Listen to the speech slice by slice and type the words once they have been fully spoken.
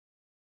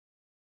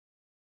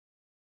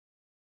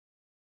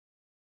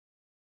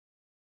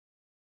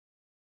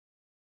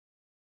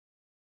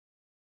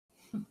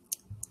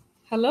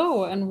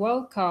Hello and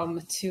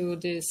welcome to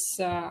this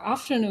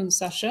afternoon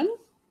session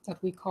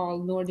that we call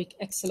Nordic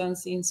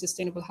Excellence in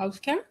Sustainable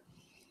Healthcare.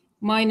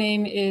 My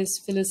name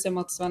is Felicia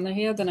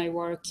Matsvannerhed and I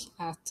work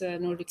at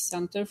Nordic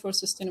Center for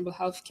Sustainable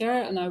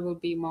Healthcare, and I will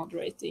be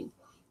moderating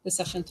the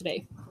session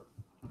today.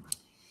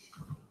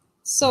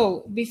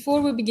 So before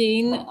we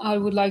begin, I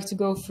would like to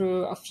go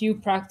through a few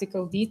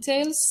practical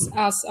details.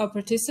 As a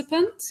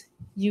participant,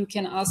 you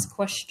can ask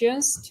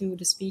questions to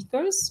the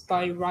speakers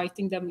by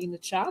writing them in the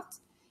chat,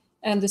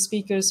 and the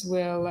speakers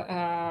will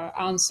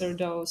answer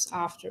those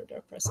after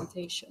their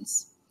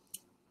presentations.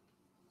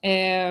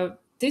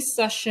 This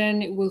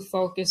session will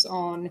focus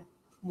on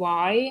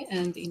why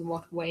and in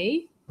what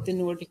way the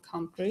Nordic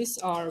countries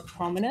are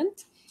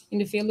prominent in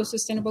the field of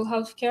sustainable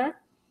healthcare.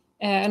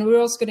 And we're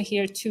also going to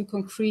hear two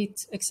concrete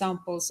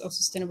examples of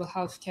sustainable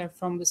healthcare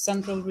from the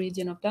central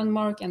region of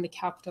Denmark and the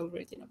capital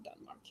region of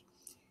Denmark.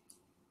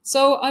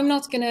 So I'm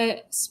not going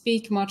to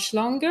speak much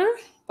longer,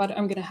 but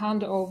I'm going to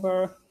hand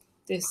over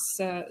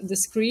the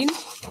screen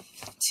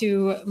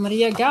to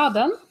Maria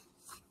Gaden,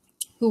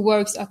 who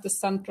works at the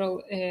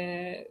central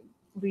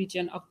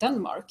region of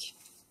Denmark.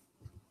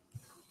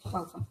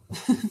 Welcome.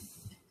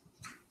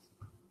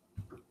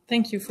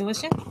 Thank you,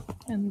 Felicia,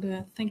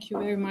 and thank you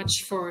very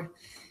much for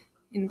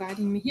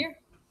inviting me here.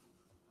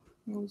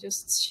 I'll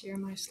just share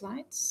my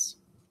slides.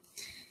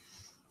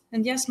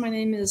 And yes, my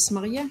name is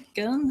Maria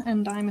Gaden,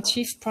 and I'm a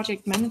Chief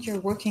Project Manager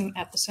working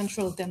at the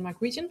Central Denmark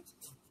region,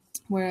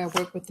 where I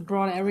work with the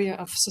broad area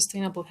of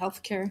sustainable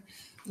healthcare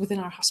within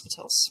our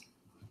hospitals.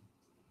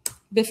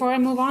 Before I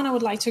move on, I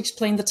would like to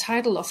explain the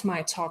title of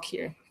my talk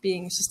here,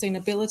 being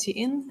Sustainability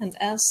in and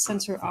as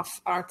Center of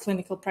our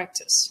Clinical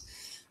Practice.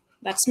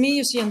 That's me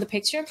you see in the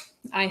picture.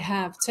 I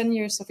have 10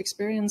 years of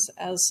experience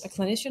as a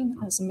clinician,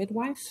 as a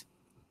midwife.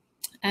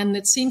 And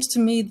it seems to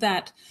me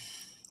that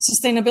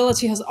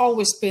sustainability has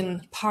always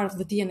been part of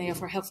the DNA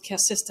of our healthcare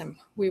system.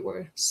 We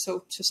were,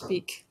 so to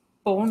speak,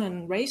 born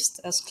and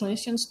raised as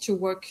clinicians to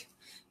work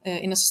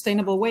in a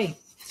sustainable way.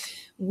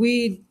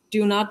 We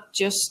do not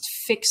just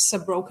fix a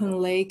broken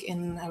leg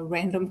in a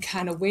random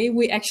kind of way.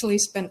 We actually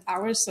spend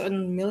hours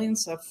and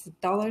millions of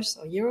dollars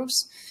or euros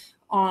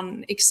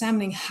on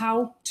examining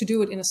how to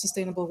do it in a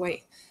sustainable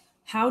way.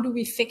 How do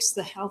we fix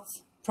the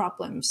health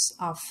problems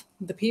of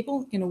the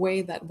people in a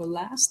way that will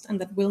last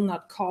and that will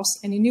not cause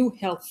any new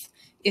health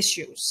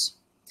issues?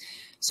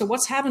 So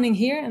what's happening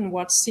here, and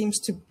what seems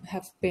to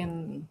have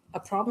been a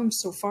problem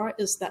so far,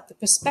 is that the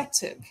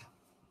perspective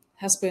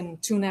has been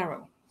too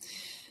narrow.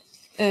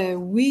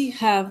 We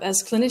have,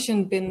 as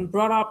clinicians, been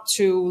brought up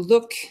to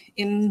look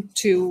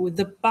into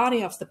the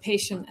body of the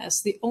patient as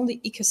the only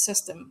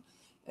ecosystem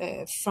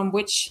from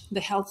which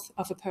the health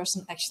of a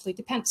person actually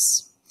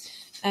depends.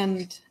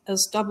 And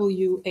as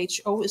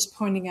WHO is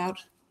pointing out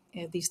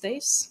these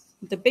days,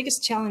 the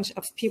biggest challenge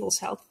of people's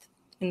health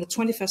in the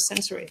 21st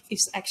century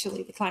is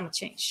actually the climate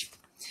change.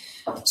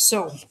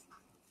 So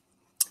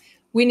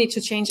we need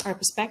to change our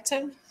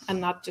perspective and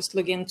not just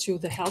look into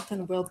the health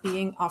and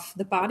well-being of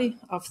the body,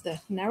 of the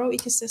narrow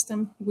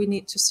ecosystem. We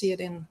need to see it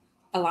in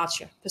a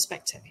larger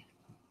perspective.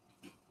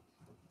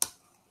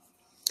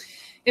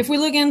 If we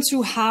look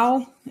into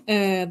how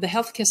the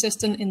healthcare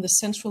system in the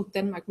central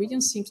Denmark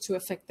region seems to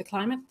affect the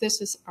climate,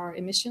 this is our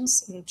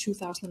emissions in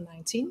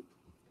 2019.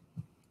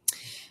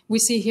 We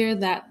see here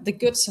that the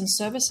goods and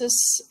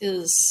services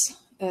is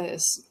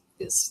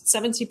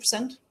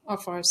 70%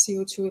 of our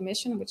CO2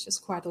 emission, which is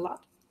quite a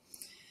lot.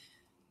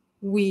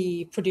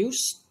 We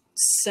produce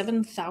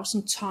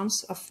 7,000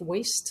 tons of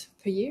waste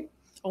per year.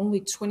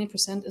 Only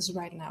 20% is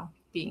right now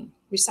being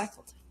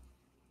recycled.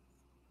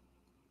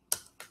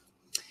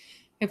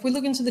 If we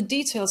look into the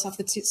details of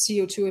the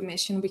CO2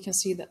 emission, we can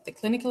see that the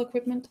clinical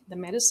equipment, the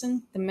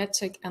medicine, the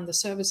medtech, and the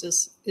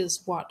services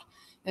is what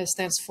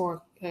stands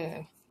for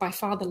by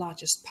far the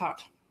largest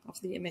part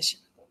of the emission.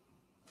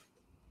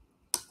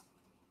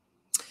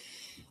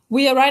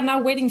 We are right now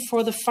waiting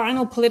for the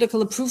final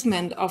political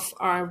approval of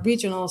our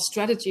regional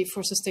strategy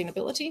for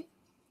sustainability.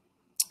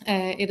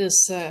 It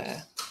is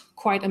a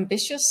quite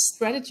ambitious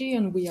strategy,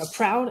 and we are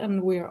proud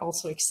and we are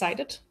also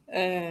excited.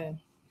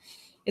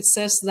 It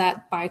says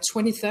that by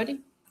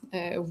 2030,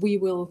 we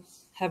will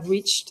have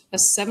reached a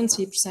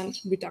 70%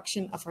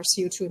 reduction of our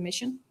CO2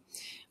 emission.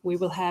 We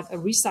will have a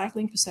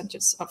recycling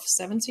percentage of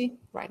 70,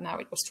 right now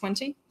it was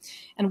 20,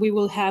 and we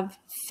will have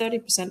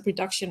 30%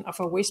 reduction of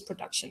our waste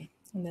production.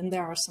 And then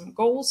there are some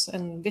goals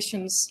and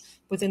visions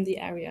within the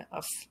area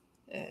of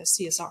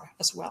CSR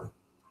as well.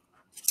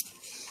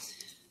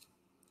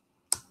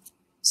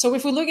 So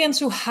if we look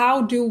into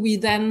how do we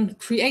then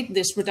create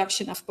this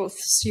reduction of both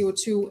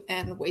CO2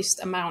 and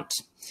waste amount,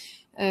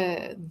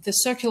 the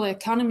circular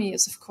economy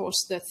is, of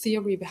course, the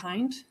theory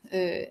behind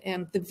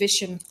and the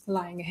vision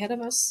lying ahead of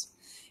us.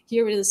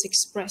 Here it is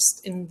expressed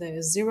in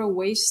the zero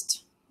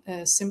waste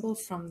symbol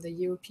from the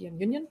European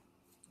Union.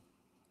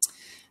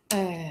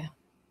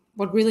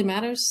 What really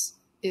matters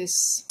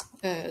is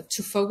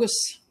to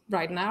focus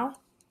right now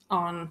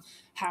on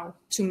how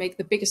to make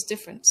the biggest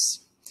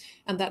difference,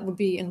 and that would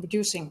be in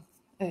reducing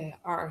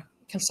our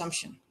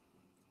consumption.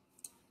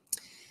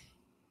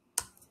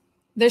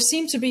 There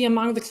seemed to be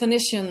among the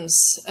clinicians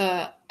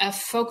a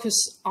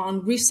focus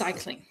on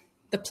recycling.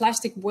 The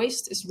plastic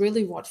waste is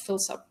really what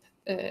fills up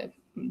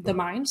the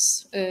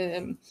minds,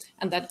 and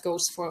that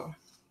goes for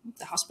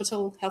the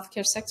hospital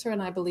healthcare sector,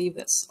 and I believe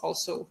that's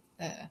also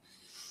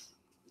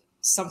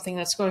something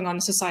that's going on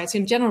in society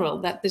in general,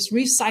 that this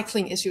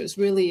recycling issue is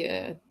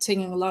really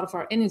taking a lot of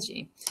our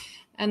energy,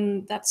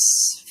 and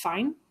that's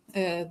fine.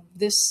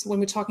 When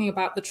we're talking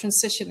about the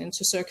transition into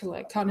circular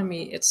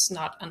economy, it's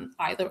not an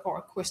either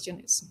or question,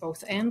 it's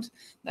both and.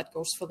 That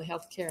goes for the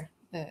healthcare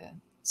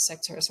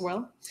sector as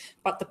well.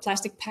 But the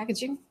plastic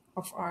packaging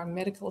of our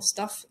medical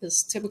stuff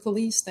is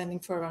typically standing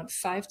for around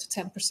 5 to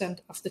 10%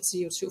 of the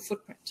CO2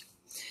 footprint.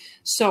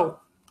 So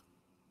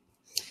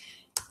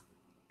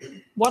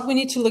what we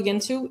need to look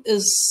into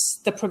is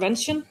the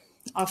prevention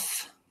of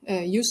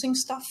using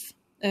stuff.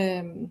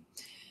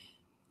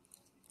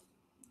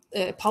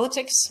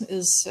 Politics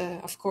is,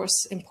 of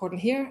course,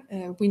 important here.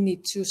 We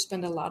need to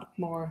spend a lot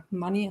more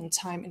money and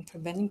time in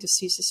preventing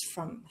diseases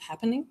from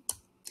happening.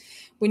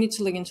 We need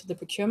to look into the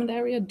procurement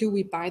area. Do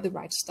we buy the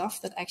right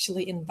stuff that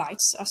actually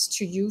invites us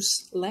to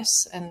use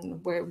less,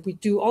 and where we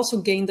do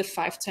also gain the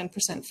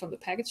 5-10% from the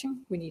packaging?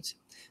 We need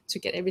to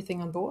get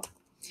everything on board.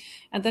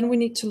 And then we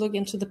need to look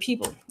into the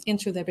people,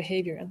 into their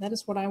behavior. And that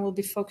is what I will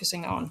be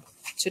focusing on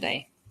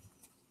today.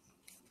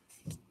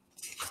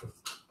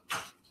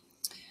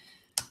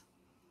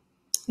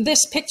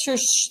 This picture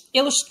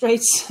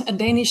illustrates a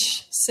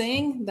Danish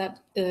saying that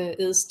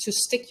is to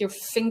stick your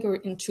finger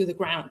into the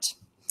ground.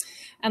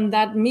 And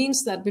that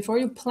means that before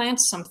you plant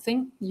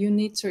something, you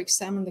need to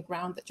examine the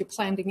ground that you're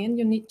planting in.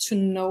 You need to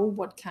know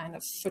what kind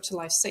of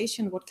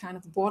fertilization, what kind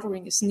of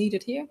watering is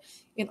needed here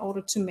in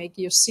order to make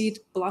your seed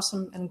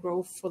blossom and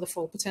grow for the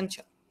full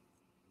potential.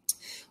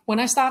 When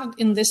I started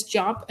in this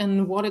job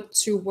and wanted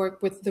to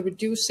work with the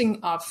reducing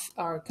of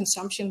our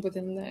consumption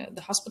within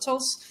the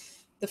hospitals,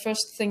 the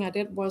first thing I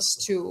did was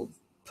to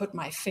put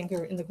my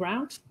finger in the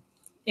ground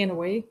in a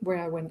way where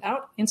I went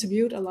out,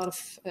 interviewed a lot of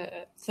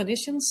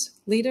clinicians,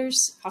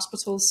 leaders,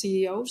 hospital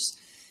CEOs,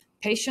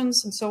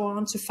 patients, and so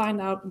on, to find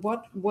out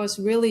what was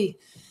really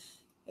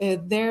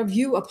their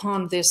view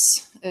upon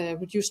this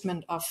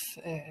reducement of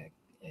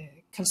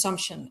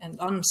consumption and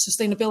on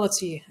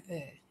sustainability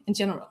in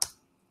general.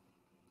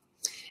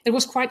 It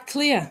was quite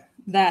clear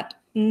that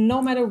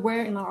no matter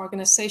where in our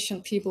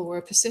organization people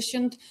were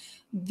positioned,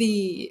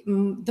 the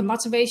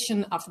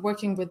motivation of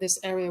working with this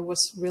area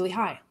was really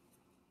high.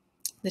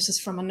 This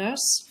is from a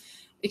nurse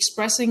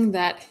expressing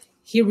that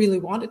he really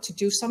wanted to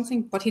do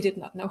something, but he did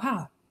not know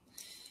how.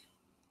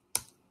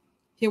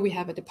 Here we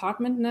have a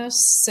department nurse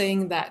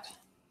saying that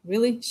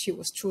really she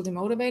was truly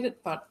motivated,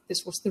 but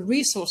this was the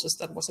resources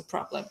that was a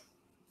problem.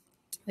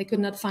 They could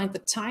not find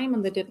the time,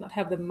 and they did not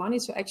have the money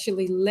to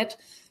actually let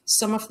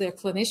some of their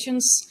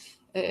clinicians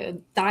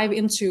dive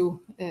into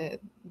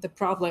the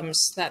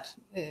problems that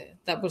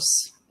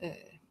was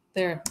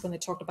there when they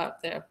talked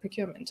about their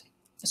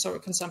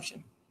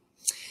consumption.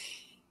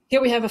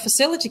 Here we have a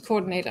facility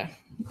coordinator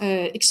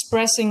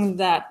expressing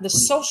that the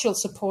social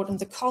support and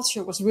the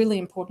culture was really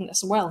important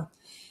as well.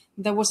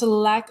 There was a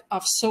lack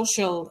of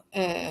social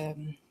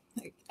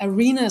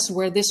arenas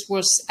where this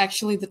was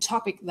actually the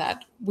topic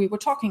that we were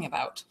talking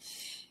about.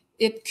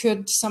 It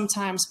could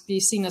sometimes be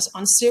seen as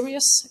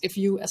unserious if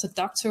you as a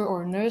doctor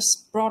or a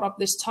nurse brought up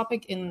this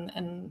topic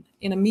in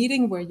a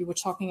meeting where you were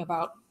talking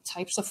about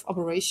types of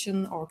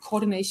operation or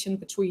coordination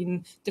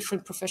between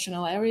different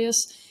professional areas.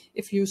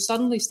 If you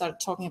suddenly started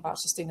talking about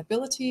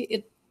sustainability,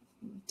 it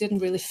didn't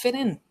really fit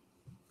in.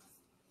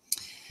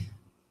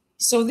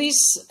 So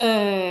these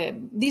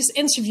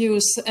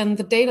interviews and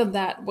the data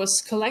that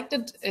was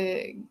collected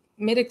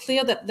made it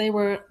clear that there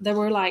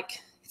were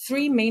like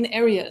 3 main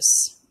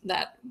areas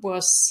that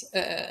was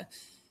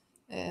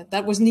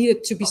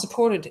needed to be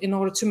supported in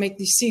order to make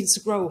these seeds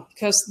grow,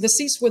 because the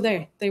seeds were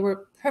there. They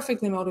were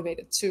perfectly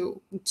motivated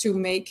to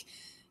make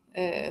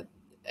a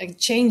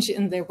change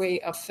in their way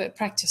of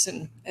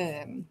practicing,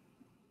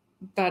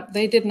 but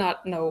they did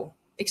not know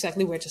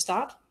exactly where to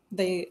start.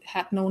 They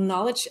had no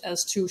knowledge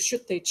as to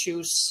should they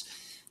choose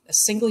a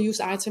single-use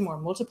item or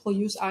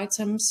multiple-use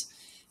items.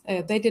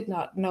 They did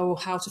not know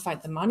how to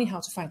find the money,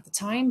 how to find the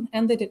time,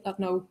 and they did not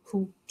know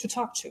who to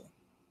talk to.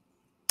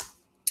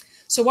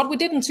 So what we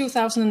did in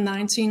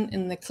 2019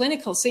 in the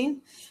clinical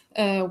scene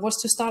was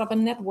to start up a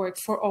network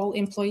for all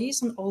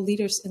employees and all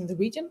leaders in the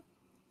region.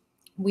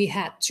 We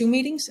had 2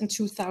 meetings in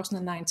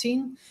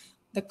 2019.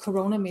 The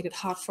corona made it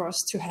hard for us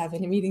to have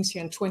any meetings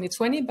here in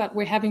 2020, but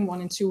we're having one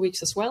in 2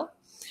 weeks as well.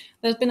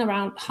 There's been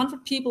around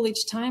 100 people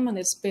each time, and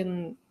it's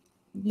been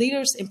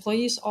leaders,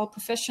 employees, all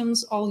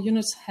professions, all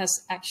units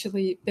has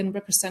actually been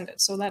represented.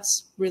 So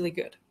that's really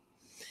good.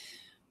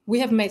 We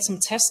have made some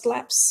test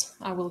labs.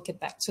 I will get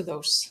back to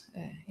those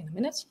in a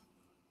minute.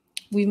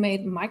 We've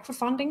made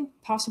microfunding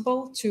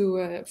possible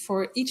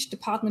for each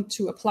department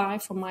to apply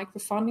for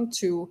microfunding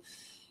to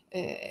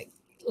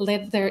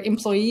let their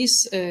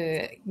employees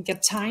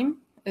get time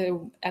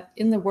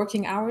in the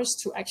working hours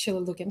to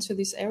actually look into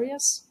these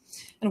areas.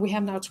 And we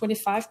have now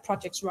 25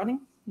 projects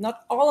running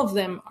Not all of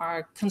them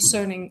are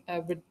concerning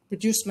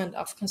reducement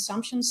of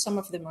consumption. Some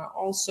of them are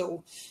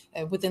also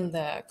within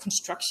the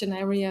construction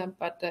area,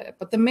 but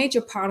the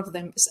major part of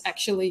them is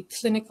actually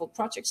clinical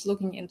projects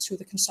looking into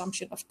the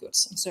consumption of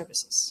goods and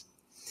services.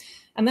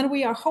 And then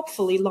we are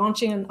hopefully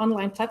launching an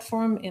online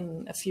platform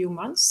in a few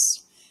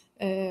months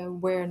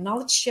where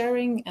knowledge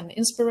sharing and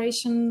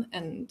inspiration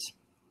and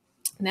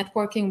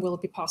networking will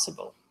be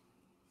possible.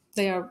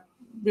 They are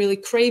really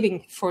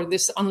craving for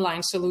this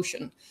online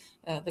solution,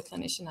 the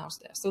clinician out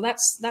there. So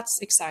that's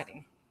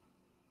exciting.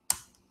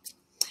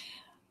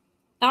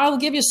 Now I'll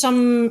give you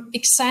some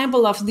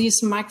example of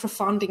these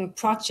microfunding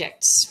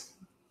projects.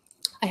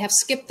 I have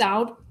skipped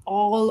out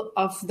all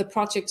of the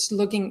projects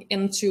looking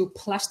into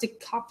plastic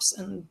cups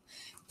and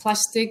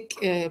plastic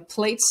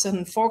plates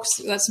and forks.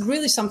 That's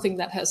really something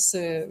that has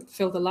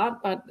filled a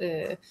lot, but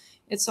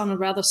it's on a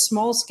rather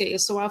small scale.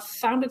 So I've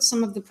founded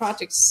some of the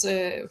projects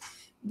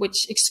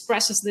which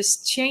expresses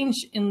this change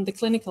in the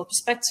clinical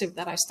perspective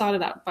that I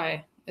started out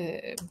by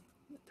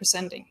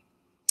presenting.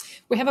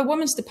 We have a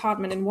women's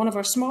department in one of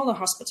our smaller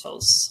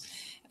hospitals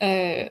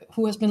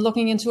who has been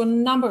looking into a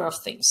number of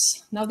things.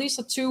 Now, these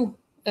are two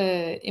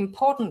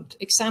important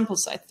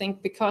examples, I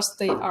think, because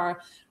they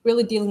are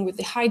really dealing with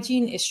the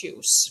hygiene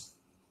issues.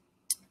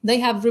 They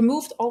have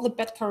removed all the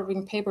bed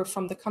covering paper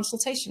from the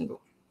consultation room.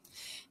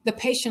 The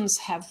patients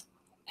have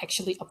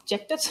actually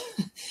objected.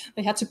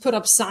 They had to put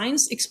up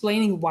signs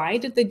explaining why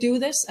did they do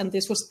this, and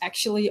this was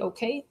actually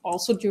okay,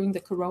 also during the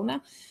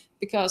corona,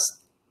 because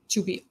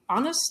to be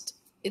honest,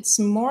 it's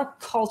more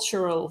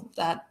cultural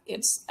that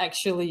it's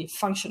actually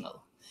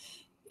functional.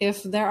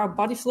 If there are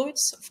body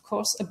fluids, of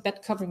course, a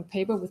bed covering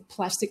paper with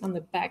plastic on the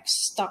back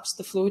stops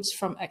the fluids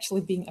from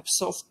actually being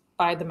absorbed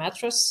by the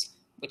mattress,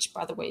 which,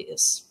 by the way,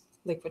 is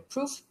liquid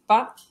proof,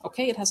 but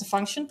okay, it has a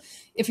function.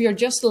 If you're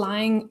just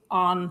lying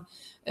on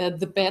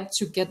the bed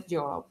to get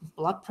your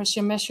blood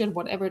pressure measured,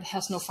 whatever, it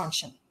has no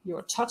function.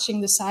 You're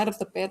touching the side of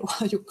the bed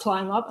while you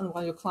climb up and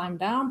while you climb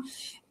down.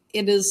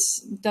 It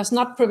does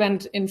not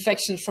prevent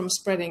infections from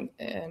spreading.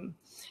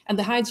 And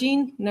the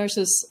hygiene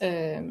nurses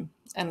and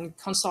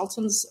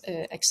consultants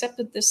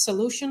accepted this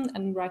solution,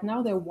 and right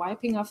now they're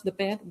wiping off the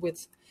bed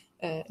with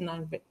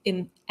an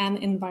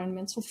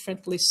environmental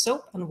friendly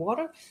soap and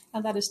water,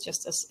 and that is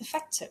just as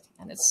effective,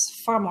 and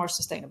it's far more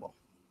sustainable.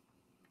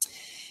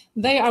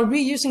 They are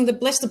reusing the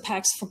blister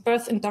packs for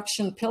birth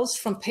induction pills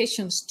from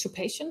patients to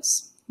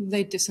patients.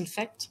 They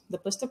disinfect the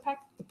blister pack.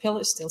 The pill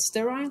is still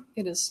sterile.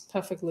 It is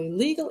perfectly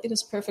legal. It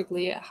is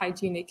perfectly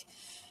hygienic.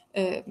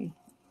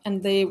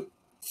 And they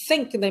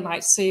think they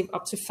might save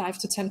up to 5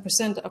 to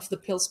 10% of the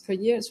pills per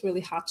year. It's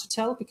really hard to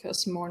tell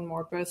because more and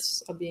more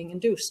births are being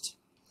induced.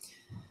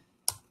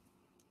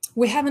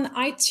 We have an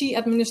IT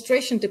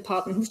administration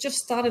department who's just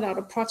started out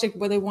a project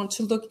where they want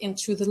to look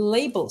into the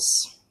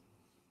labels.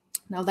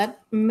 Now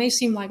that may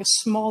seem like a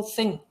small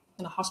thing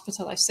in a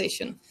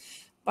hospitalization,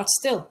 but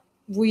still,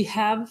 we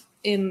have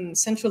in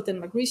Central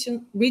Denmark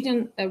region, we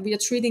are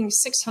treating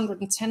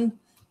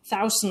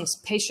 610,000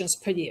 patients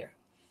per year.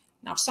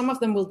 Now, some of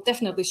them will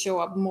definitely show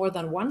up more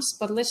than once,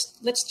 but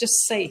let's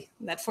just say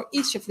that for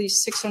each of these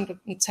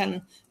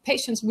 610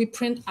 patients, we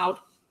print out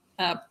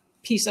a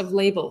piece of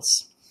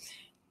labels.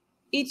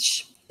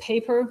 Each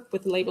paper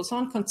with labels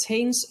on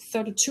contains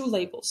 32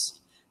 labels.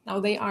 Now,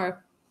 they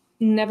are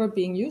never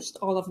being used,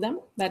 all of them.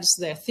 That is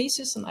their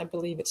thesis, and I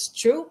believe it's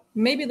true.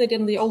 Maybe they did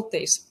in the old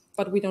days,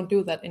 but we don't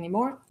do that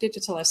anymore.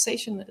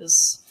 Digitalization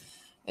is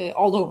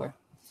all over.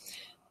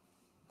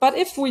 But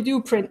if we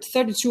do print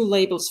 32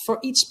 labels for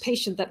each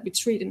patient that we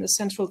treat in the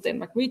Central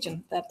Denmark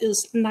region, that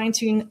is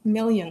 19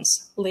 million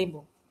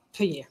labels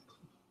per year.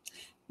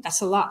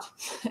 That's a lot,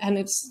 and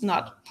it's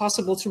not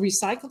possible to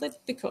recycle it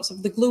because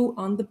of the glue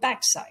on the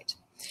backside.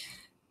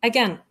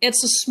 Again,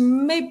 it's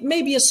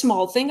maybe a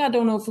small thing. I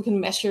don't know if we can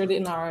measure it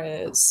in our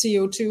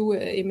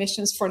CO2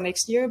 emissions for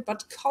next year,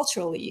 but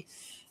culturally,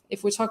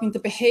 if we're talking the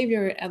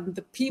behavior and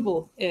the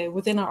people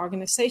within our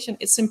organization,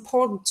 it's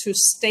important to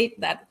state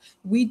that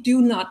we do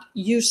not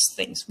use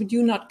things. We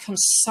do not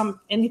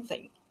consume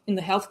anything in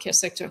the healthcare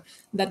sector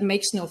that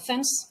makes no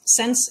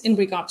sense in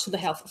regard to the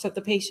health of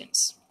the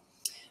patients.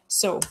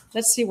 So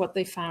let's see what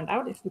they found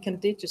out, if we can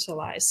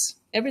digitalize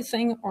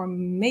everything, or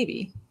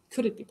maybe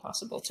could it be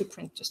possible to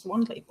print just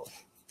one label?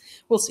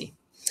 We'll see.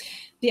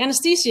 The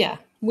anesthesia,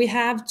 we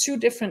have two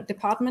different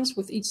departments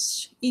with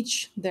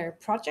each their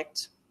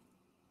project.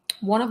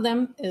 One of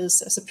them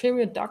is a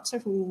superior doctor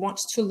who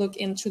wants to look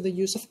into the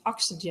use of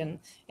oxygen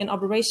in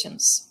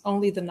operations,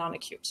 only the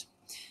non-acute.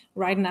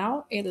 Right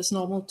now, it is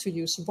normal to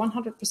use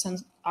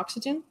 100%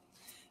 oxygen,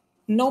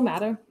 no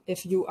matter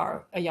if you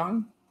are a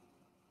young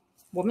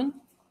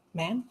woman,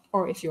 man,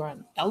 or if you are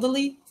an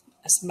elderly,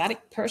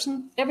 asthmatic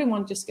person.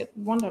 Everyone just gets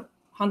 100%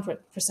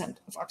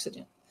 of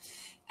oxygen.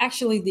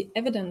 Actually, the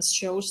evidence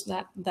shows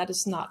that that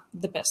is not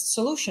the best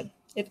solution.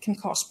 It can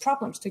cause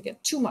problems to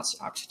get too much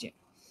oxygen.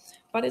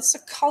 But it's a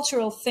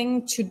cultural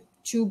thing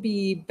to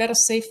be better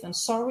safe than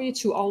sorry,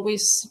 to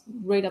always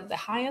rate up the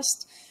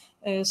highest.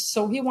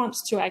 So he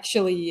wants to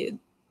actually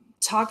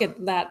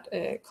target that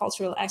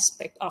cultural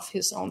aspect of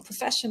his own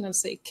profession and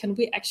say, can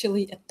we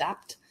actually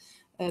adapt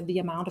the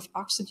amount of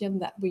oxygen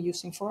that we're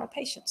using for our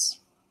patients?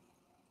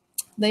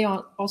 They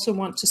also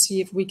want to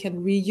see if we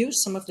can reuse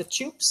some of the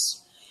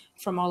tubes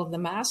from all of the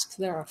masks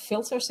there are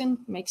filters in.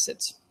 Makes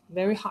it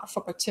very hard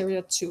for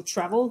bacteria to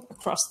travel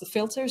across the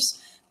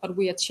filters, but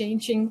we are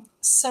changing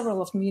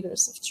several of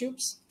meters of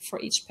tubes for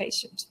each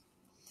patient.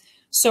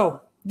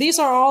 So these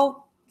are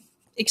all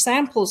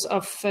examples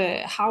of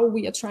how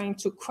we are trying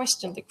to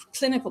question the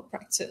clinical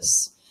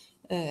practice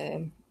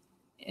in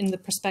the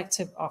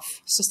perspective of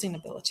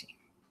sustainability.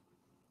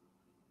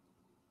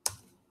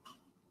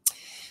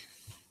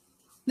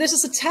 This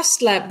is a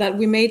test lab that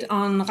we made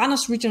on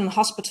Randers Regional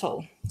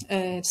Hospital.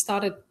 It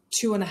started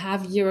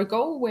 2.5 years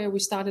ago, where we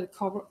started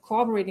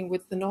cooperating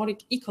with the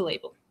Nordic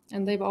Ecolabel.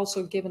 And they've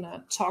also given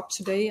a talk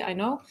today, I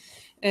know.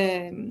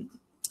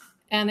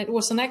 And it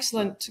was an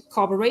excellent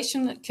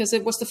cooperation because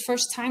it was the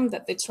first time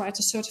that they tried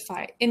to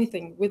certify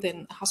anything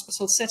within a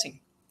hospital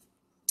setting.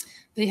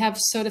 They have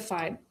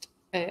certified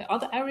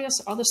other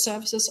areas, other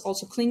services,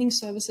 also cleaning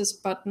services,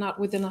 but not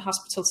within a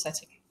hospital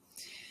setting.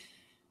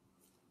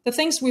 The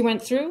things we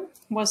went through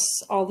was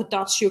all the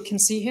dots you can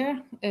see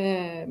here,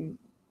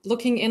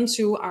 looking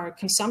into our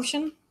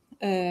consumption,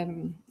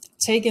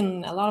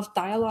 taking a lot of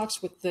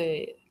dialogues with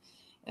the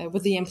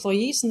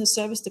employees in the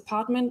service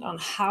department on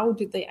how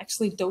did they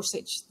actually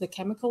dosage the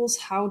chemicals,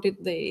 how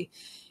did they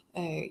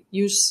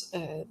use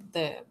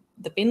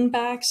the bin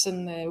bags,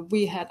 and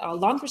we had our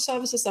laundry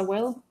services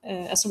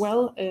as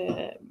well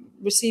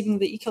receiving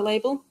the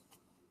Ecolabel.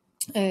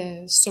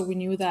 So we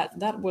knew that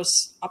that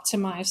was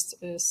optimized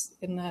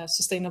in a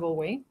sustainable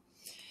way.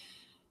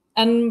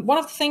 And one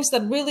of the things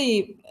that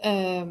really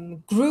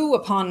grew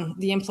upon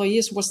the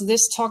employees was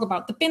this talk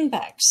about the bin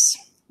bags.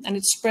 And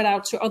it spread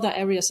out to other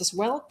areas as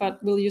well,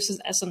 but we'll use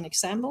it as an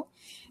example.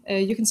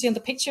 You can see on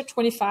the picture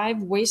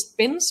 25 waste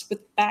bins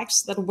with bags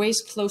that weigh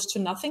close to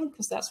nothing,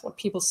 because that's what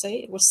people say.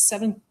 It was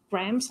 7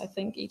 grams, I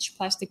think, each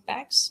plastic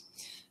bags.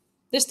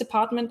 This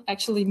department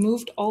actually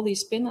moved all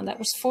these bins, and that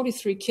was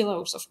 43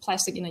 kilos of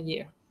plastic in a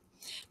year.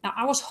 Now,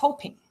 I was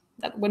hoping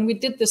that when we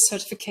did this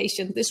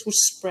certification, this was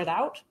spread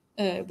out.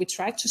 We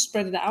tried to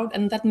spread it out,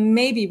 and that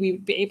maybe we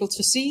would be able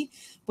to see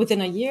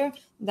within a year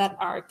that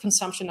our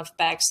consumption of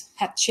bags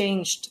had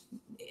changed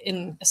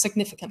in a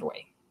significant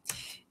way.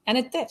 And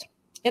it did.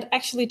 It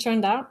actually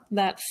turned out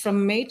that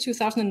from May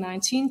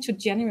 2019 to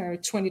January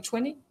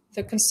 2020,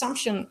 the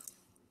consumption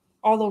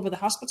all over the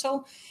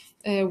hospital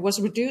was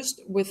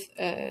reduced with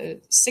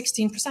 16%.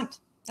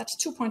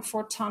 That's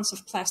 2.4 tons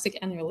of plastic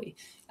annually.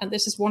 And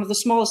this is one of the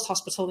smallest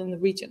hospitals in the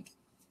region.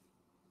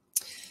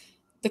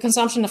 The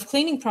consumption of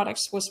cleaning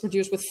products was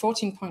reduced with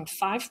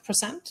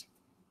 14.5%.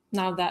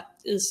 Now that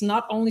is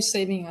not only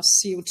saving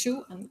us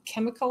CO2 and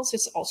chemicals,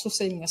 it's also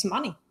saving us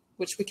money,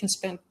 which we can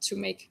spend to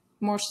make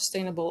more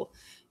sustainable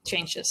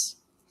changes.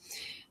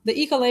 The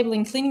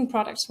eco-labeling cleaning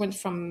products went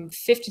from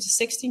 50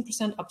 to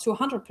 16% up to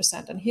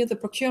 100%. And here the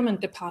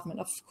procurement department,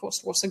 of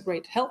course, was a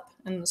great help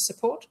and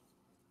support.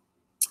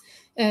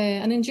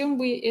 And in June,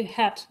 we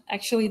had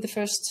actually the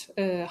first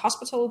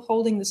hospital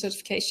holding the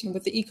certification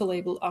with the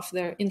eco-label of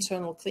their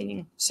internal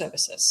cleaning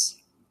services.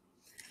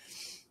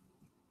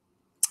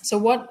 So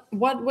what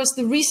was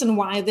the reason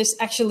why this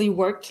actually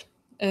worked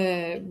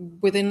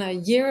within a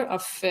year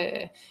of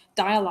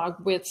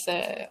dialogue with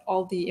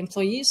all the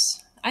employees?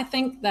 I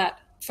think that,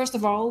 first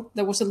of all,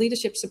 there was a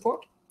leadership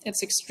support.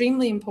 It's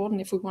extremely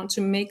important if we want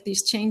to make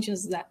these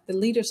changes that the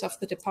leaders of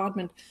the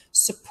department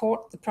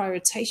support the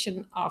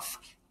prioritization of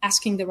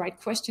asking the right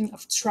question,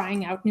 of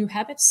trying out new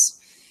habits.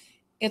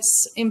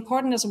 It's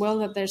important as well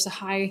that there's a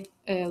high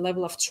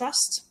level of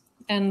trust.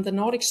 And the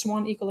Nordic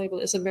Swan Eco-Label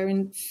is a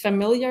very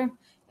familiar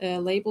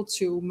label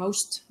to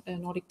most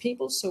Nordic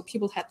people. So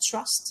people had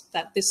trust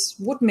that this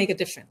would make a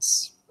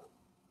difference.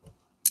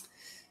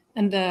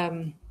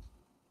 And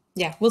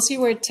yeah, we'll see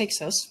where it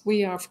takes us.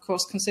 We are, of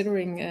course,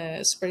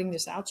 considering spreading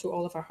this out to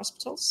all of our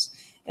hospitals,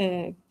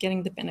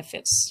 getting the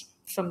benefits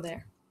from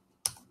there.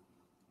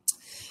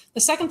 The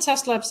second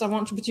test labs I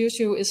want to produce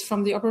you is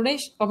from the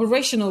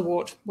operational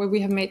ward, where we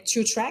have made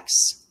 2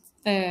 tracks.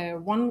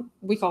 One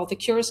we call the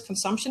Curious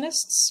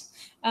Consumptionists,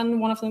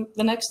 and one of them,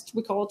 the next,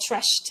 we call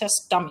Trash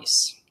Test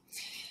Dummies.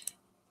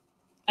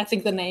 I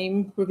think the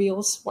name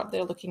reveals what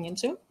they're looking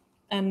into.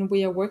 And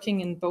we are working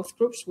in both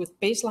groups with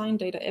baseline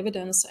data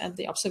evidence and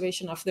the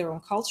observation of their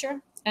own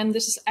culture. And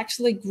this has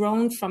actually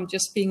grown from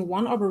just being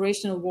one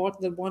operational ward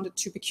that wanted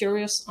to be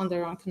curious on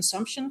their own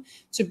consumption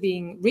to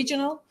being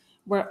regional,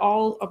 where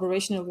all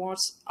operational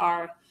wards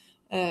are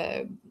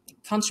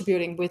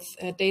contributing with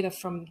data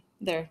from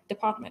their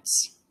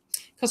departments.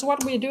 Because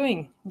what we're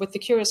doing with the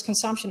Curious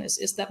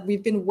Consumptionists is that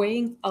we've been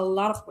weighing a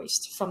lot of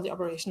waste from the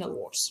operational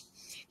wards.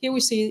 Here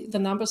we see the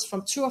numbers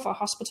from 2 of our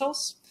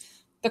hospitals.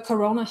 The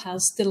corona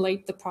has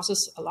delayed the process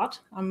a lot.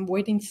 I'm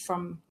waiting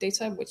from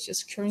data which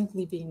is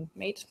currently being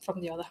made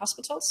from the other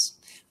hospitals.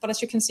 But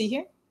as you can see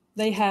here,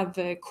 They have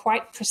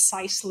quite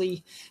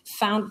precisely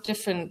found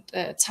different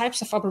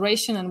types of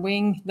operation and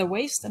weighing the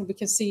waist, and we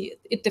can see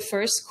it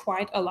differs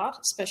quite a lot,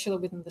 especially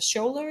within the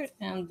shoulder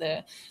and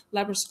the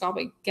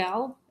laparoscopic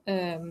gal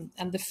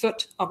and the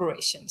foot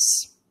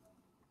operations.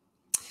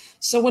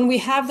 So when we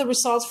have the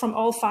results from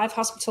all 5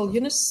 hospital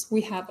units,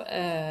 we have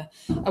a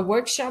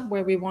workshop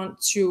where we want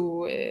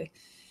to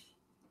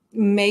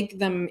make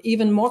them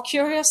even more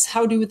curious.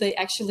 How do they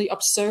actually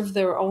observe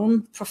their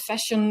own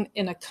profession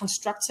in a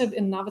constructive,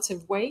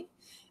 innovative way?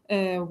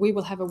 We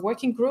will have a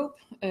working group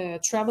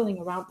traveling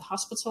around the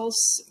hospitals,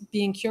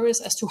 being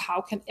curious as to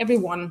how can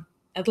everyone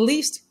at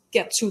least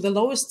get to the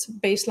lowest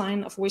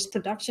baseline of waste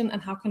production,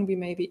 and how can we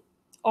maybe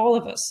all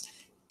of us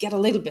get a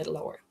little bit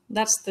lower.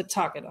 That's the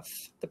target of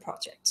the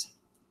project.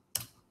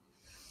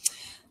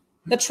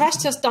 The trash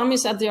test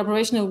dummies at the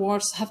operational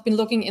wards have been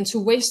looking into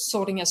waste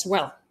sorting as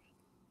well.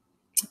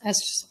 As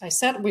I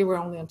said, we were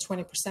only on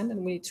 20%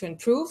 and we need to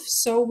improve,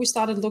 so we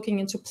started looking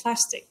into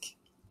plastic.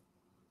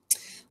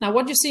 Now,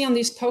 what you see on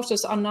these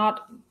posters are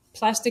not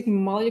plastic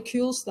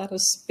molecules that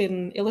has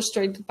been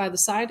illustrated by the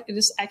side. It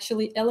is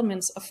actually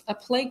elements of a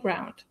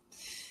playground.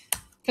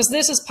 Because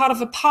this is part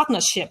of a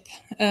partnership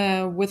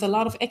with a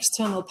lot of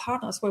external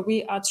partners where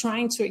we are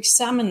trying to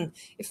examine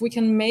if we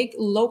can make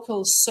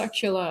local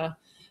circular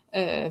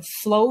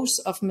flows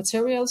of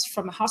materials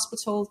from a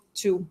hospital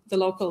to the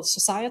local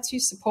society,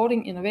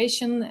 supporting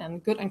innovation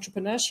and good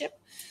entrepreneurship.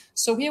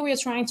 So here we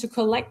are trying to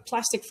collect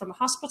plastic from a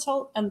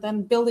hospital and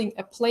then building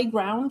a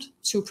playground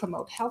to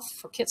promote health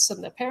for kids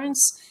and their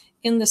parents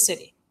in the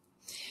city.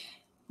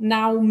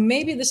 Now,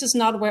 maybe this is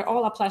not where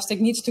all our plastic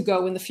needs to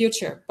go in the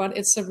future, but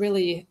it's a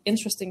really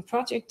interesting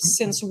project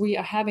since we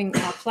are having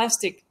our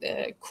plastic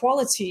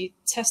quality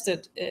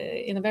tested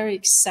in a very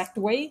exact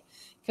way,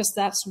 because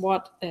that's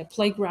what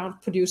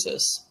playground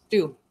producers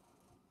do.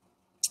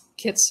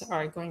 Kids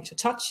are going to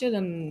touch it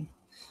and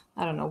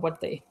I don't know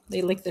what they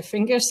lick their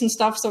fingers and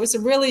stuff. So it's a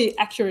really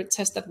accurate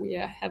test that we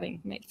are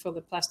having made for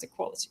the plastic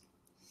quality.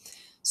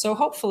 So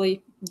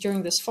hopefully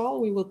during this fall,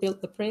 we will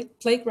build the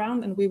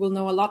playground and we will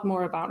know a lot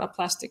more about our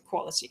plastic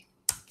quality.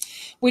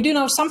 We do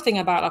know something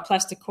about our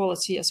plastic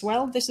quality as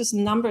well. This is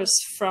numbers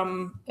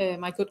from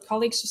my good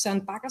colleague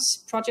Susanne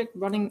Bakker's project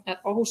running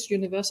at Aarhus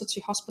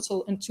University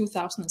Hospital in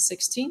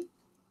 2016.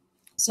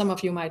 Some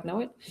of you might know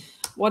it.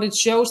 What it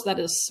shows that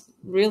is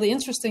really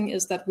interesting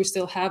is that we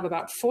still have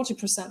about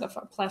 40% of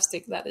our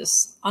plastic that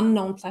is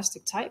unknown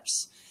plastic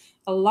types.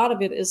 A lot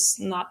of it is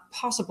not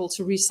possible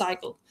to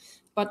recycle,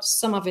 but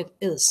some of it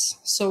is.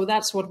 So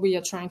that's what we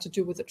are trying to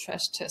do with the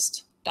trash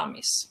test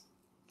dummies.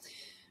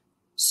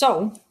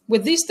 So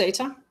with these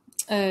data,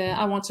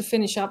 I want to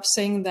finish up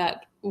saying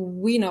that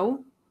we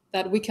know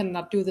that we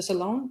cannot do this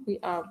alone. We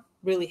are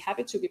really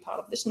happy to be part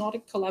of this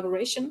Nordic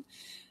collaboration.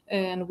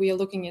 And we are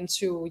looking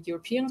into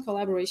European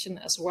collaboration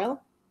as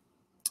well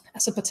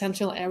as a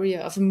potential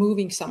area of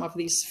moving some of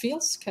these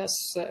fields,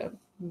 because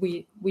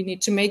we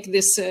need to make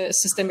this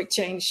systemic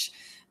change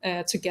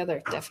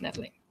together,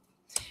 definitely.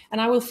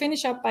 And I will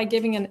finish up by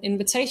giving an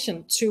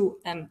invitation to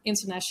an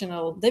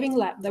international living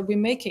lab that we're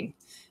making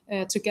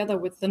together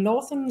with the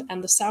northern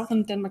and the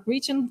southern Denmark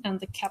region, and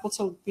the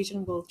capital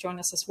region will join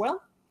us as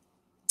well,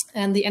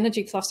 and the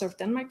energy cluster of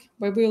Denmark,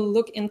 where we'll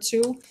look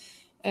into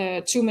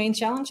 2 main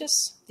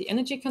challenges: the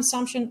energy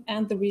consumption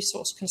and the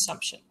resource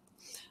consumption.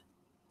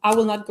 I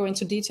will not go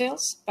into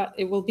details, but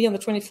it will be on the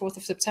 24th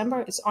of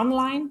September. It's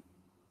online,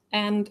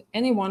 and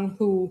anyone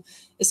who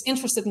is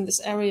interested in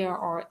this area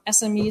or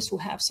SMEs who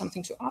have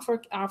something to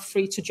offer are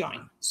free to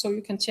join. So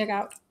you can check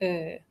out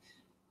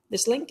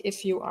this link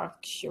if you are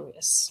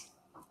curious.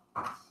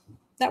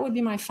 That would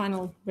be my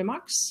final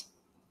remarks,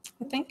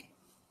 I think.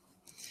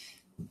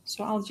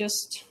 So I'll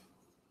just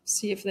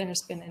see if there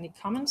has been any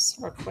comments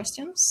or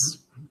questions.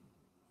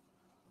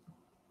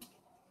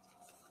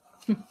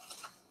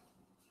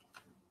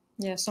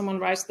 Yeah, someone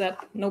writes that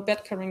no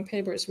bed covering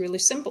paper is really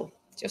simple.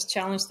 Just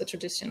challenge the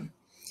tradition.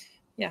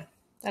 Yeah,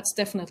 that's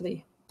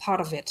definitely part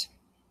of it.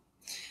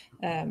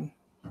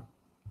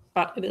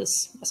 But it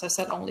is, as I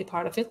said, only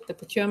part of it. The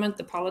procurement,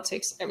 the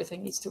politics,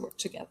 everything needs to work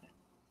together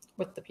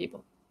with the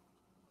people.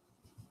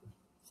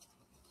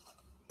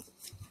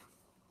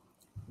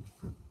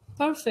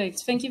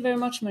 Perfect. Thank you very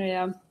much,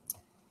 Maria.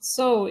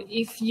 So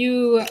if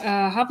you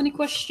have any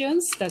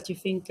questions that you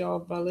think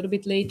of a little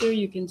bit later,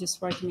 you can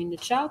just write them in the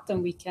chat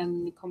and we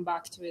can come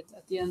back to it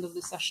at the end of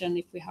the session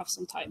if we have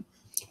some time.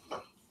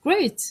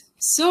 Great.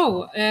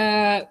 So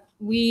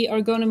we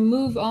are going to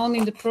move on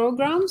in the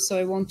program. So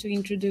I want to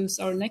introduce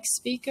our next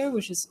speaker,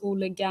 which is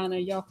Ole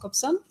Gerner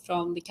Jacobsen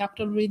from the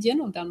capital region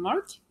of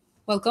Denmark.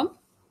 Welcome.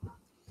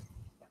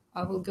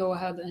 I will go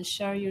ahead and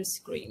share your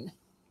screen.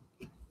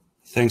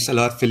 Thanks a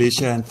lot,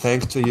 Felicia, and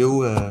thanks to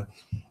you,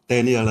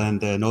 Daniel, and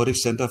the Nordic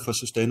Center for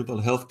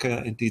Sustainable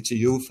Healthcare and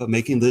DTU for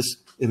making this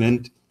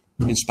event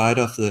in spite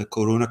of the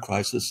corona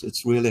crisis.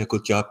 It's really a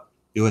good job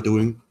you are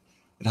doing.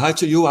 And hi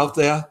to you out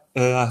there.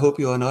 I hope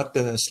you are not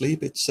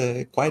asleep. It's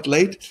quite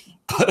late,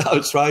 but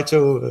I'll try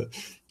to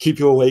keep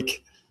you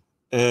awake.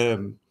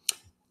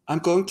 I'm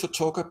going to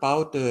talk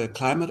about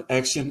climate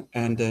action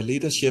and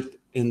leadership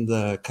in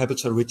the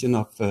capital region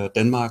of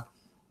Denmark.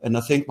 And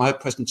I think my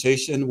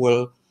presentation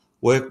will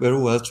work very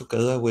well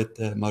together with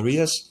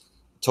Maria's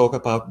talk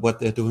about what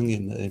they're doing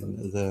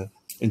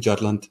in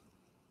Jutland.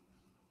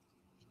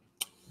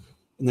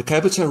 In the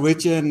capital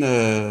region,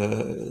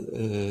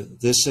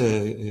 this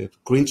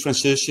green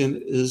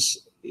transition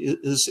is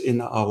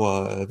in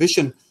our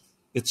vision.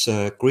 It's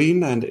a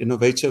green and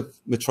innovative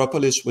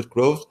metropolis with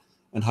growth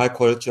and high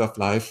quality of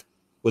life,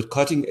 with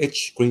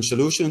cutting-edge green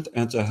solutions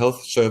and a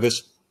health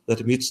service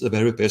that meets the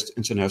very best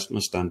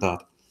international standard.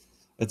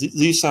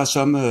 These are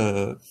some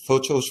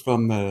photos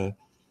from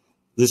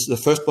this. The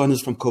first one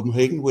is from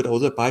Copenhagen with all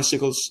the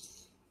bicycles.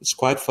 It's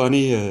quite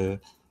funny,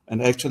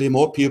 and actually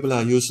more people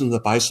are using the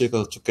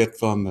bicycle to get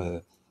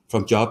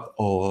from job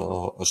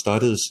or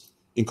studies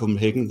in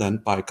Copenhagen than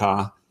by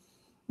car.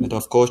 And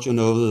of course, you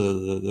know,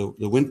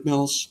 the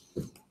windmills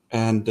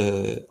and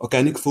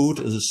organic food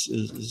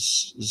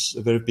is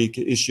a very big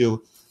issue,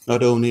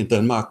 not only in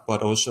Denmark,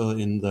 but also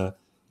in the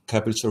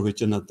capital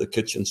region of the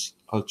kitchens.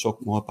 I'll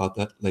talk more about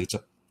that later.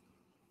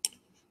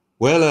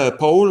 Well,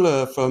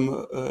 Paul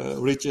from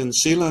region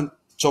Zealand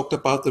talked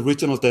about the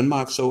regional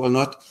Denmark, so I'll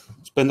not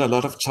spend a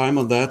lot of time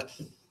on that.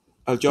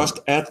 I'll just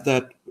add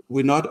that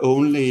we not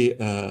only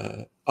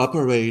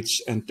operate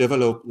and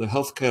develop the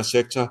healthcare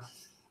sector,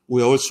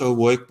 we also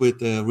work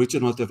with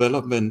regional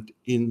development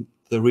in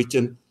the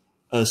region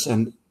as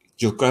an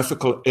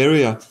geographical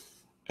area.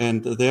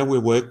 And there we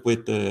work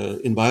with the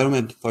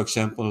environment, for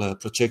example,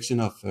 protection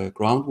of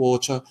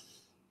groundwater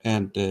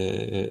and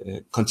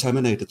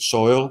contaminated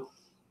soil,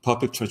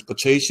 public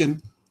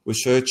transportation,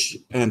 research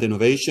and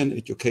innovation,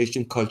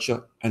 education,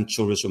 culture, and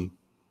tourism.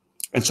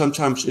 And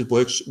sometimes it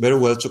works very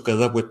well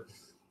together with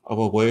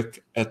our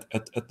work at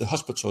the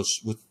hospitals,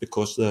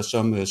 because there are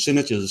some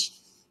synergies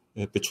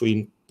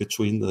between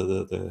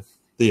the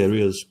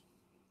areas.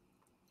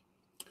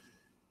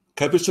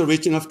 Capital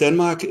region of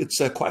Denmark, it's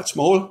quite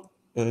small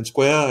in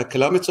square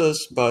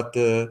kilometers, but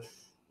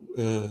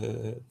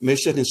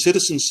measured in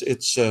citizens,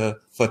 it's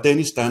for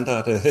Danish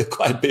standard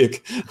quite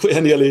big. We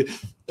are nearly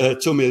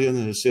 2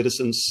 million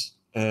citizens.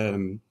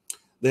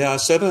 There are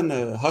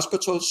 7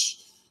 hospitals.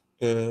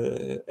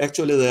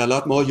 Actually, there are a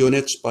lot more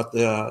units, but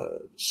there are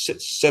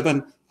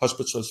 7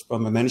 hospitals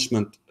from a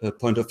management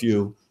point of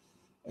view.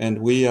 And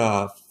we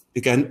are,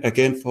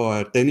 again for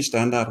a Danish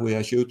standard, we are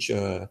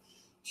a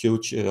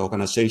huge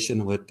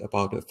organization with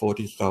about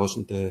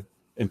 40,000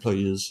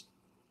 employees.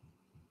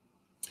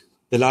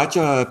 The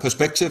larger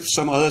perspective,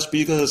 some other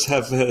speakers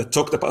have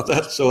talked about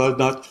that, so I'll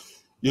not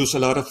use a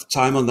lot of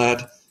time on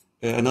that.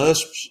 Another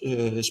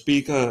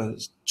speaker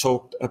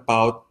talked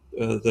about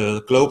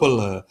the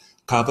global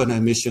carbon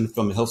emission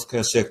from the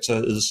healthcare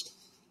sector is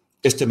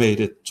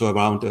estimated to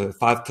around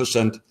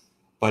 5%,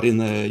 but in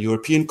the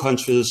European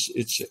countries,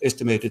 it's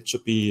estimated to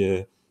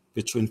be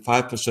between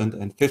 5%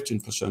 and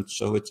 15%.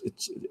 So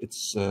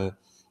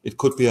it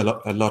could be a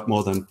lot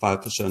more than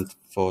 5%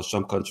 for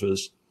some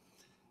countries.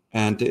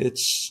 And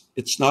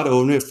it's not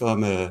only from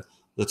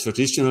the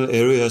traditional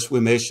areas we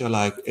measure,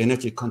 like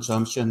energy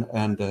consumption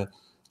and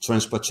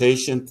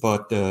transportation,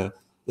 but the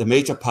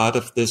major part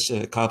of this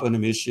carbon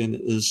emission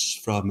is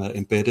from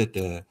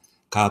embedded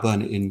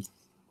carbon in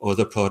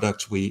other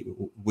products we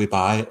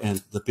buy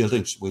and the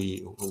buildings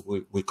we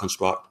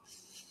construct.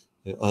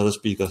 Other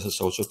speakers has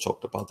also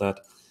talked about that.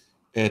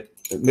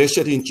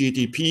 Measured in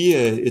GDP,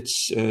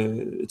 it's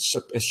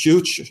a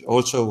huge.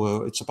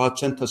 Also, it's about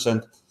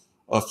 10%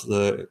 of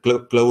the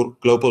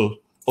global,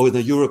 or in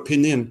the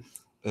European,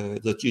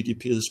 the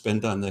GDP is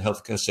spent on the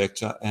healthcare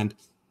sector, and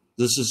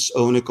this is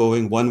only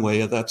going one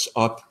way. That's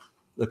up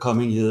the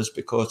coming years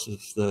because of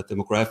the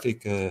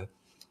demographic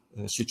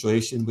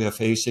situation we are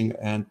facing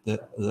and the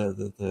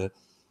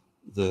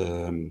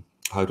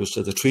how to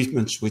say, the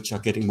treatments which are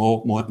getting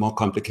more and more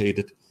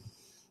complicated.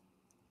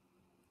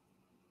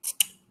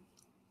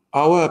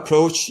 Our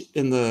approach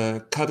in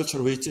the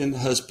capital region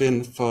has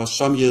been for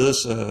some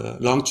years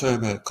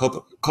long-term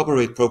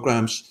corporate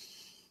programs.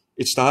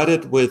 It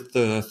started with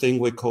the thing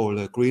we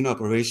call Green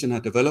Operation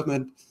and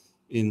Development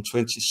in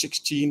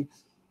 2016,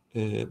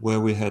 where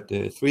we had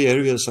 3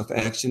 areas of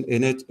action: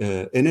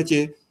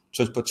 energy,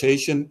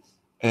 transportation,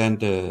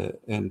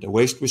 and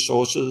waste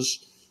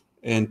resources.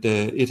 And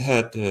it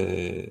had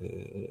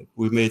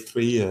we made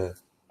 3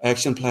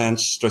 action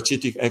plans,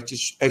 strategic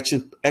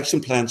action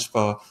plans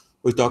for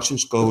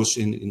reductions goals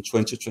in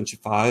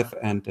 2025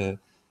 and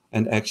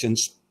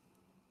actions.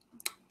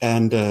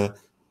 And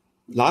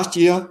last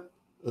year,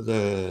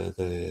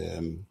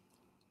 the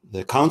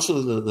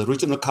council, the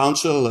regional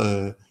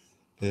council,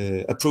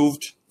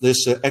 approved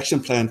this action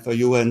plan for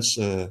UN's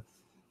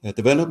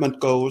development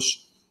goals,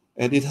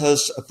 and it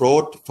has a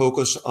broad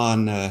focus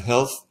on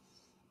health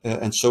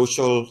and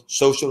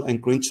social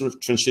and green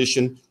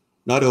transition.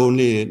 Not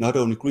only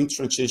green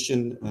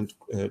transition and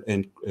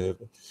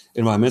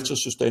environmental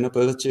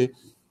sustainability,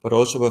 but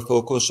also a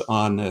focus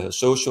on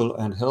social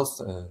and health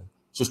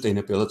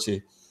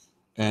sustainability.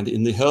 And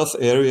in the health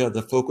area,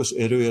 the focus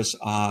areas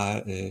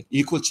are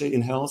equality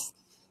in health.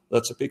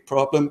 That's a big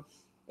problem.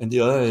 And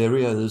the other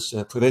area is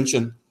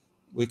prevention.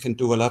 we can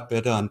do a lot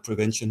better on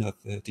prevention of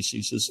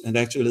diseases. And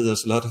actually,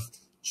 there's a lot of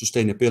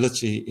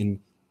sustainability in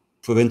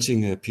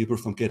preventing people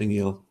from getting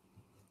ill.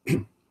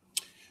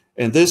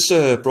 And this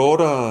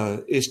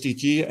broader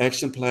SDG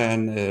action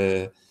plan,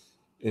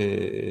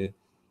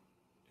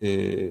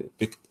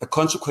 a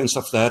consequence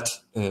of that,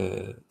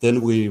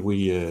 then we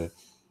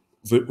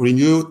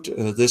renewed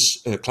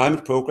this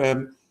climate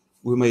program.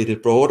 We made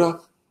it broader,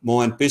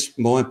 more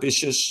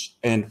ambitious,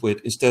 and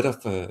with instead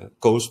of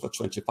goals for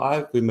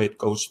 25, we made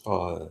goals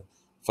for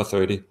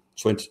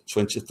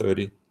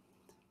 2030.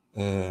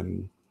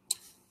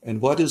 And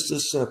what is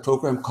this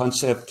program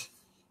concept?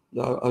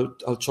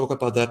 I'll talk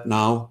about that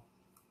now.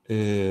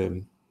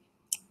 It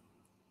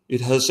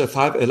has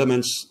 5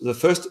 elements. The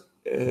first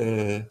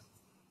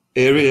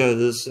area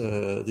is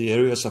the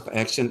areas of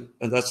action,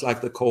 and that's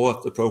like the core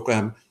of the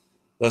program.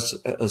 That's,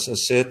 as I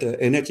said,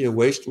 energy,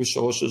 waste,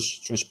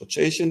 resources,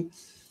 transportation,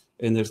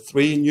 and there are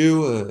 3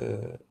 new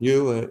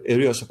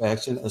areas of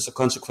action as a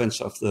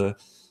consequence of the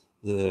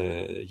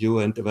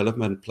UN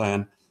Development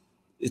Plan.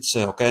 It's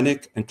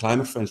organic and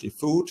climate-friendly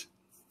food.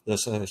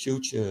 There's a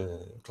huge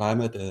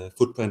climate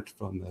footprint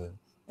from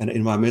an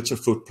environmental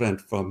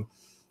footprint from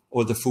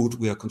all the food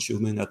we are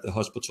consuming at the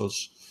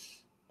hospitals.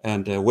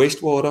 And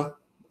wastewater,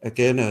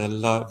 again,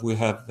 we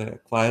have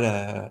quite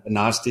a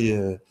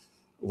nasty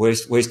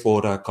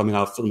wastewater coming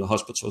out from the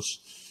hospitals.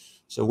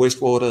 So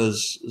wastewater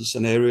is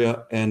an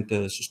area, and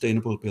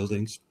sustainable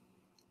buildings.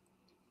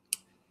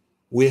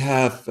 We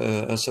have,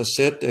 as I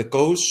said,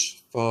 goals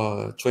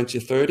for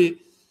 2030.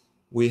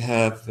 We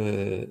have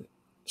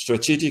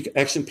strategic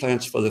action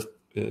plans for the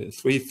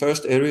 3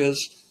 first areas,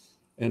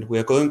 and we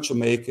are going to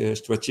make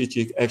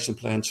strategic action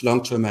plans,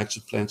 long-term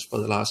action plans for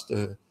the last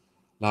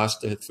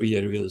 3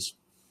 areas.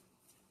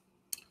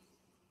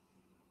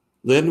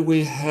 Then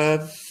we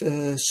have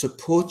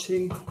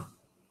supporting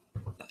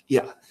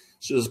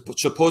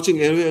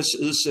areas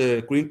is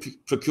green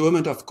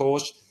procurement, of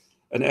course,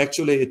 and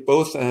actually it's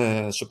both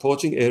a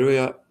supporting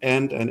area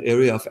and an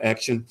area of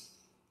action,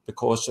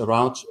 because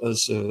around,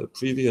 as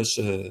previous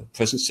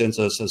present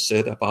centers have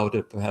said,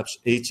 about perhaps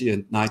 80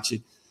 and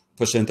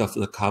 90% of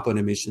the carbon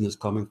emission is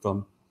coming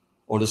from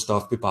all the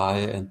stuff we buy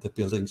and the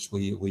buildings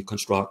we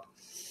construct.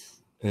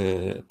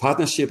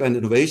 Partnership and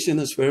innovation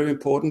is very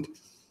important.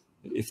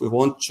 If we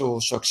want to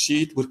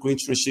succeed with green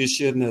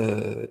transition,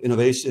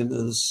 innovation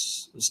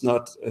is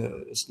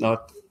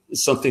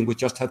something we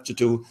just have to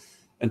do,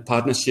 and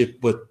partnership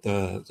with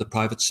the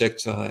private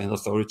sector and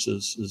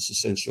authorities is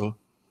essential.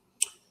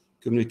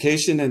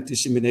 Communication and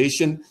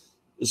dissemination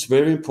is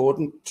very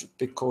important,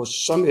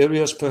 because some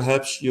areas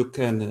perhaps you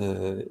can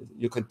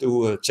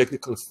do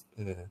technical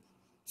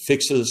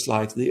fixes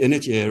like the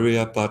energy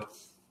area, but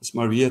as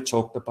Maria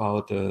talked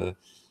about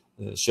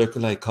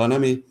circular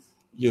economy,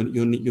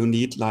 you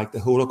need like the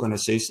whole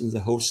organization, the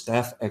whole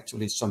staff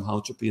actually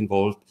somehow to be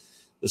involved.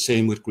 The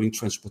same with green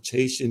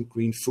transportation,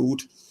 green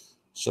food.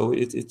 So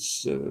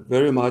it's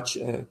very much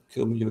a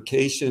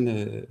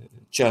communication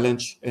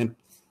challenge and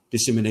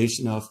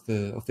dissemination of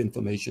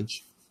information.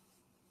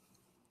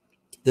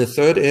 The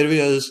third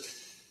area is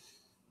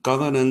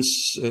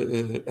governance,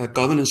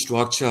 governance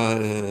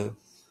structure.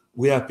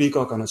 We are a big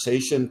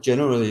organization.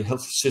 Generally,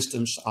 health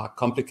systems are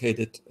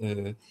complicated.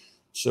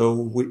 So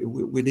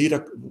we need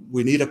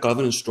a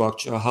governance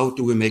structure. How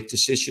do we make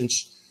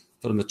decisions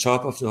from the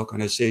top of the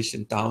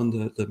organization down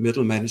the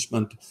middle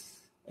management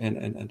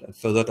and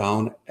further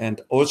down,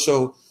 and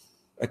also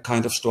a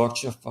kind of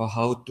structure for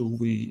how do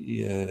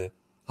we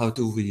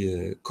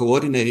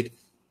coordinate,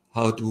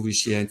 how do we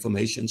share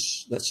information.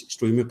 That's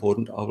extremely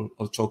important.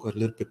 I'll talk a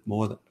little bit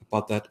more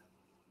about that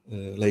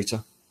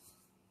later.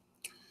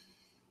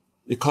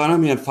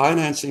 Economy and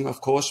financing,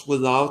 of course,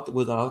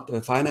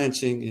 without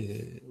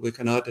financing, we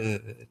cannot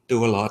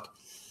do a lot.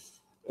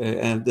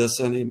 And there's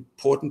an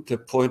important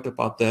point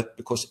about that,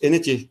 because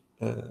energy,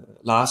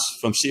 Lars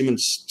from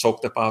Siemens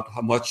talked about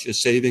how much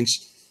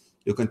savings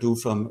you can do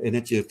from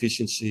energy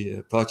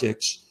efficiency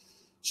projects.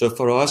 So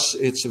for us,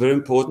 it's very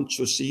important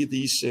to see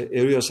these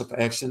areas of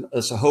action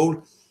as a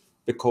whole,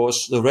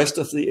 because the rest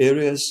of the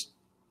areas,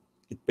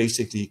 it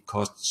basically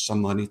costs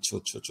some money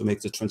to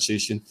make the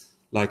transition.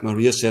 Like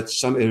Maria said,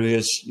 some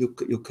areas you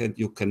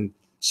can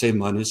save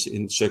money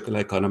in circular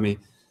economy,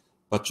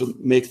 but to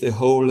make the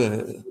whole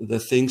the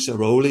things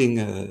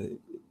rolling,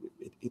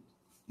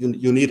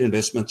 you need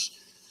investments.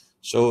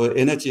 So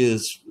energy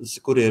is a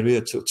good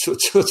area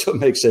to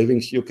make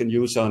savings you can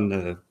use on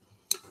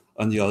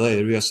the other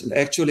areas. And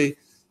actually,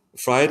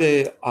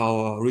 Friday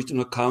our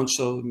regional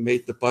council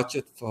made the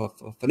budget for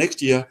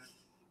next year,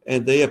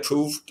 and they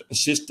approved a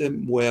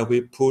system where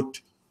we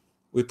put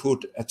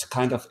a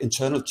kind of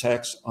internal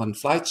tax on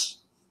flights,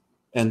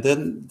 and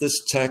then this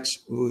tax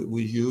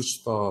we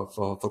use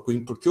for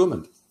green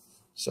procurement.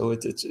 So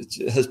it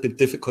has been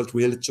difficult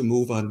really to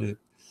move on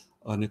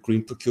a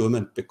green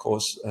procurement,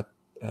 because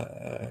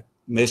a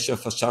measure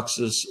for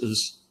success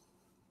is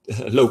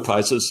low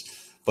prices.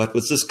 But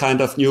with this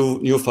kind of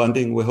new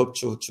funding, we hope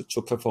to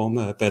perform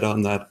better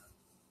on that.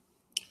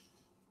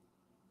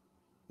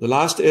 The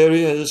last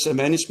area is a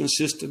management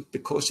system,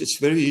 because it's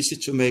very easy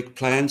to make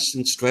plans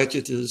and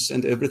strategies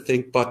and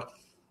everything, but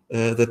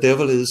the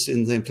devil is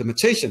in the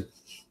implementation.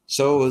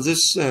 So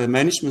this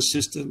management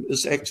system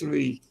is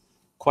actually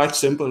quite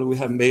simple. We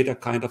have made a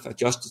kind of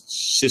adjusted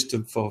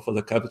system for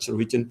the capital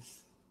region.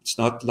 It's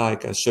not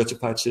like a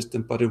certified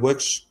system, but it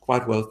works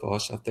quite well for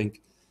us, I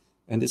think.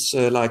 And it's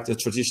like the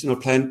traditional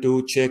plan,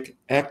 do, check,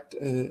 act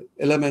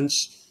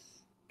elements.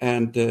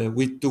 And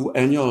we do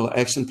annual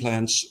action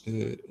plans,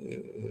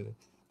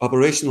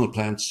 operational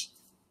plans.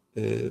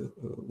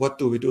 What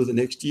do we do the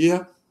next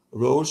year?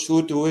 Roles,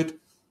 who do it?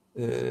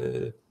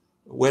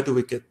 Where do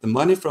we get the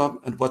money from?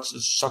 And what's the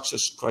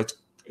success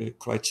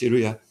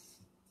criteria?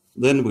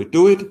 Then we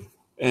do it.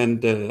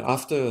 And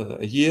after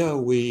a year,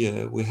 we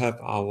have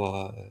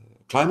our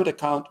climate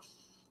account,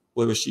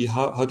 where we see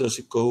how does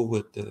it go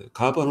with the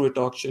carbon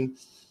reduction,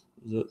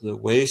 the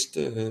waste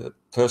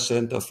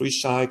percent of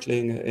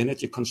recycling,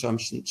 energy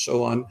consumption,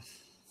 so on.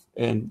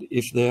 And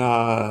if there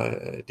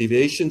are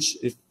deviations,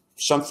 if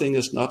something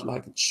is not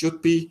like it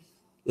should be,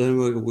 then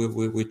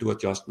we do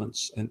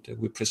adjustments, and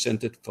we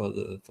present it for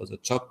the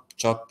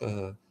top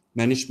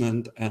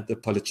management and the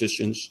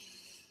politicians,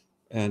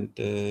 and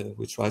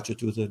we try to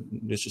do the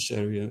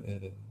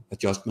necessary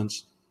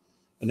adjustments.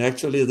 And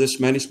actually, this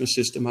management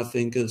system, I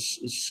think,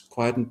 is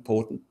quite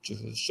important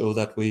so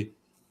that we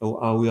know,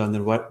 are we on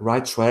the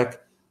right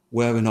track,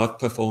 where we're not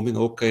performing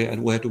okay,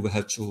 and where do we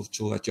have to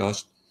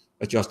adjust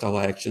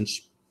our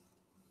actions.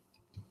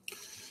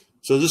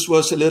 So this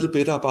was a little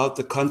bit about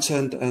the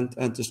content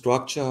and the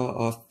structure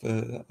of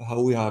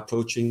how we are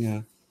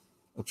approaching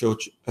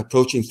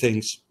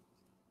things.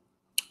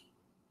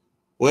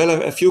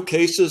 Well, a few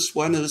cases.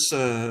 One is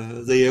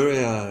the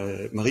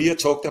area Maria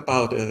talked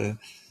about,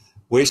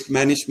 waste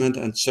management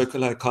and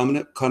circular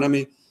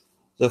economy.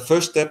 The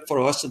first step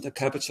for us in the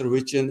capital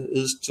region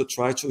is to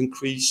try to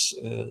increase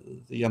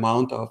the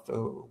amount of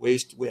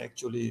waste we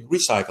actually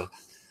recycle.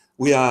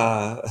 We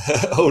are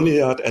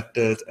only at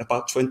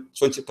about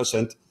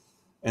 20%,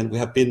 and we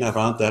have been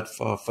around that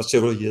for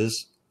several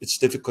years. It's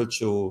difficult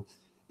to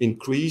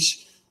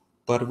increase,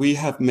 but we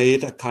have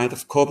made a kind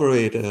of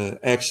corporate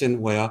action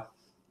where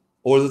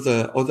all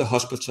the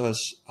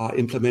hospitals are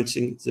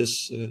implementing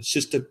this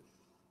system.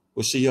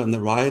 We see on the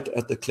right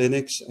at the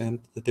clinics and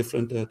the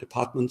different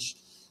departments,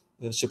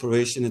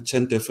 separation in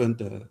 10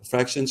 different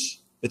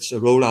fractions. It's a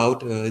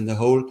rollout in the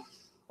whole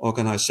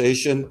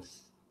organization.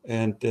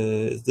 And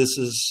this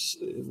is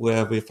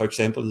where we, for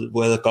example,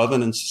 where the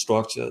governance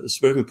structure is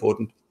very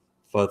important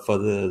for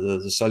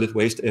the solid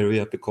waste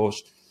area,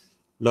 because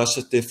lots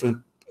of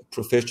different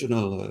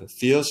professional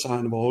fields are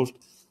involved,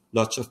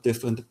 lots of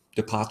different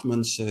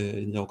departments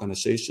in the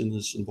organization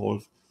is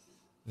involved.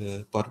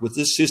 But with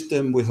this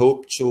system, we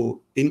hope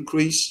to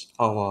increase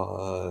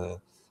our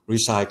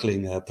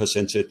recycling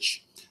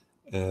percentage.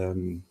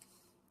 And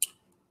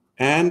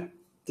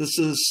this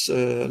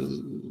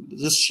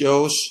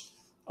shows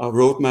a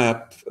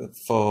roadmap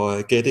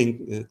for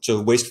getting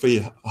to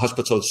waste-free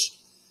hospitals.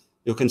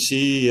 You can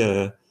see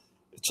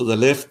to the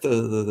left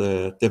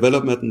the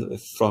development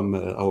from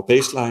our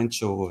baseline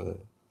to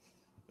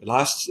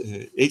last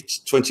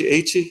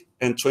 2080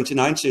 and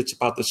 2090. It's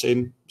about the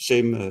same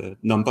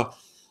number.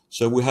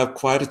 So we have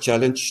quite a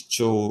challenge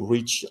to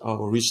reach our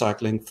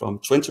recycling from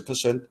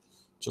 20%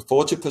 to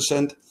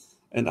 40%,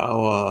 and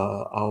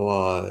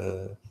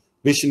our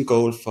vision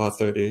goal for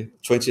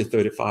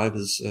 2035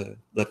 is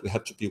that we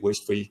have to be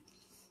waste-free.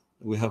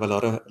 We have a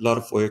lot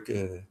of work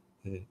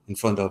in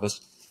front of us,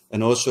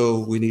 and also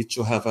we need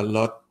to have a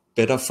lot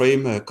better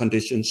frame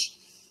conditions,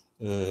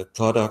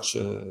 products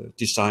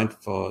designed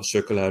for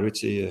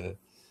circularity,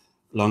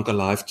 longer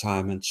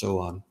lifetime, and so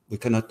on. We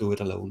cannot do it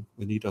alone.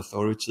 We need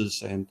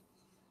authorities and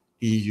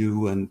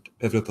EU and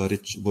everybody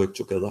to work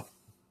together.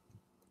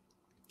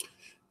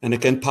 And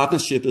again,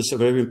 partnership is a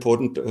very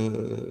important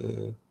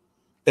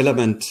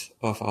element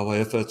of our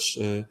efforts.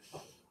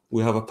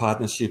 We have a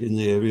partnership in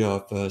the area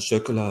of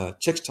circular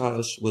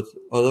textiles with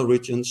other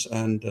regions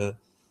and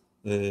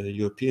the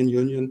European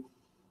Union.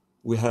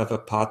 We have a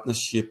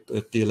partnership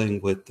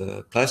dealing with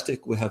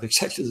plastic. We have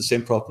exactly the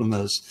same problem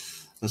as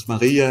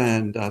Maria,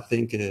 and I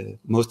think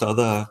most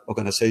other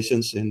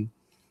organizations in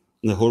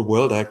the whole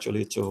world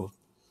actually to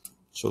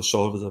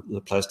solve the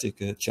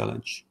plastic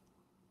challenge.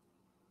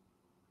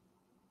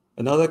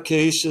 Another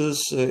case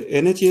is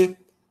energy.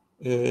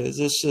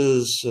 This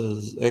is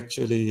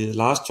actually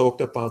last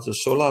talked about the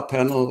solar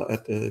panel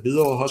at the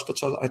Hvidovre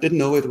Hospital. I didn't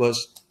know it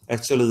was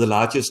actually the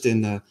largest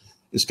in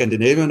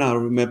Scandinavia. I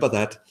remember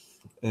that.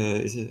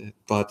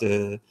 But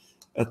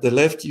at the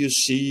left, you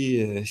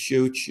see a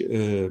huge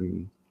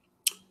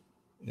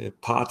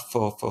part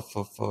for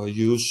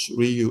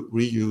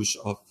reuse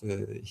of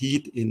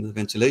heat in the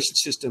ventilation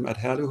system at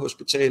Herlev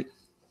Hospital.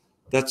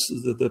 That's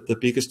the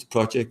biggest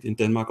project in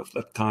Denmark of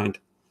that kind.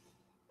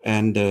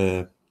 And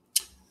the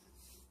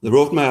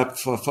roadmap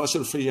for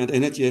fossil-free and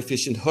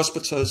energy-efficient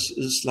hospitals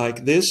is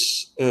like this.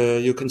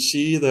 You can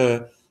see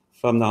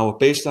from our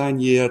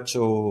baseline year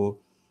to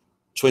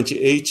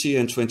 2080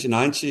 and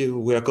 2090,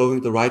 we are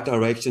going the right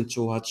direction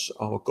towards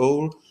our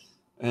goal.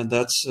 and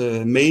that's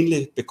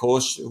mainly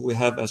because we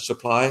have a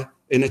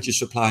energy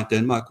supply in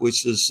Denmark,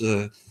 which is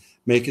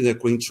making the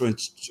green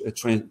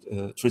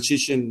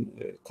transition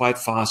quite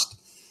fast.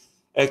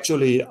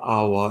 Actually,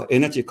 our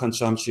energy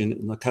consumption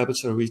in the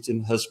capital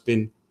region has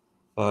been,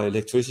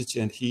 electricity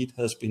and heat,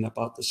 has been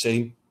about the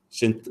same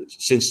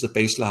since the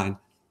baseline.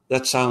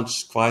 That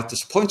sounds quite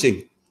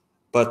disappointing,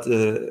 but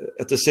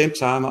at the same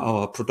time,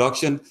 our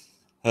production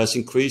has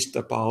increased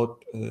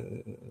about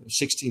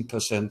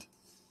 16%,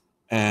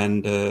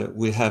 and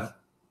we have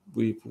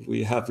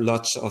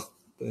lots of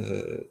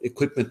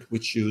equipment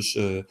which use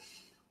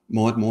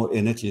more and more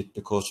energy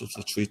because of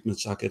the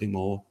treatments are getting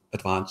more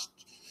advanced.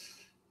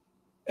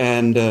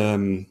 And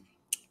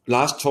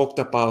Lars talked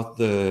about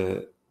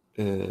the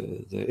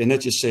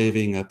energy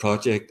saving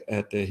project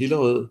at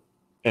Hillerød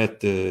at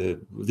the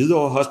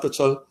Hvidovre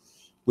Hospital.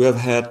 We have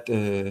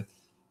had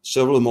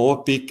several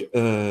more big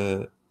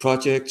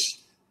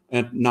projects,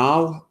 and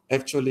now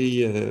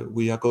actually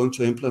we are going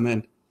to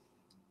implement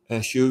a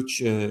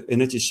huge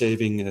energy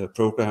saving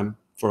program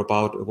for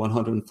about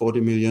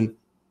 140 million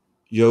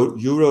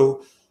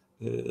euro.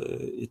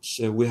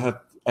 We have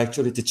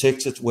actually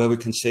detected where we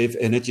can save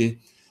energy,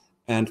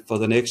 and for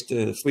the next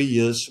 3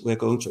 years we're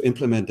going to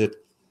implement it,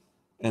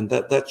 and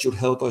that should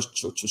help us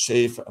to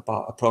save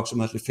about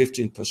approximately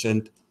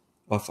 15%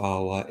 of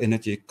our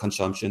energy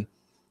consumption.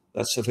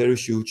 That's a very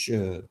huge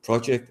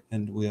project,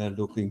 and we are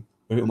looking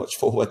very much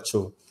forward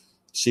to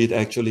see it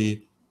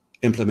actually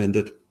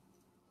implemented.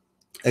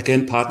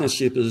 Again,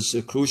 partnership is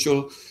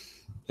crucial.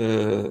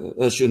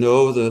 As you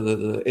know,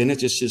 the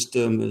energy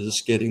system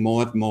is getting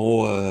more and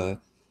more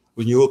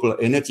renewable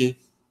energy,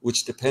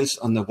 which depends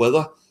on the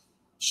weather.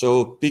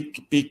 So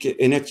big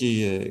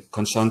energy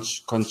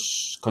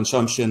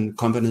consumption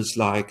companies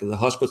like the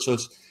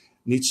hospitals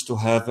needs to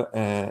have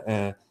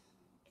a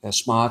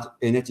smart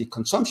energy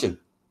consumption,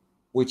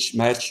 which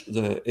match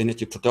the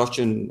energy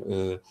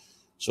production.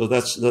 So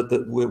that's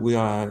that we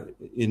are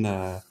in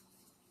a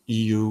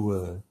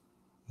EU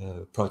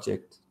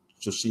project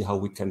to see how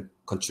we can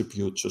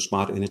contribute to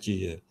smart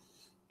energy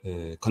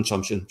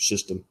consumption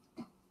system.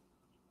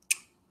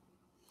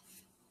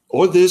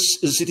 All this,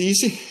 is it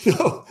easy?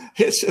 No,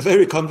 it's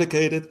very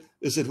complicated.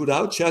 Is it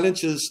without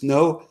challenges?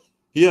 No.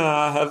 Here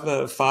I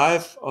have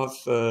 5 of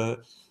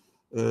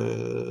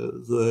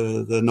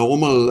the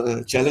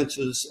normal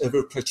challenges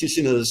every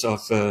practitioners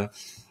of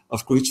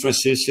green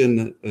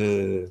transition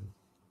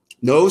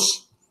knows.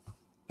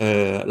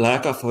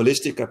 Lack of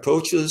holistic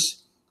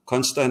approaches,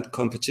 constant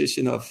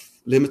competition of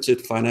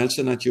limited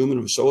financial and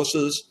human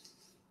resources,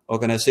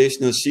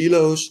 organizational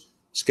silos,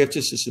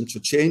 skepticism to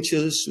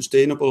changes,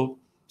 sustainable,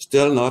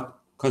 still not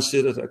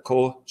considered a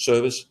core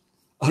service.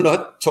 I'll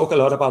not talk a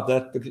lot about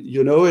that, because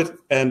you know it,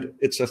 and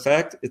it's a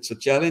fact, it's a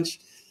challenge.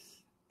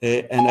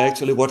 And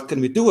actually, what can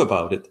we do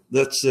about it?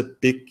 That's a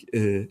big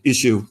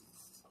issue.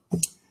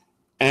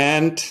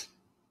 And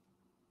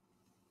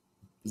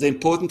the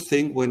important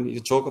thing when you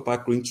talk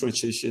about green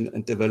transition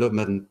and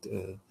development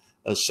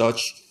as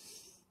such,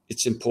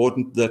 it's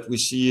important that we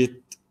see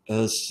it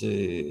as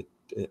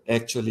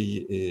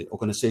actually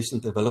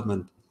organizational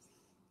development.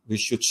 We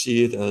should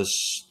see it as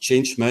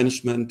change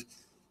management,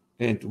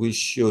 and we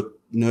should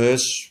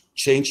nurse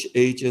change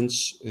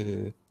agents,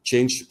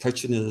 change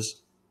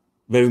practitioners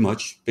very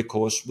much,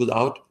 because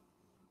without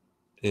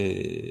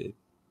these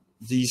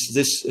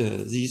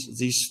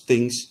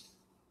things,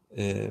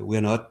 we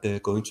are not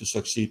going to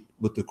succeed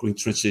with the green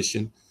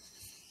transition.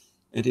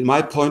 And in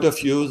my point of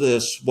view,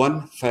 there's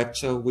one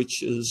factor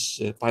which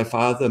is by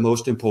far the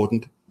most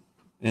important,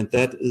 and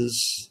that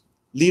is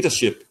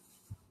leadership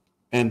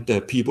and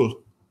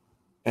people.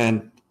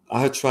 And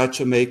I have tried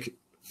to make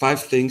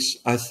 5 things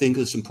I think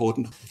is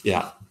important.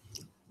 Yeah,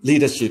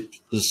 leadership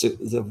is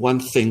the one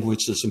thing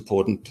which is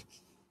important.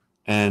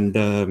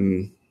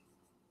 And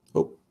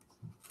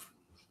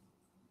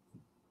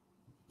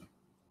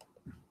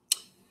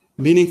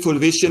meaningful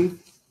vision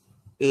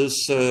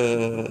is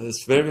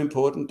very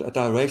important. A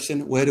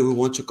direction, where do we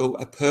want to go?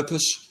 A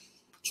purpose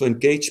to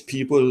engage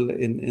people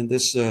in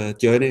this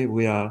journey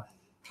we're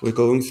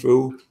going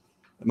through.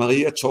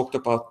 Maria talked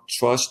about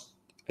trust,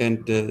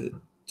 and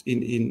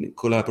in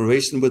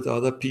collaboration with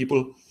other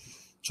people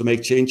to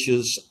make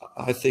changes.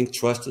 I think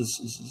trust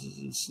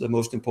is the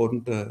most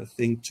important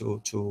thing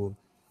to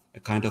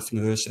kind of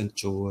nurse and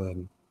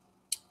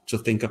to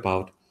think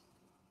about.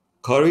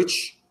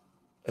 Courage.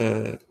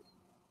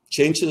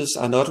 Changes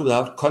are not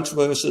without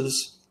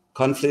controversies,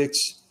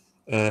 conflicts,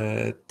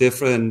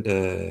 different,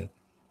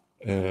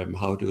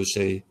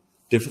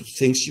 different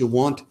things you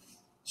want.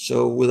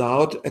 So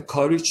without a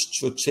courage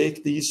to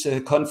take these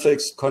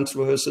conflicts,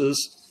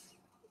 controversies,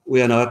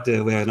 we are not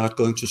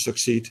going to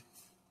succeed.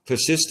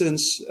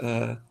 Persistence.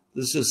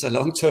 This is a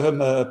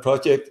long-term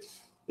project.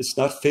 It's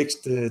not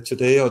fixed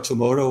today or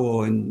tomorrow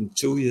or in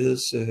 2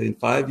 years, in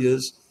 5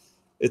 years.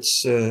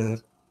 It's a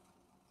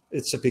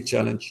big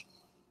challenge.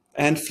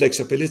 And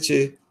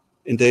flexibility.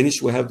 In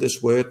Danish, we have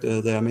this word,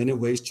 there are many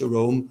ways to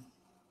roam.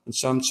 And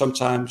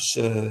sometimes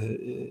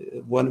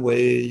one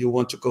way, you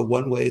want to go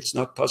one way, it's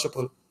not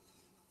possible.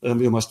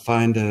 You must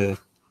find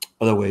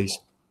other ways.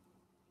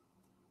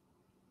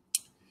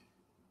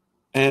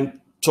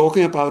 And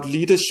talking about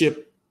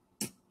leadership,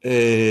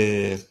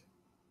 these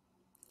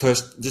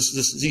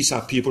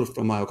are people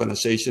from my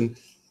organization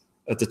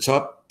at the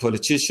top,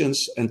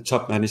 politicians and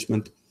top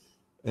management.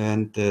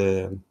 And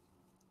there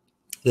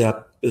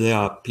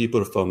are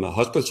people from a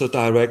hospital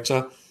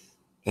director,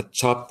 a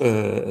top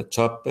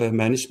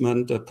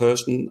management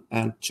person,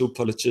 and 2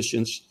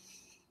 politicians.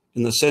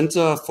 In the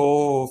center,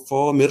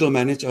 four middle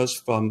managers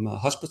from a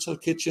hospital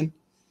kitchen,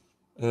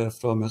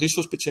 from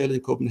Rigshospitalet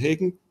in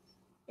Copenhagen.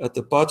 At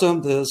the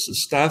bottom, there's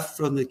staff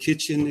from the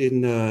kitchen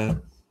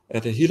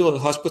at the Hillerød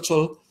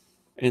Hospital,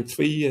 and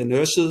 3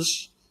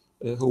 nurses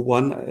who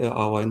won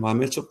our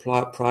environmental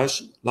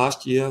prize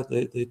last year.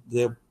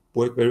 They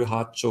work very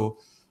hard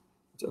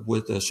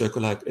with the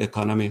circular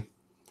economy.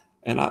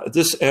 And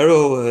this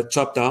arrow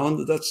top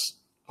down, that's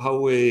how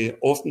we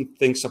often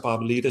think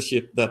about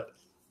leadership, that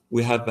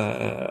we have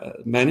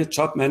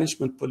top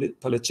management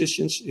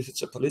politicians. If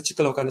it's a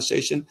political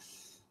organization,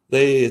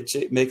 they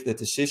make the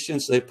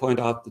decisions, they point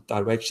out the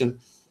direction.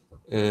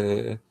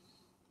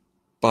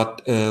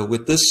 But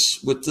with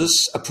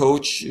this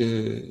approach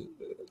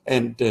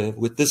and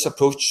with this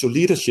approach to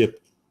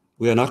leadership,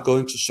 we are not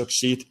going to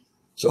succeed.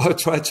 So I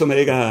try to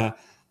make a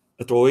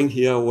drawing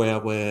here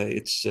where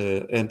it's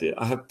and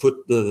I have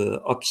put the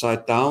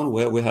upside down,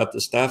 where we have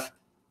the staff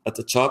at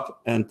the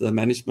top and the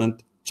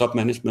top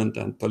management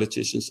and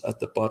politicians at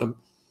the bottom,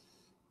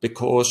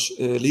 because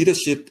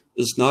leadership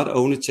is not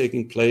only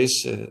taking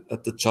place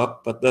at the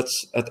top, but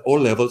that's at all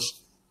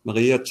levels.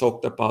 Maria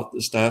talked about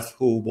the staff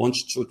who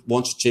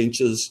wants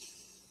changes.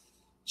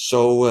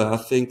 So I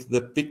think the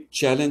big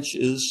challenge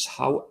is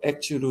how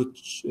actually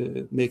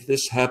make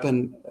this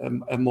happen,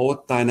 a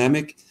more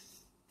dynamic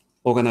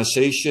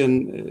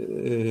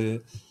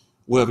organization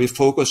where we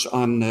focus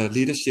on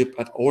leadership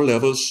at all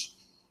levels.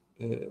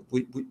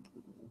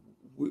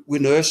 We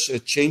nurse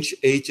change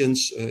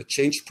agents,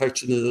 change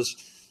practitioners,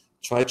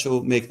 try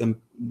to make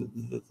them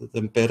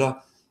better,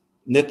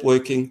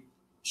 networking,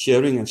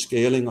 sharing and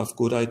scaling of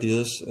good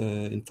ideas,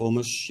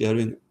 informal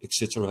sharing,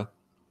 etc.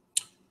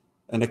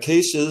 And the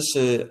case is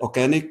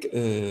organic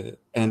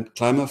and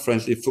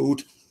climate-friendly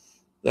food.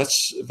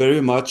 That's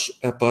very much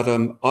a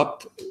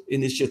bottom-up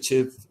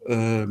initiative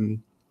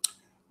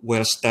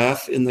where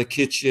staff in the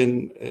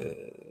kitchen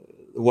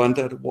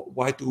wondered,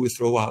 why do we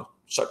throw out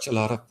such a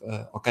lot of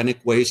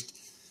organic waste?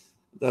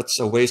 That's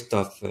a waste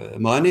of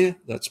money,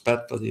 that's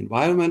bad for the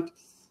environment,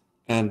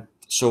 and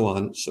so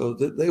on. So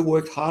they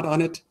worked hard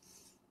on it.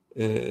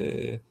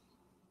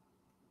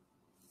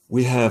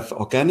 We have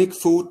organic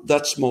food,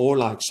 that's more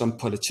like some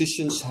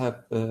politicians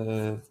have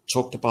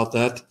talked about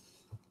that.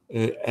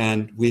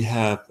 And we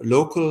have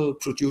local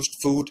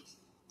produced food,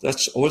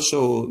 that's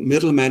also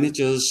middle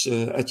managers'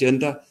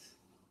 agenda.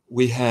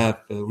 We have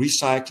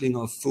recycling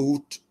of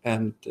food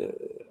and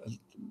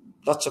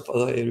lots of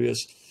other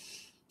areas.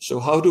 So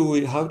how do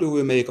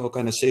we make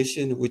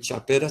organizations which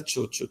are better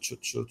to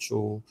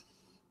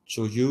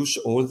use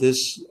all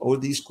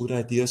these good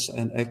ideas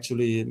and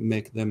actually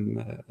make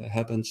them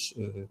happen?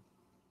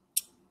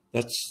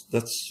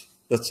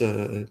 That's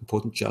an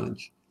important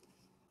challenge.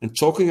 And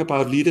talking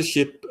about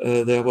leadership,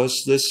 there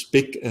was this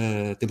big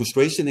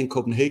demonstration in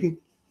Copenhagen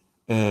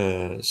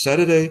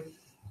Saturday,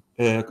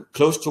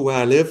 close to where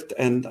I lived,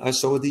 and I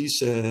saw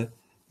these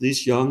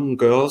young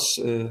girls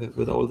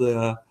with all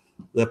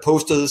their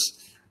posters.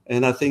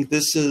 And I think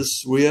this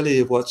is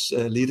really what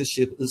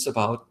leadership is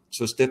about: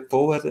 to step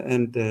forward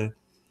and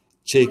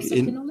take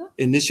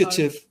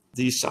initiative.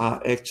 These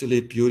are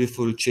actually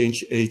beautiful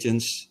change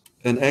agents,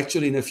 and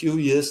actually in a few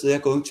years they are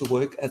going to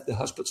work at the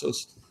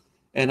hospitals.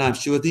 And I'm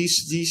sure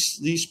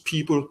these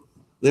people,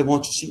 they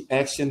want to see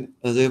action,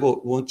 and they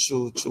want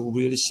to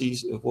really see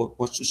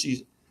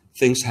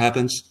things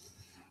happen.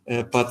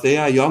 But they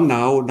are young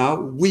now.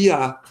 Now we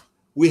have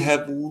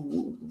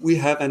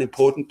an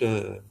important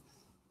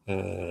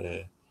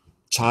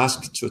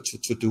task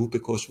to do,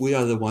 because we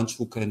are the ones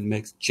who can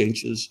make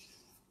changes.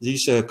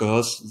 These are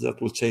girls that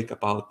will take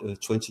about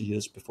 20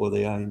 years before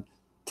they are in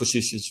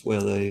positions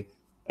where they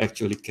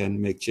actually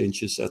can make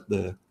changes at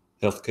the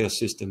healthcare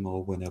system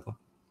or whenever.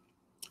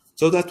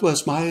 So that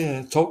was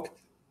my talk.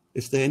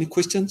 If there are any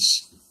questions.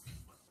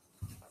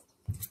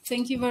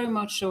 Thank you very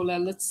much, Ola.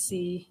 Let's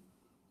see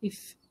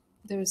if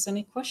there's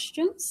any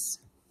questions.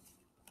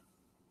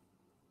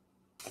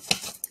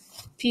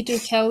 Peter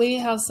Kelly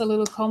has a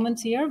little comment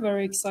here.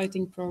 Very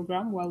exciting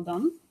program. Well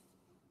done.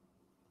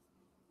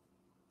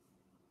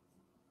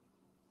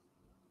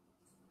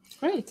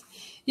 Great.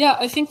 Yeah,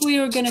 I think we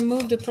are going to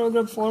move the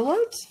program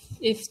forward.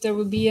 If there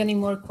will be any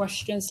more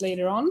questions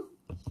later on,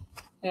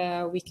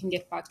 we can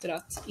get back to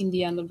that in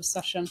the end of the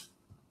session.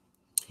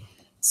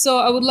 So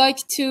I would like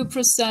to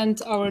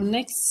present our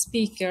next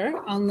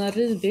speaker, Anna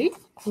Riby,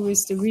 who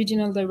is the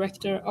Regional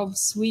Director of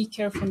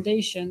Swecare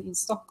Foundation in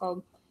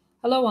Stockholm.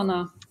 Hello,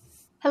 Anna.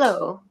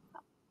 Hello.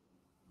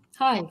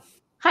 Hi.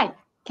 Hi.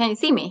 Can you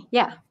see me?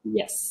 Yeah.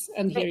 Yes,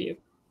 and hear you.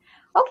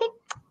 Okay.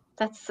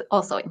 That's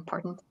also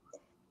important.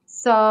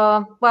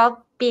 So,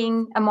 well,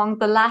 being among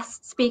the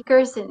last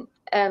speakers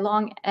a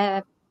long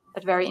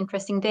but very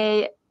interesting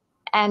day,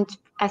 and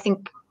I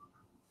think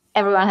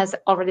everyone has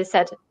already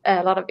said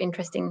a lot of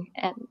interesting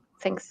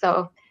things,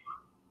 so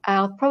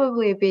I'll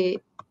probably be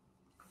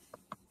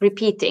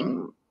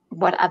repeating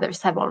what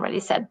others have already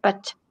said,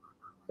 but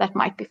that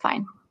might be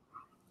fine.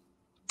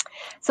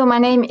 So my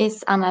name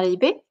is Anna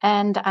Riby,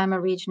 and I'm a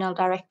regional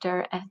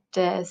director at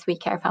the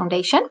Swecare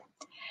Foundation.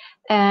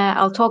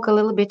 I'll talk a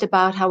little bit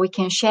about how we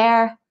can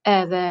share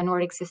the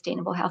Nordic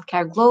sustainable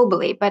healthcare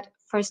globally, but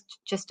first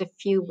just a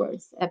few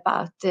words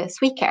about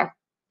Swecare,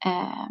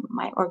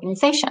 my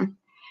organization.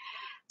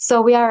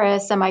 So we are a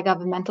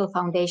semi-governmental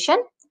foundation,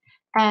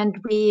 and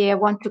we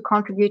want to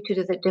contribute to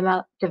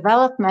the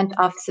development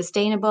of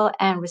sustainable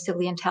and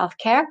resilient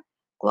healthcare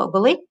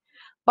globally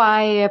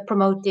by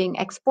promoting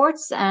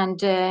exports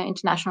and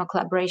international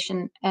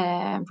collaboration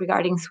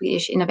regarding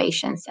Swedish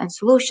innovations and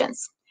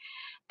solutions.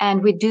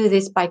 And we do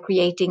this by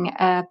creating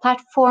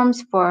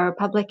platforms for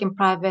public and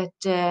private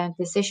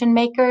decision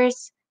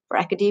makers, for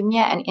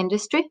academia and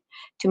industry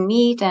to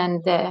meet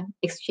and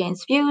exchange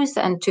views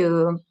and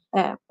to,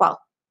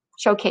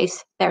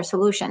 showcase their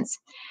solutions.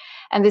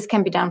 And this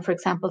can be done, for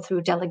example,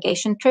 through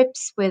delegation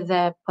trips with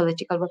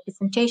political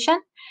representation.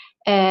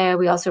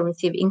 We also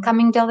receive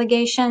incoming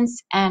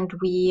delegations, and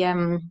we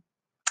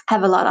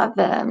have a lot of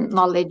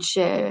knowledge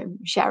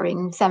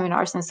sharing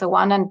seminars and so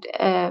on,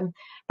 and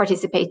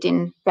participate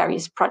in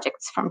various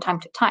projects from time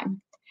to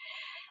time.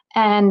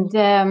 And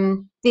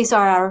these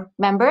are our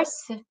members.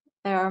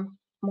 There are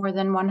more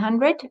than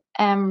 100,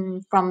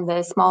 from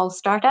the small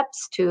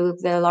startups to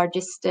the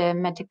largest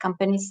medtech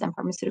companies and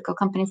pharmaceutical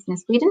companies in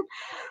Sweden,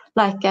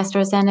 like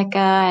AstraZeneca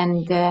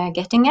and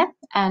Gaden,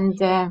 and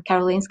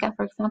Karolinska,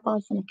 for example,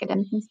 as an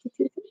academic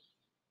institute.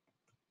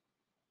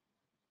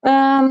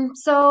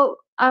 So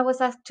I was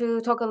asked to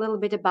talk a little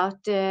bit about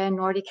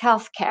Nordic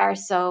healthcare.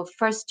 So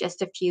first,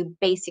 just a few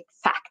basic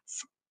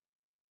facts.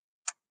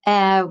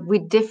 We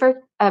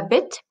differ a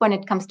bit when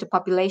it comes to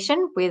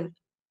population, with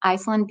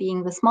Iceland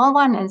being the small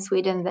one and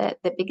Sweden the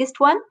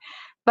biggest one.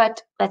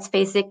 But let's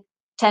face it,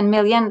 10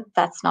 million,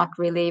 that's not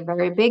really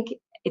very big.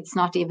 It's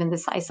not even the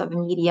size of a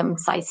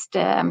medium-sized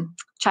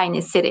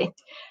Chinese city.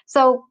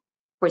 So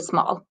we're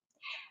small.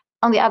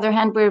 On the other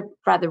hand, we're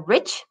rather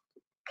rich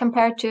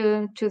compared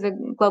to the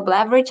global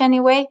average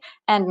anyway.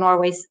 And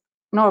Norway,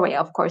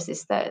 of course,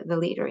 is the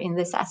leader in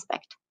this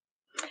aspect.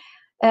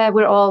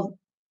 We're all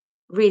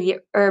really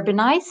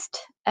urbanized,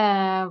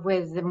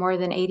 with more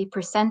than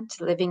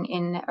 80% living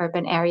in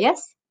urban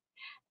areas.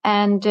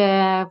 And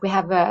we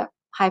have a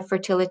high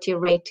fertility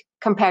rate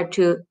compared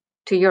to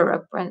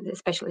Europe, and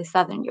especially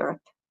Southern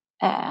Europe.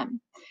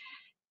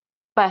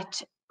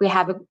 But we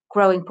have a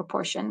growing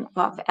proportion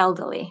of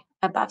elderly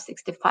above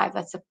 65.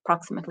 That's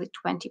approximately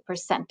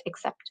 20%,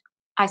 except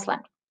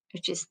Iceland,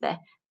 which is the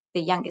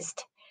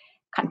youngest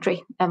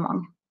country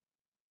among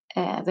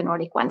the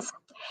Nordic ones.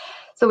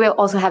 So we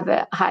also have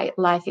a high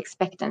life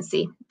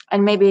expectancy.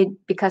 And maybe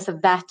because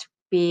of that,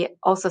 we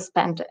also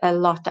spend a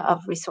lot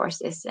of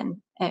resources and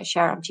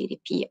share of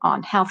GDP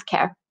on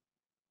healthcare,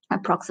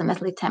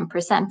 approximately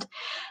 10%.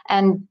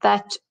 And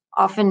that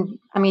often,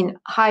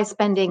 high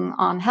spending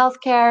on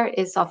healthcare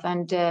is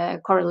often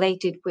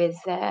correlated with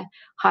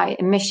high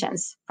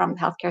emissions from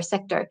the healthcare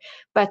sector,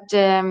 but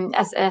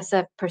as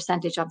a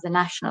percentage of the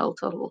national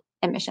total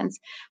emissions.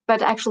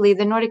 But actually,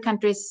 the Nordic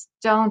countries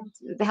the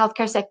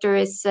healthcare sector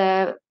is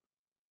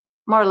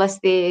more or less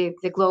the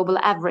global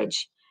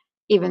average,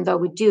 even though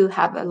we do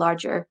have a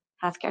larger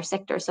healthcare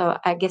sector. So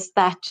I guess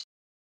that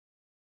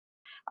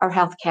our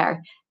healthcare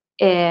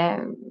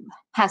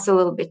has a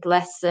little bit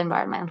less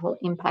environmental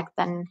impact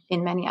than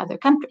in many other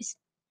countries.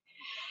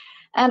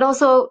 And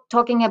also,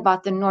 talking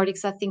about the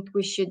Nordics, I think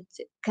we should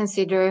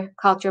consider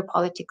culture,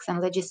 politics,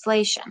 and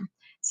legislation.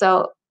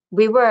 So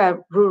we were a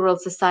rural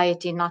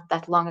society not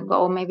that long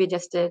ago, maybe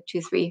just 2,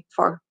 3,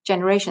 4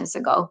 generations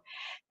ago.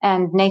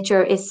 And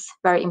nature is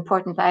very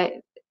important.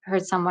 I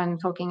heard someone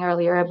talking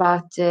earlier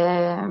about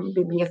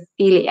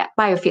biophilia.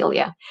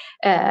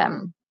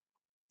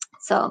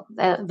 So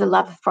the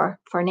love for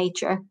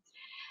nature.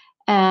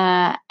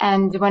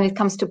 And when it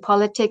comes to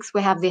politics,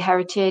 we have the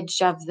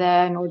heritage of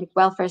the Nordic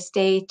welfare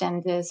state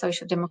and the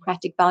social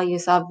democratic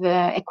values of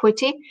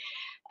equity,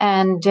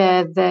 and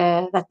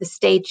that the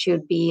state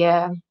should be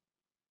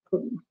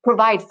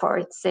provide for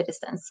its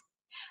citizens.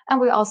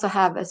 And we also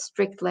have a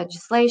strict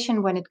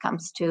legislation when it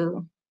comes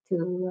to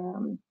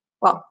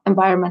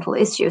environmental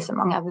issues,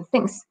 among other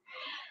things.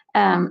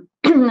 And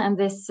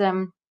this,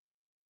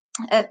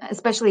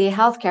 especially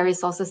healthcare,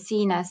 is also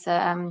seen as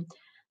an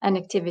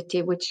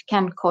activity which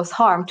can cause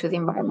harm to the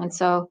environment.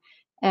 So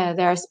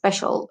there are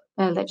special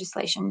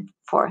legislation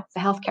for the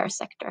healthcare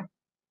sector.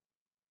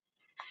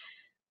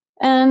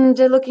 And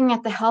looking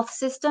at the health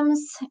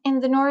systems in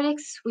the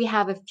Nordics, we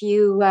have a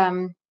few,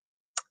 I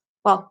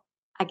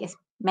guess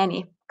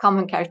many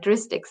common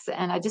characteristics,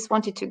 and I just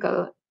wanted to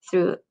go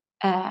through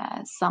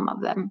some of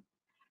them.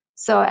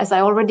 So as I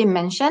already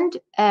mentioned,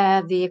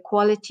 the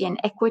equality and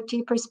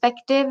equity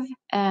perspective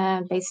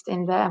based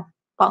in the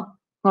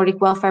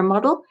Nordic welfare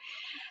model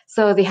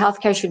So the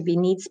healthcare should be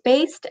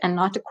needs-based and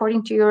not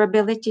according to your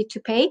ability to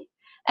pay,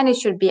 and it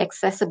should be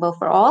accessible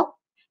for all,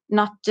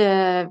 not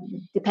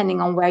depending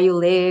on where you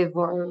live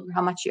or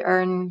how much you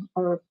earn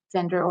or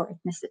gender or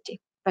ethnicity,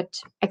 but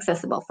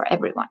accessible for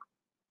everyone.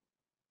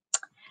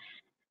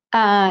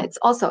 It's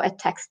also a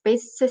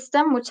tax-based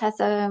system, which has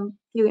a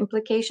few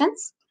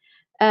implications.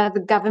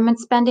 The government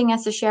spending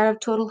as a share of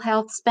total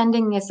health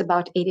spending is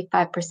about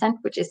 85%,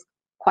 which is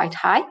quite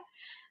high.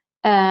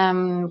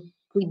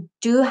 We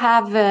do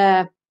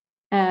have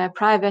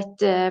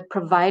private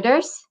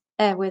providers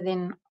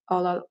within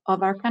all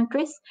of our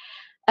countries,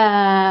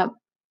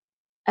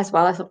 as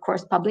well as, of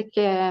course, public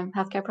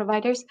healthcare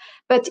providers.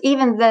 But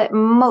even the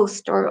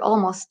most or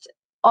almost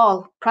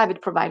all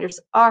private providers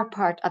are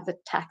part of the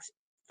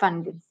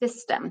tax-funded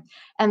system.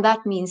 And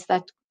that means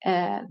that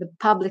the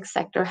public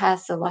sector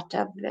has a lot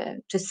of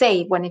to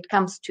say when it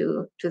comes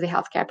to the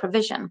healthcare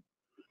provision.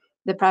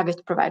 The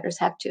private providers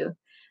have to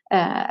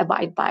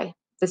abide by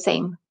the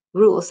same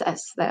rules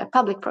as the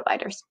public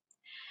providers.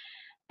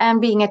 And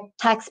being a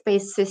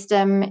tax-based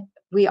system,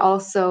 we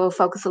also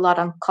focus a lot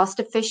on cost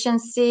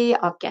efficiency,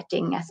 of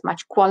getting as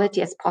much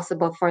quality as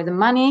possible for the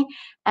money.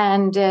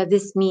 And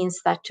this means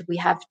that we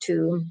have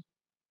to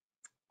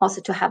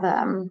also to have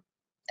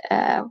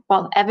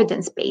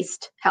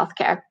evidence-based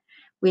healthcare.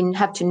 We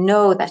have to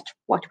know that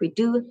what we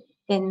do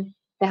in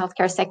the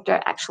healthcare sector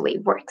actually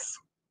works.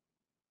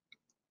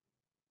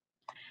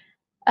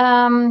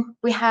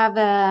 We have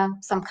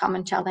some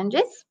common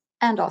challenges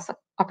and also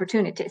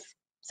opportunities.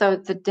 So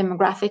the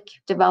demographic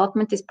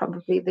development is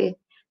probably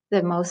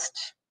the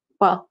most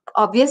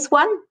obvious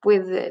one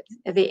with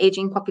the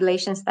aging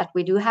populations that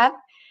we do have.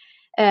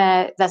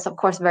 That's of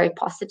course very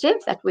positive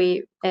that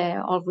we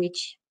all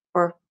reach,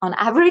 or on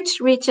average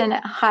reach,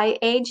 a high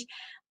age,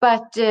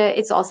 but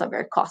it's also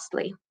very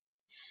costly.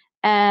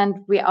 And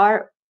we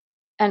are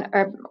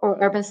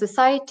urban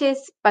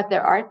societies, but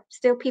there are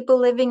still people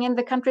living in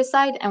the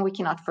countryside, and we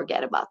cannot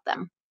forget about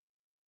them.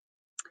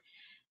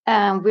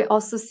 We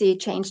also see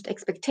changed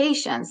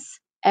expectations.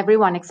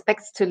 Everyone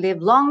expects to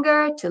live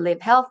longer, to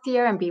live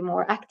healthier, and be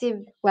more active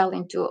well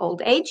into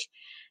old age.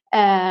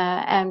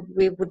 And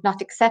we would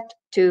not accept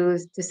to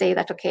say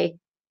that, okay,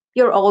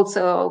 you're old,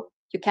 so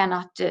you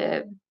cannot,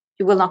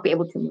 you will not be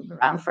able to move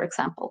around, for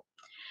example.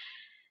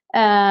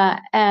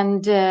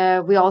 And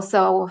we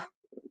also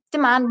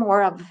demand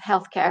more of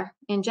healthcare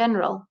in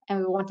general, and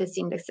we want a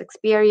seamless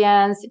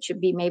experience. It should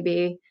be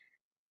maybe,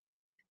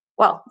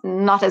 well,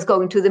 not as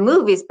going to the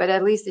movies, but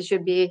at least it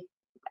should be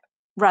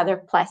rather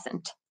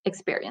pleasant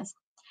experience.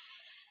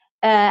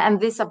 And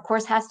this, of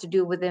course, has to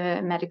do with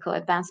the medical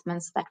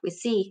advancements that we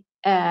see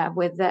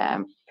with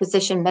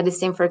precision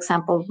medicine, for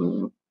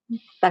example,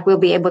 that will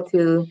be able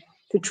to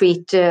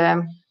treat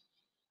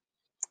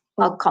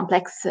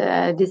complex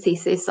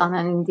diseases on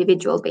an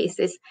individual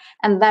basis.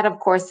 And that, of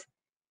course,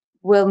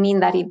 will mean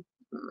that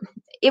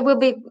it will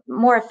be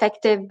more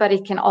effective, but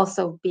it can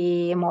also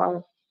be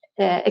more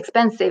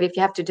expensive if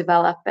you have to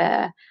develop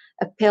a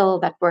pill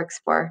that works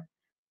for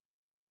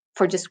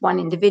just one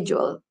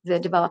individual. The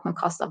development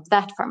cost of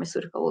that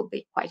pharmaceutical will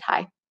be quite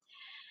high.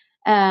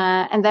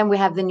 And then we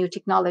have the new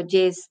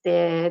technologies,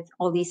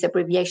 all these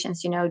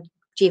abbreviations,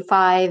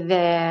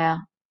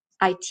 G5,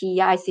 IT,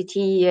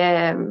 ICT,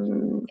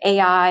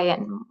 AI,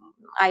 and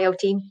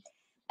IoT.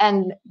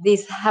 And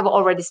these have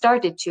already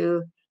started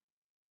to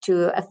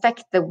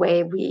affect the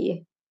way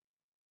we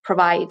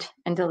provide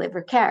and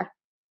deliver care.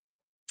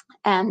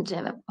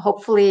 And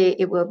hopefully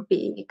it will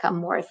become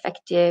more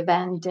effective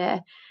and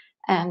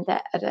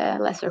at a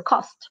lesser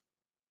cost.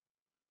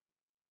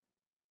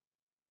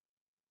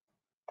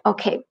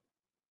 Okay,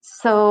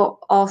 so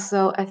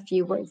also a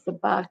few words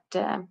about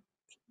the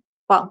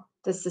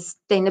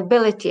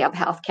sustainability of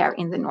healthcare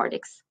in the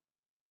Nordics.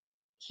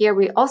 Here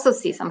we also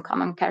see some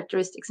common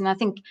characteristics, and I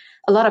think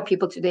a lot of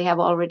people today have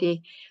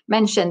already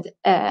mentioned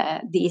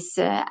these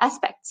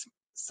aspects.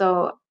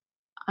 So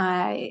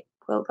I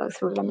will go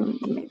through them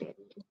maybe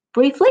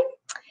briefly.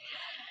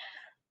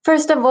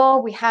 First of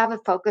all, we have a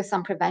focus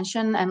on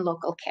prevention and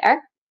local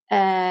care.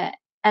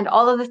 And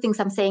all of the things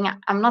I'm saying,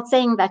 I'm not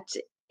saying that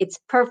it's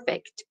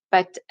perfect,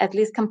 but at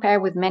least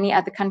compared with many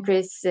other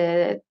countries,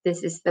 this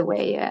is the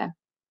way,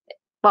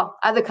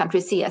 other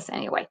countries see us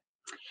anyway.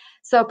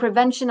 So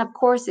prevention, of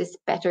course, is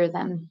better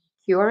than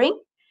curing.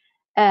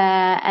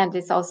 And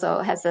it also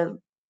has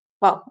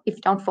if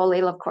you don't fall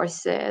ill, of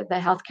course, the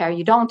healthcare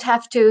you don't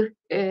have to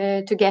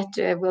get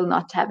will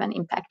not have an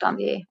impact on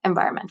the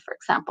environment, for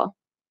example.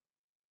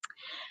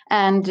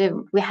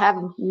 And we have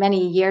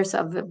many years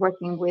of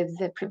working with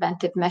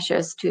preventive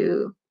measures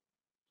to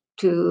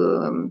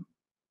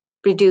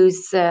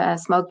reduce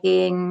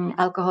smoking,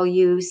 alcohol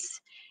use,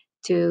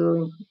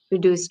 to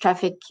reduce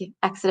traffic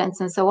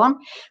accidents and so on.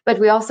 But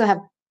we also have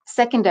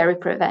secondary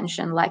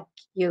prevention, like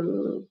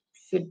you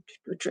should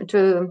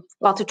to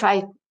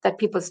try that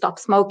people stop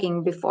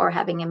smoking before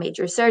having a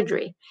major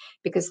surgery,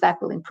 because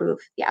that will improve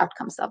the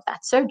outcomes of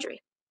that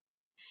surgery.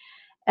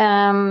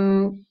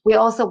 We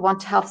also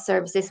want health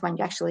services, when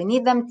you actually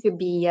need them, to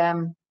be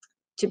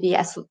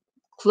as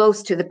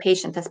close to the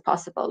patient as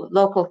possible,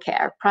 local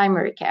care,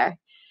 primary care,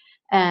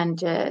 and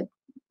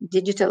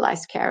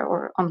digitalized care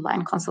or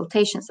online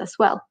consultations as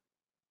well.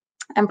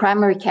 And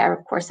primary care,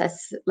 of course, has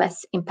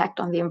less impact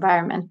on the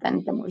environment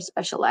than the more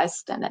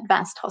specialized and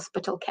advanced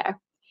hospital care.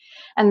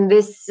 And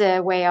this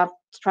way of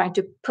trying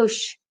to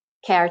push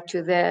care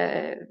to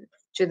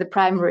the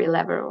primary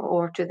level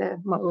or to the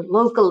more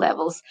local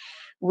levels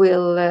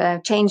will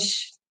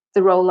change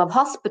the role of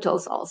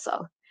hospitals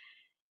also.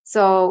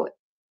 So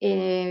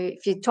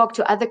if you talk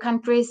to other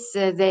countries,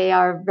 they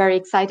are very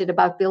excited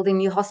about building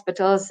new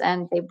hospitals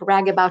and they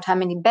brag about how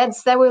many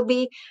beds there will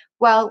be.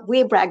 Well,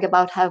 we brag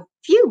about how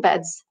few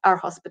beds our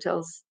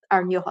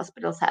new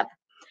hospitals have.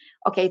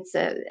 Okay, it's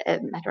a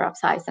matter of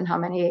size and how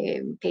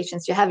many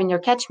patients you have in your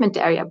catchment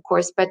area, of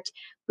course, but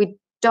we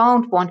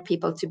don't want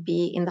people to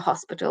be in the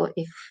hospital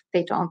if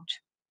they don't,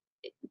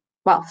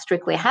 well,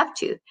 strictly have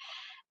to.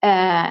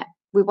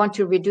 We want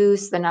to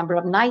reduce the number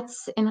of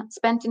nights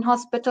spent in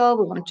hospital.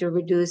 We want to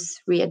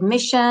reduce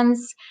readmissions,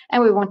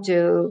 and we want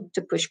to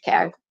push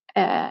care,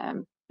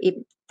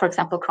 for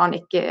example,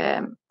 chronic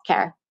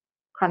care,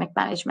 chronic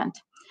management,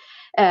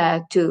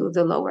 to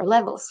the lower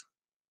levels.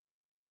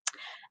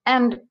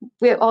 And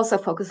we also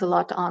focus a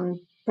lot on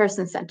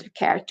person-centered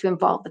care to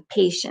involve the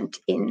patient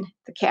in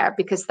the care,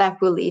 because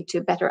that will lead to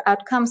better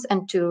outcomes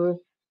and to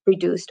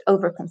reduced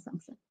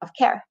overconsumption of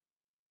care.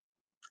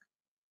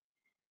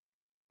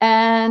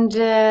 And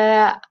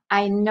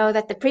I know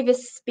that the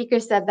previous speaker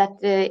said that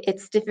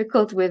it's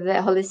difficult with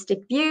a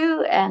holistic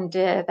view and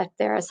that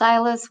there are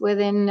silos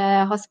within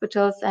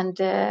hospitals and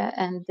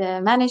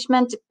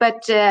management,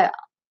 but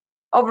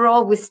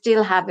overall, we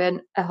still have a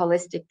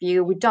holistic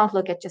view. We don't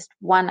look at just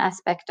one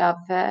aspect of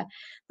the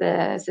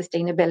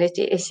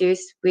sustainability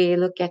issues. We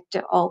look at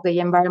all the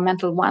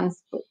environmental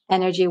ones: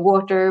 energy,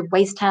 water,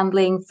 waste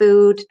handling,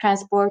 food,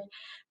 transport,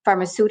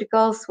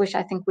 pharmaceuticals, which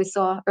I think we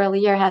saw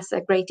earlier has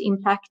a great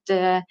impact.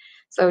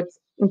 So it's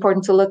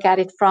important to look at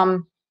it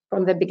from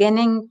the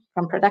beginning,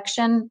 from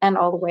production, and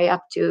all the way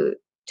up to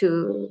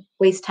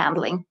waste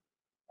handling.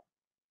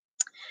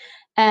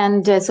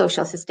 And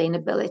social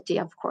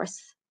sustainability, of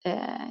course,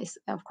 is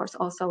of course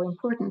also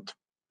important.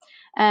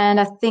 And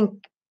I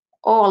think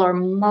all or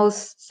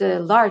most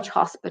large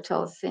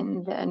hospitals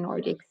in the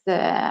Nordics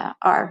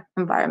are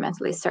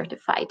environmentally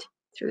certified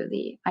through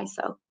the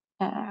ISO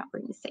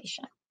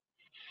organization.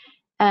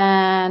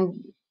 And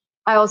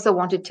I also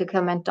wanted to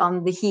comment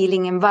on the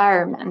healing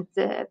environment,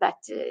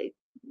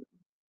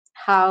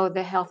 how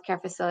the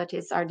healthcare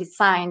facilities are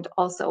designed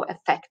also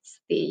affects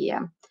the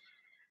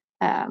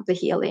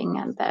healing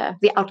and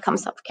the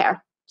outcomes of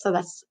care. So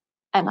that's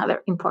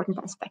another important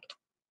aspect.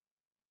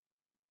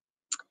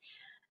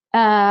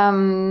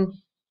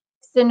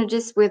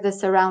 Synergies with the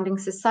surrounding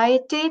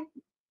society.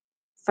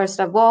 First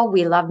of all,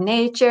 we love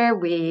nature.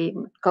 We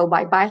go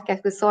by bike,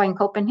 as we saw in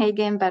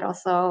Copenhagen, but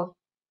also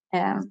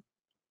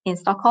in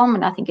Stockholm.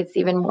 And I think it's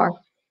even more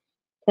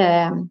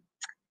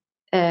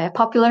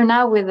popular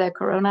now with the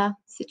corona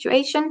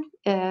situation.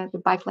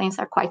 The bike lanes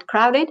are quite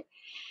crowded.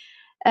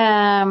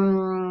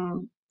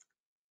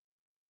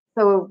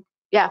 So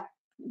yeah,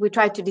 we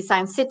try to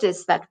design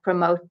cities that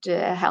promote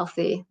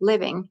healthy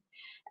living.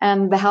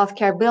 And the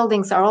healthcare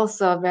buildings are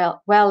also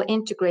well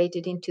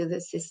integrated into the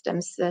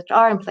systems that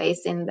are in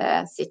place in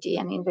the city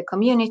and in the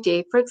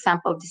community. For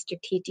example,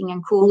 district heating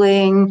and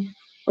cooling,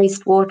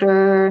 waste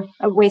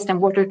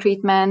and water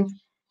treatment,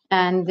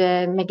 and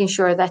making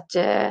sure that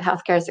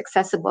healthcare is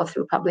accessible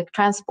through public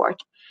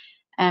transport.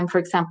 And for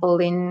example,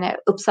 in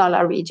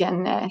Uppsala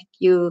region,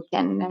 you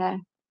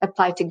can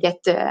apply to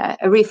get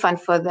a refund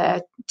for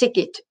the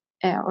ticket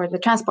or the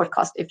transport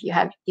cost if you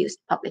have used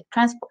public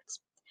transports.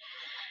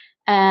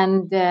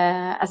 And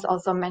as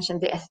also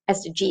mentioned, the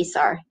SDGs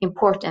are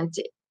important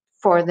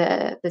for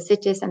the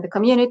cities and the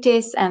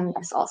communities, and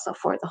that's also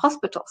for the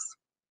hospitals.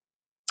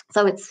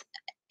 So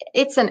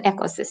it's an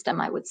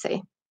ecosystem, I would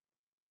say.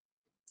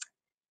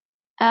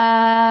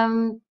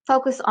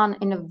 Focus on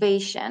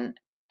innovation,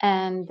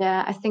 and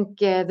I think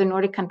the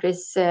Nordic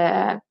countries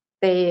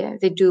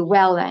they do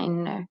well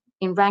in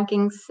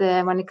rankings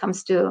when it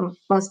comes to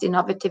most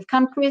innovative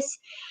countries.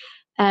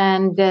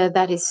 And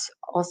that is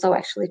also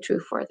actually true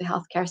for the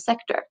healthcare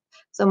sector.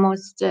 So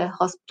most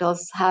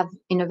hospitals have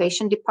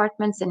innovation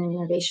departments and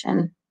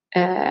innovation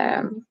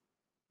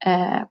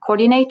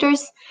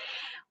coordinators,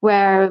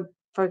 where,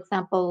 for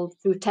example,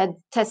 through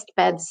test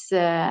beds,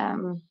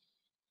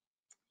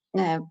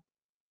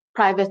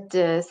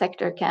 private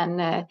sector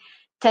can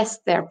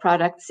test their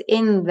products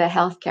in the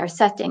healthcare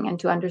setting and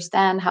to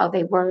understand how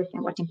they work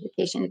and what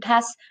implication it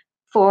has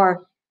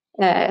for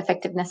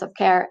effectiveness of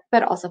care,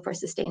 but also for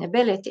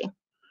sustainability.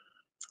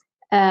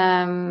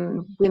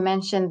 We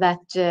mentioned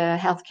that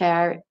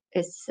healthcare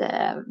is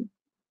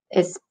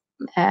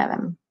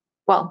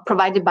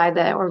provided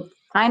by or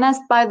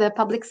financed by the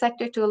public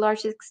sector to a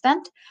large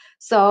extent.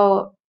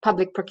 So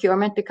public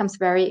procurement becomes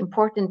very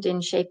important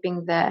in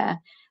shaping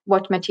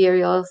what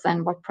materials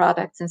and what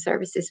products and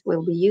services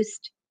will be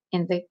used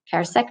in the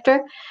care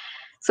sector.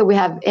 So we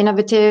have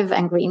innovative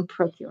and green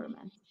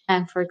procurement.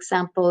 And for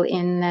example,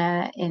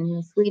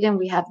 in Sweden,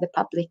 we have the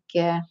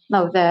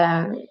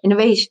the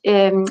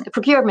innovation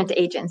procurement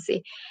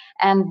agency,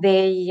 and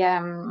they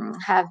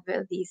have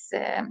these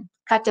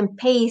cut and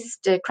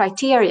paste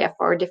criteria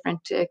for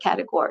different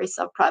categories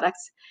of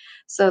products,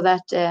 so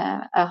that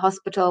a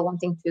hospital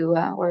wanting to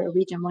or a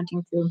region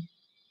wanting to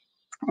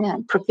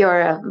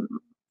procure,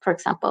 for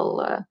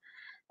example,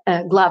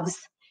 gloves,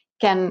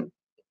 can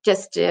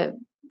just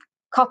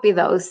copy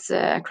those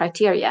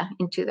criteria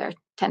into their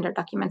tender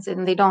documents,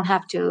 and they don't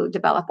have to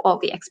develop all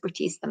the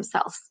expertise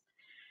themselves.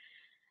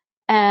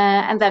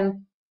 And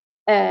then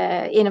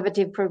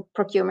innovative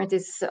procurement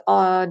is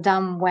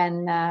done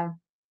when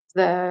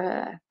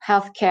the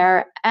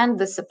healthcare and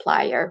the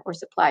supplier or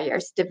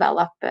suppliers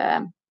develop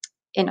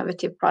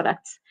innovative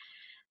products.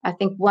 I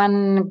think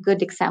one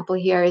good example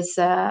here is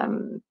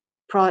an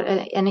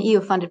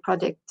EU-funded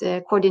project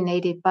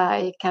coordinated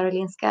by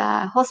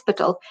Karolinska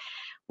Hospital,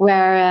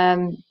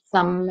 where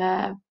some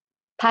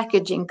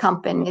packaging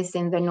companies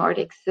in the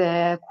Nordics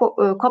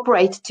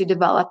cooperate to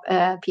develop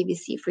a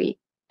PVC-free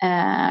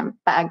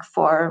bag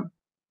for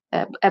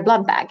a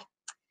blood bag.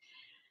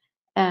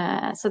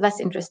 So that's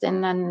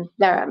interesting, and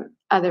there are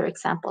other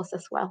examples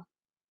as well.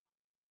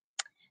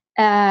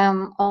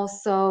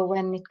 Also,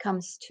 when it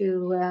comes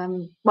to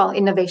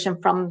innovation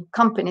from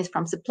companies,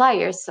 from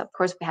suppliers, of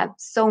course, we have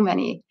so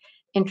many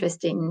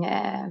interesting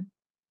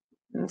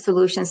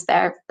solutions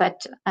there,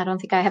 but I don't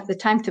think I have the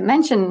time to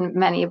mention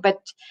many.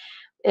 But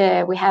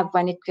we have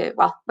when it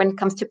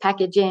comes to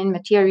packaging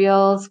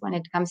materials, when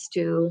it comes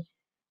to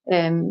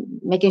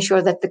making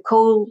sure that the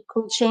cold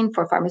chain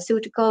for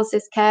pharmaceuticals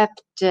is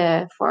kept,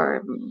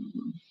 for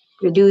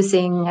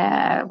reducing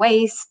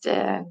waste,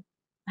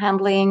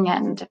 handling,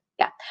 and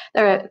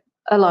there are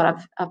a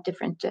lot of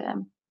different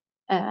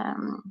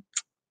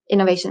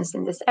innovations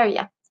in this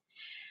area.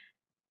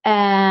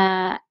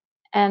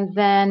 And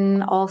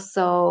then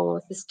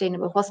also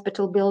sustainable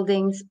hospital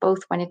buildings,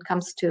 both when it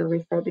comes to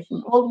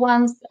refurbishing old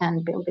ones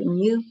and building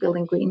new,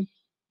 building green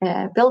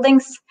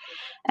buildings.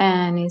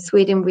 And in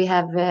Sweden, we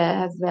have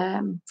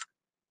the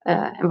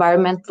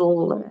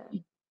environmental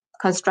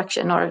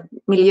construction, or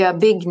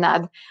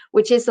miljöbyggnad,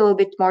 which is a little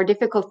bit more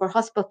difficult for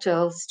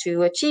hospitals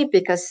to achieve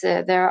because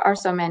there are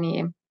so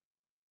many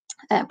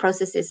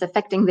processes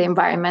affecting the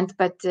environment.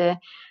 But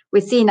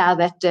we see now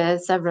that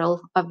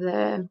several of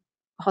the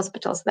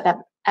hospitals that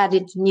have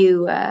added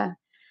new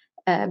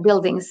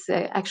buildings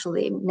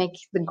actually make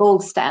the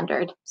gold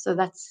standard. So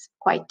that's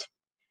quite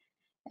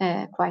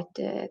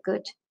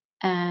good.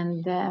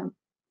 And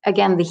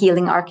again, the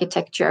healing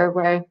architecture,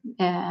 where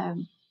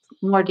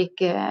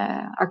Nordic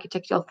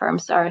architectural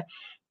firms are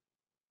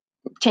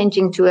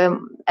changing to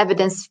an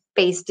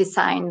evidence-based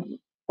design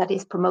that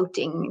is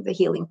promoting the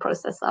healing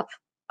process of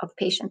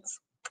patients.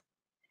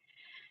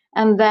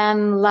 And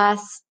then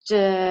last,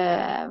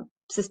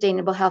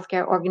 sustainable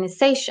healthcare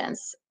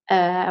organizations,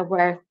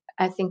 where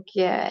I think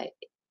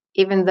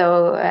even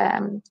though,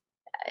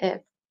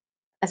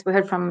 as we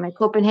heard from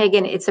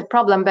Copenhagen, it's a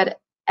problem, but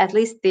at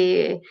least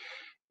I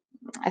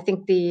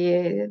think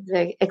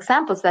the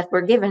examples that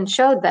were given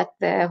showed that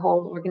the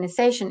whole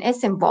organization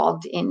is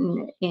involved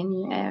in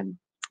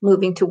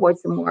moving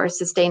towards a more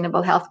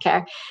sustainable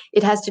healthcare.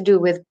 It has to do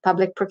with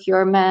public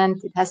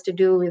procurement. It has to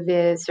do with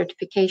the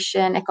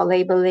certification,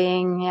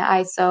 eco-labeling,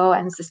 ISO,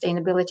 and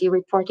sustainability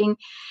reporting.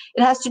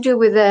 It has to do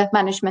with the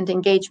management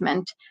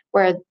engagement,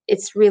 where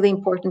it's really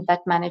important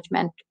that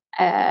management,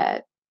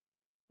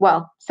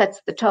 sets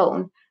the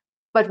tone.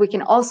 But we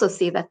can also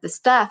see that the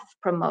staff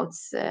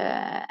promotes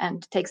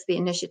and takes the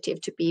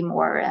initiative to be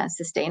more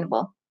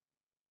sustainable.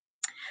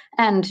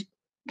 And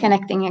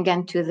connecting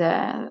again to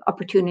the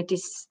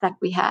opportunities that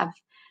we have,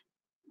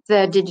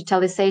 the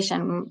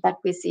digitalization that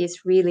we see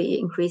is really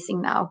increasing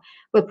now,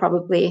 will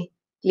probably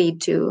lead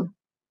to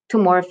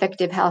more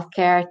effective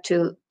healthcare,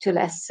 to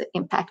less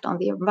impact on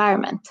the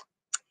environment.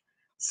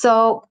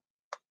 So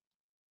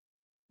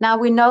now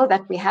we know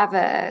that we have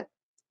a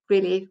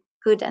really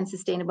good and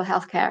sustainable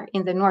healthcare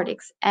in the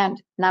Nordics,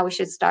 and now we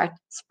should start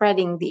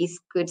spreading these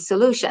good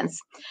solutions.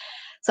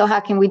 So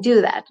how can we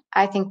do that?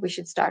 I think we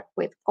should start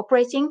with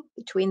cooperating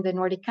between the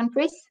Nordic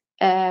countries.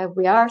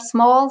 We are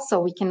small,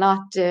 so we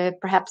cannot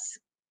perhaps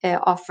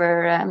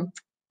offer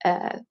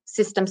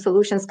system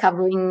solutions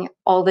covering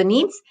all the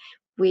needs.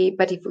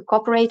 But if we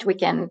cooperate, we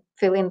can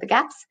fill in the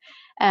gaps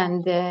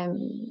and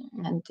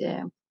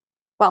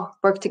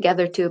work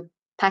together to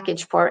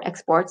package for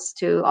exports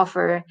to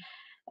offer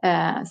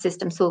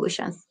system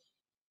solutions.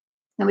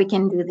 And we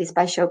can do this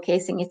by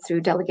showcasing it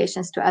through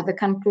delegations to other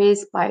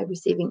countries, by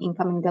receiving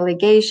incoming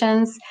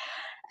delegations.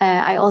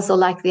 I also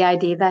like the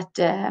idea that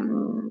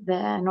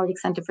the Nordic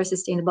Center for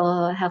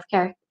Sustainable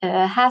Healthcare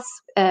has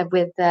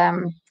with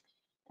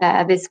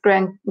this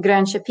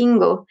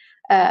Grönköpingo,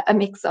 a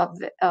mix of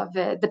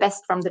the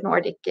best from the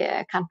Nordic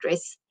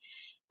countries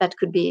that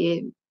could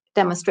be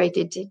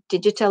demonstrated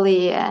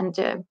digitally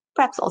and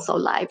perhaps also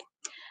live,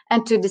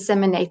 and to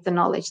disseminate the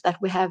knowledge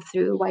that we have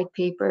through white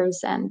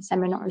papers and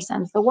seminars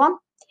and so on.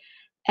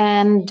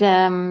 And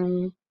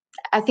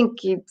I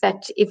think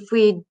that if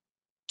we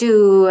do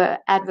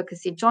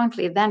advocacy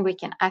jointly, then we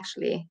can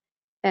actually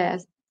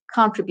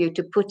contribute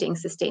to putting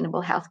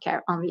sustainable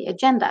healthcare on the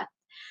agenda.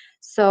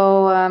 So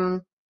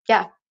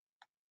yeah,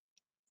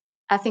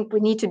 I think we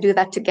need to do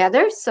that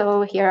together.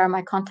 So here are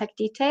my contact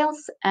details,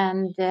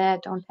 and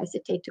don't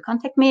hesitate to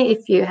contact me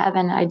if you have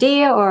an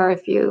idea or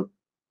if you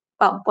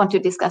want to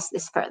discuss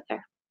this further.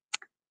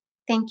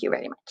 Thank you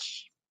very much.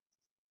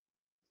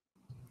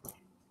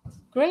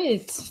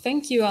 Great.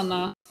 Thank you,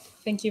 Anna.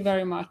 Thank you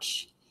very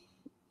much.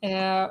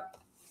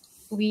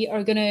 We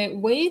are going to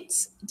wait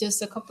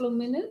just a couple of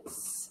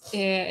minutes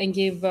and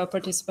give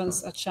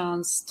participants a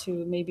chance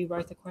to maybe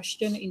write a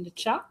question in the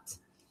chat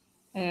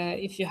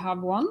if you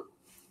have one.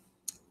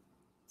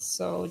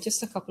 So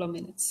just a couple of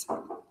minutes.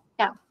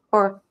 Yeah,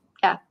 or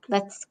yeah,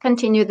 let's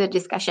continue the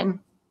discussion.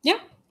 Yeah,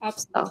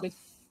 absolutely.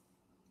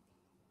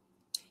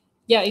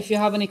 Yeah, if you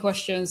have any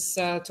questions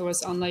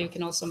towards Anna, you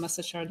can also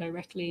message her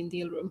directly in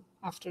Deal Room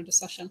after the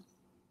session.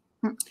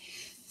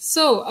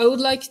 So I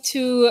would like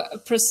to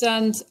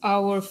present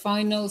our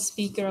final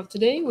speaker of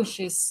today, which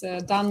is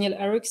Daniel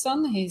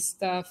Eriksson. He's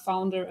the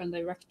founder and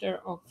director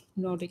of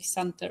Nordic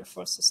Center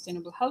for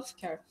Sustainable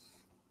Healthcare.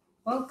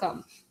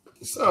 Welcome.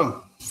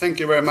 So, thank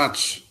you very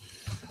much.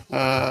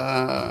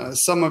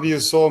 Some of you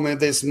saw me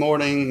this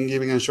morning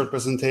giving a short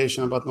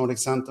presentation about Nordic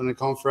Center and the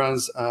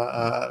conference.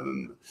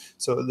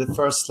 So the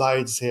first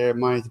slides here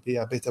might be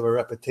a bit of a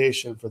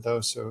repetition for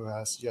those who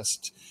has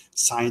just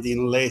signed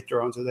in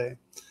later on today.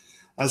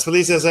 As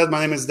Felicia said,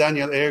 my name is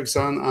Daniel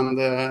Eriksson. I'm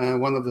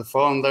one of the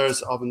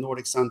founders of the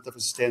Nordic Center for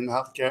Sustainable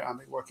Healthcare. I've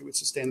been working with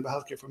sustainable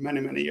healthcare for many,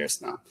 many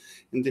years now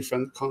in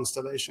different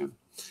constellations.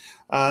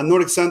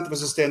 Nordic Center for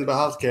Sustainable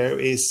Healthcare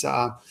is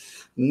a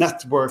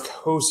network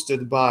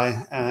hosted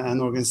by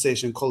an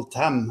organization called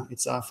TEM.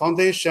 It's a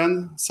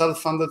foundation,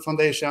 self-funded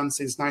foundation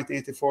since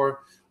 1984.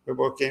 We're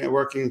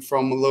working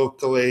from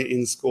locally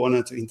in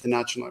Skåne to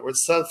international. We're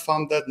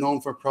self-funded,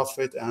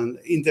 non-for-profit, and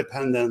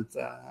independent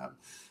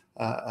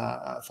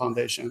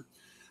foundation.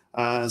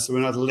 So we're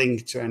not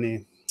linked to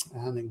any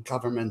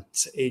government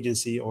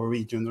agency or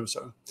region or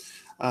so.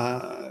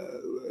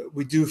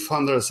 We do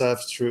fund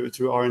ourselves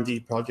through R&D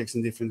projects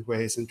in different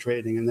ways, and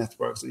trading and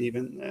networks, and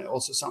even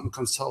also some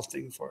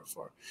consulting for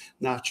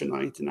national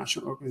and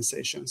international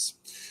organizations.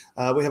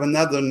 We have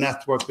another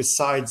network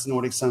besides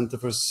Nordic Center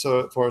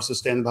for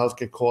Sustainable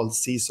Healthcare called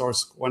CSAR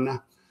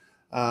Skåne,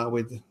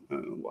 with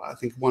I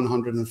think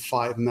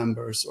 105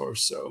 members or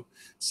so.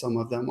 Some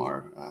of them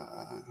are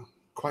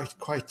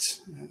quite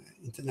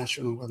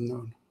international, well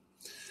known.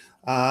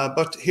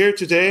 But here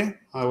today,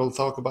 I will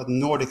talk about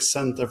Nordic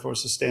Center for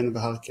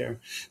Sustainable Healthcare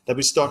that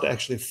we started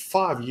actually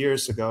 5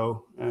 years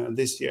ago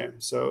this year.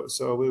 So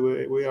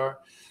we are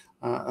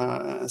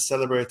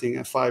celebrating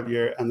a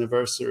 5-year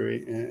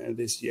anniversary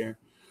this year.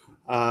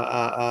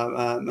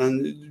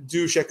 And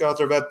do check out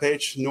our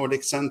webpage,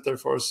 Nordic Center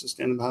for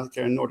Sustainable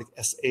Healthcare,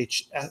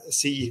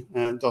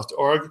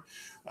 nordicshc.org,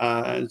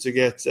 to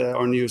get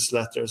our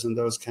newsletters and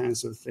those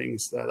kinds of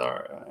things that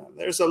are,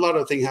 there's a lot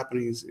of things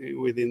happening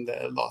within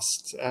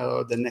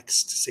the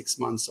next 6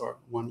 months or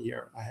 1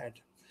 year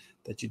ahead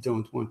that you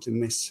don't want to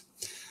miss.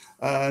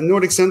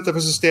 Nordic Center for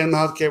Sustainable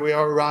Healthcare, we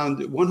are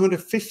around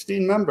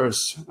 115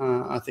 members,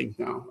 I think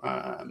now,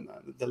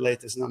 the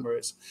latest number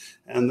is.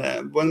 And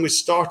when we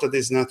started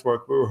this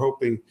network, we were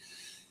hoping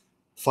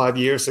 5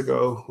 years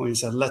ago, when we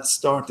said, let's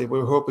start it, we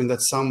were hoping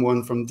that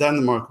someone from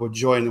Denmark would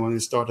join when we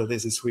started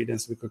this in Sweden,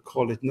 so we could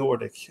call it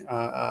Nordic.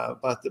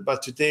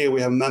 But today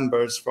we have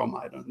members from,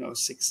 I don't know,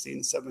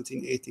 16,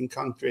 17, 18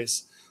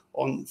 countries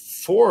on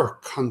 4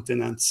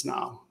 continents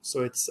now.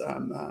 So it's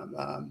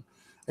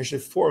actually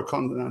 4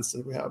 continents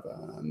that we have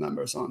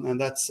members on, and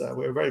that's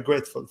we're very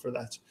grateful for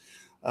that.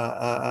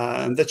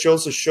 And that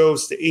also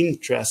shows the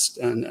interest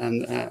and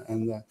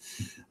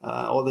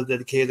all the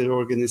dedicated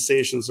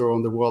organizations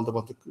around the world that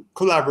want to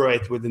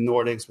collaborate with the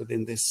Nordics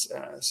within this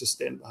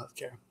sustainable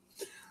healthcare.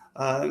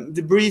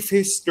 The brief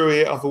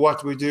history of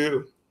what we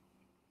do.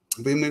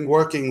 We've been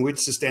working with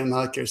sustainable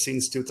healthcare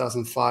since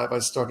 2005. I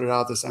started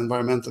out as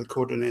environmental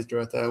coordinator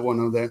at one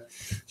of the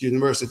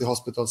university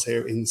hospitals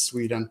here in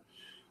Sweden.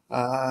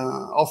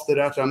 After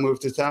that, I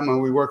moved to TEM,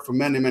 and we worked for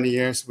many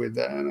years with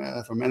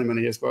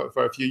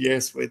for a few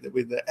years with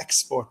the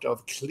export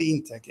of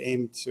clean tech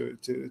aimed to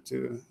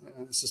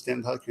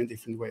sustainable healthcare in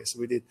different ways. So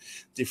we did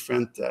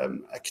different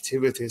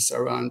activities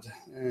around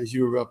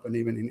Europe and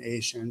even in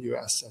Asia and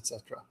US,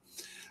 etc.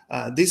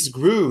 This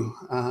grew.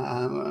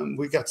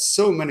 We got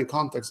so many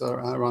contacts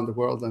around the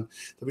world, and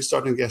that we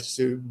started to get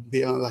to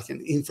be like an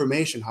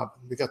information hub.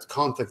 We got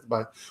contacted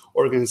by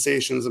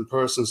organizations and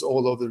persons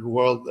all over the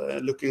world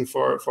looking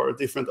for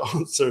different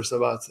answers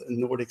about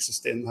Nordic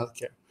sustainable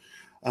healthcare.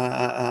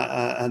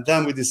 And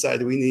then we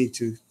decided we need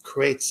to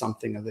create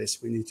something of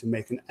this. We need to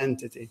make an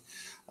entity.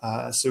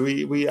 So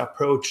we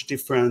approach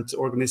different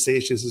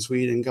organizations in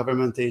Sweden,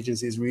 government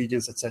agencies,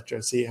 regions,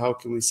 etc. See how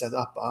can we set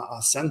up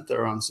a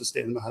center on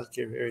sustainable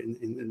healthcare here in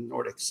the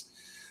Nordics.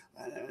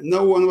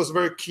 No one was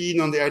very keen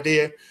on the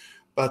idea,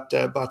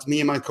 But me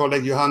and my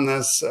colleague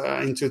Johannes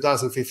in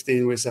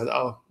 2015, we said,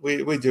 oh,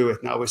 we do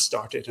it now. We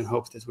start it and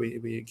hope that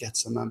we get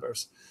some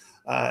members.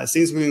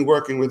 Since we've been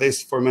working with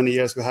this for many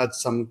years, we had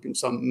some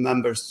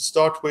members to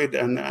start with,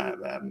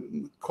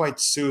 and quite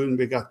soon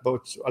we got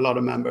both a lot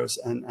of members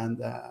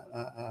and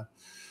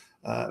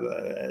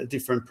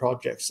different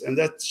projects. And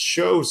that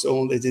shows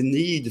only the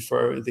need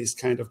for this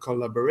kind of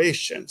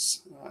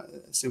collaborations.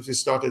 Since we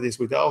started this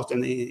without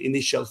any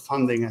initial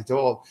funding at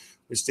all,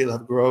 we still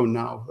have grown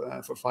now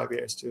for 5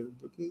 years to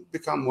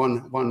become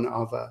one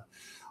of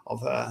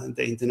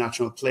the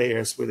international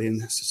players within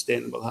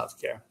sustainable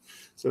healthcare.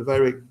 So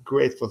very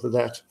grateful for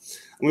that.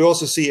 And we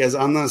also see, as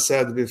Anna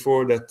said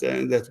before,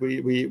 that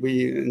we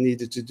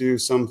needed to do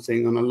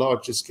something on a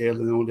larger scale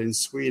than only in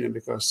Sweden,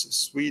 because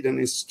Sweden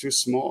is too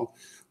small.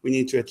 We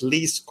need to at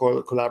least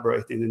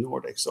collaborate in the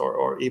Nordics,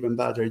 or even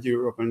better,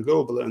 Europe and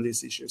global on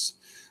these issues.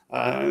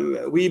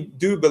 We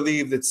do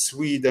believe that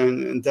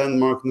Sweden,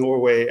 Denmark,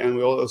 Norway, and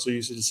we also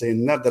usually say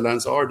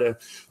Netherlands are the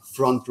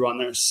front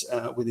runners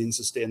within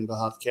sustainable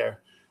healthcare.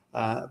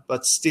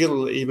 But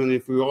still, even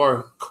if we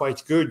are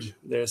quite good,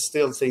 there are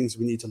still things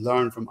we need to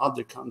learn from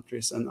other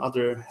countries and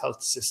other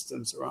health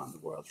systems around the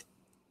world.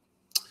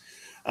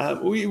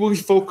 We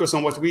focus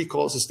on what we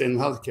call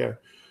sustainable healthcare.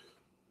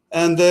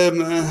 And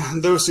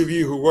those of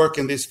you who work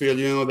in this field,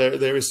 you know,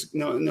 there is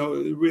no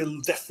real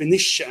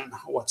definition of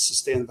what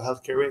sustainable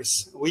healthcare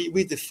is.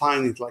 We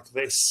define it like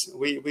this.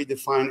 We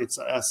define it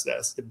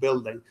as the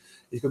building.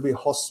 It could be a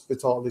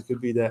hospital, it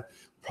could be the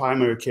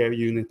primary care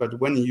unit, but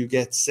when you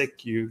get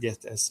sick, you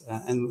get as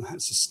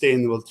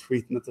sustainable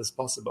treatment as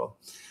possible.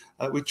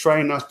 We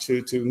try not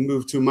to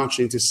move too much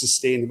into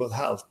sustainable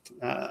health,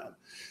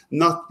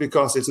 not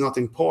because it's not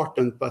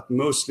important, but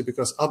mostly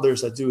because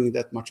others are doing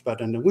that much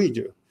better than we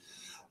do.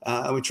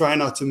 We try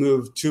not to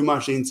move too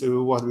much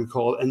into what we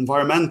call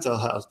environmental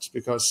health,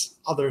 because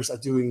others are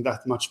doing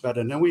that much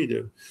better than we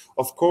do.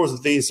 Of course,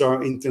 these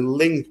are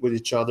interlinked with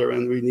each other,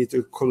 and we need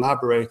to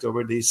collaborate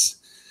over these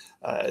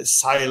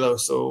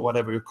silos or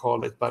whatever you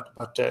call it, but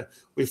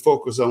we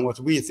focus on what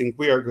we think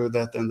we are good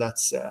at, and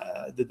that's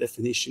the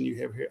definition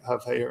you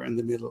have here in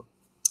the middle.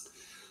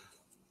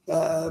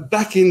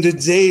 Back in the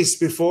days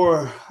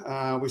before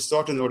we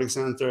started Nordic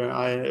Center,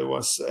 I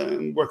was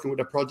working with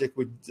a project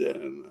with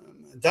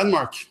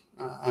Denmark,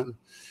 and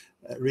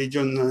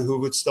Region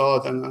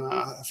Hovedstad, and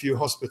a few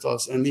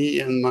hospitals, and me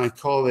and my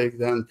colleague,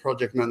 then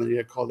project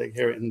manager colleague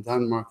here in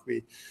Denmark,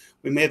 we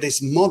made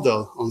this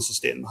model on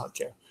sustainable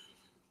healthcare.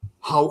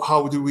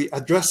 How do we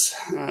address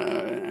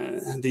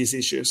these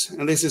issues?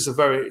 And this is a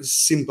very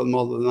simple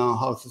model now,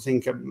 how to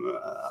think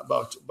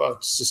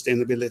about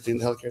sustainability in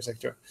the healthcare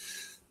sector.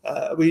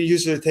 We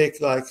usually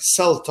take like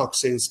cell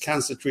toxins,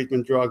 cancer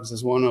treatment drugs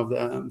as one of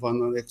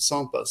the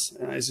examples.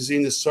 As you see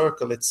in the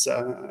circle, it's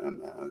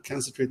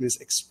cancer treatment is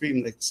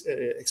extremely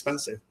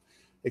expensive.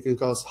 It can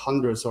cost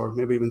hundreds or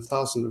maybe even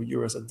thousands of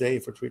euros a day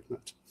for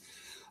treatment.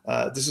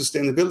 The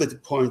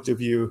sustainability point of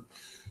view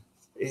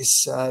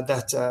is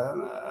that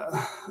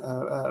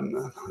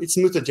it's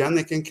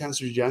mutagenic and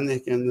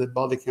cancerogenic, and the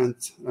body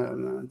can't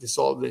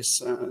dissolve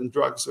this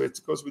drug. So it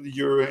goes with the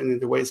urine and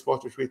the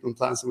wastewater treatment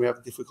plants, and we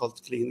have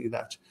difficulty cleaning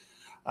that.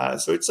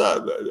 So it's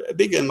a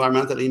big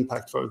environmental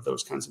impact for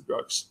those kinds of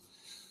drugs.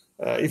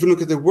 If you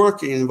look at the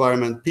working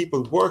environment,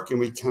 people working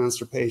with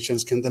cancer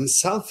patients can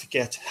themselves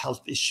get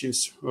health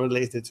issues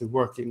related to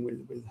working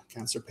with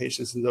cancer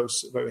patients and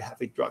those very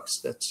heavy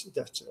drugs that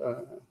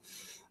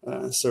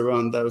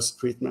surround those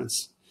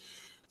treatments.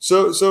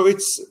 So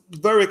it's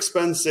very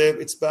expensive,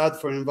 it's bad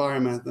for the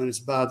environment, and it's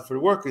bad for the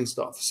working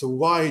staff. So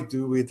why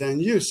do we then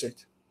use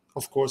it?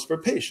 Of course, for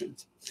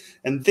patients.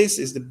 And this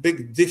is the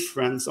big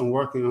difference on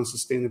working on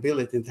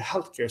sustainability in the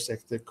healthcare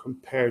sector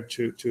compared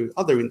to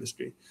other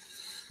industry.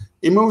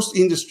 In most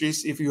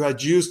industries, if you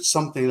had used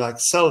something like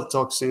cell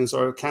toxins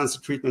or cancer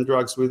treatment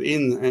drugs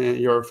within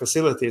your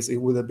facilities, it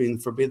would have been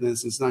forbidden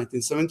since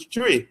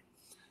 1973.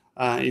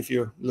 If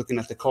you're looking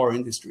at the car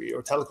industry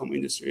or telecom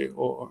industry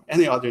or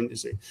any other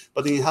industry.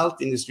 But in the health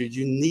industry,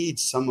 you need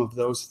some of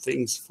those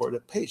things for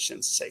the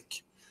patient's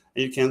sake.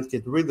 And you can't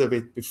get rid of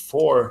it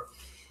before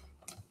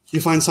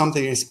you find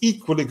something that's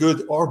equally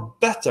good or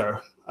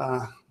better.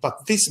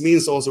 But this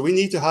means also we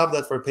need to have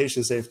that for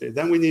patient safety.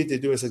 Then we need to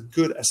do as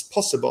good as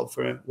possible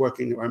for a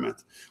working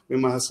environment. We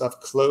must have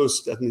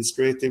closed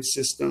administrative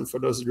system for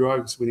those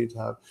drugs. We need to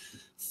have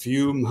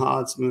fume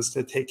hoods, must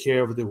take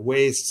care of the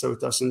waste so it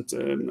doesn't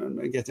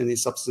get any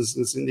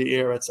substances in the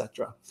air,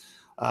 etc.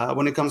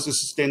 When it comes to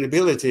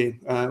sustainability,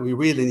 we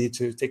really need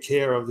to take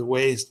care of the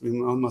waste. We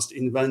must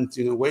invent,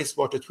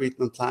 wastewater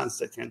treatment plants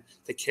that can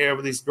take care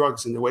of these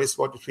drugs in the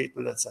wastewater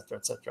treatment, etc.,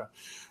 etc.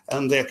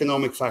 And the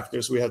economic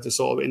factors we have to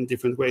solve in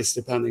different ways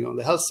depending on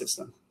the health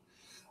system.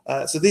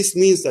 So this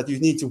means that you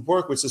need to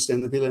work with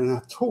sustainability in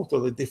a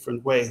totally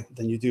different way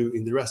than you do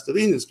in the rest of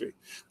the industry.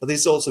 But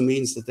this also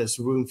means that there's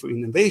room for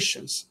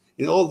innovations.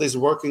 In all these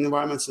working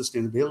environments,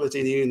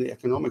 sustainability, and the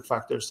economic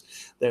factors,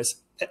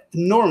 there's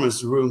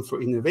enormous room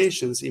for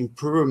innovations,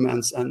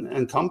 improvements,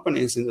 and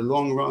companies in the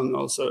long run,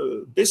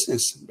 also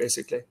business,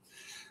 basically.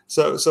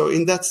 So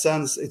in that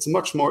sense, it's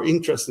much more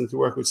interesting to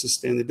work with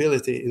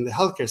sustainability in the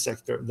healthcare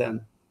sector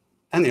than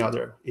any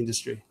other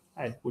industry,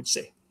 I would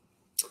say.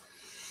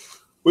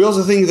 We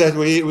also think that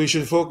we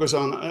should focus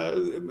on a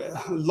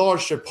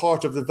larger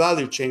part of the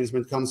value chains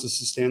when it comes to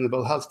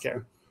sustainable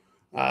healthcare.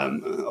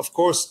 Of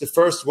course, the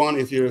first one,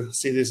 if you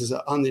see this as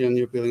an onion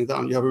you're peeling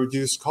down, you have a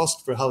reduced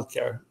cost for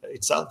healthcare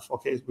itself.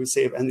 Okay, we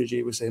save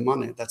energy, we save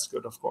money. That's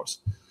good, of course.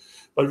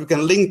 But we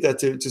can link that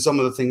to some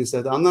of the things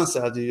that Anna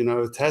said, you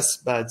know,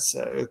 test beds,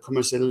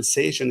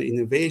 commercialization,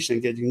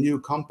 innovation, getting new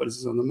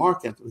companies on the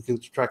market. We can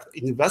attract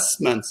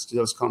investments to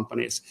those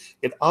companies,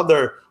 get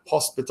other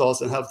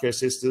hospitals and healthcare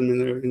systems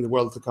in the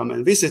world to come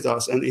and visit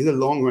us, and in the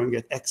long run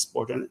get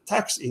export and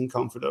tax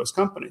income for those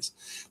companies.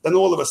 Then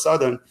all of a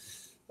sudden,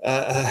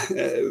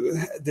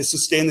 the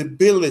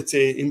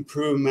sustainability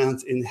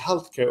improvement in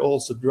healthcare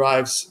also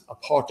drives a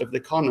part of the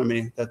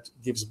economy that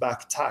gives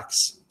back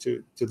tax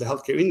to the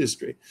healthcare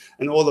industry.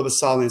 And all of a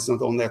sudden, it's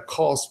not only a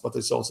cost, but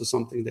it's also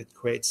something that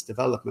creates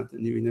development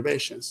and new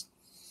innovations.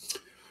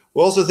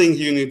 We also think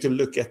you need to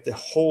look at the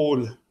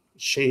whole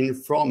chain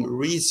from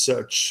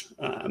research,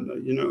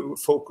 you know,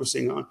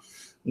 focusing on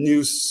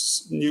new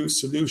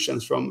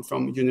solutions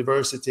from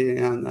university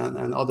and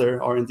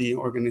other R&D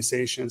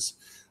organizations.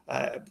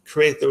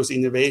 Create those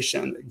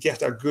innovation,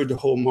 get a good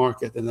home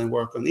market, and then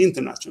work on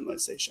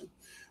internationalization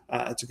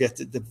to get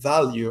the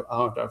value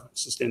out of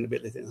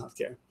sustainability in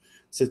healthcare.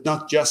 So it's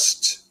not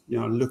just, you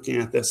know, looking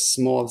at the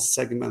small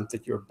segment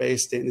that you're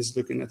based in, it's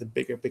looking at the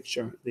bigger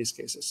picture in these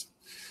cases.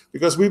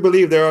 Because we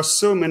believe there are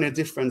so many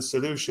different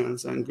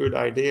solutions and good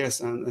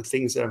ideas and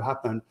things that have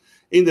happened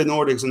in the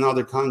Nordics and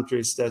other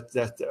countries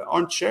that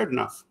aren't shared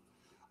enough.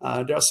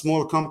 There are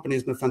small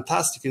companies with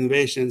fantastic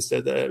innovations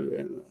that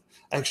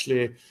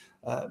actually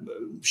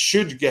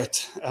should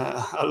get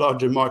a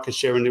larger market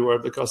share in the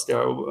world because they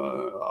are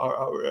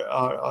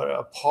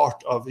a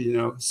part of, you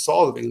know,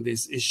 solving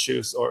these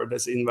issues or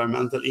this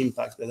environmental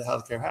impact that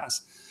healthcare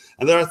has.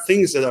 And there are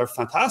things that are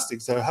fantastic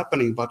that are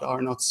happening but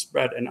are not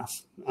spread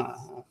enough.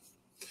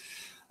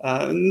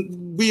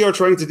 We are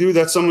trying to do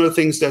that. Some of the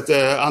things that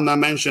Anna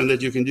mentioned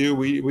that you can do,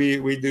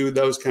 we do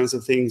those kinds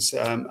of things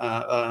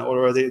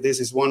already. This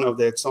is one of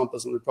the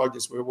examples of the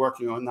projects we're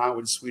working on now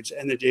with the Swedish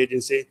Energy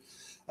Agency.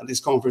 And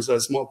this conference is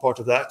a small part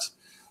of that.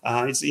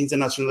 It's the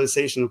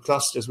internationalization of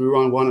clusters. We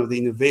run one of the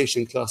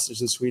innovation clusters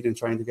in Sweden,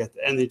 trying to get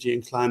energy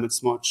and climate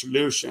smart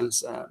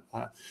solutions,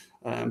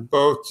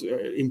 both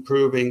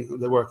improving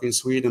the work in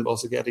Sweden, but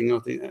also getting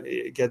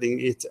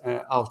it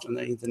out on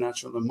the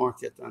international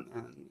market and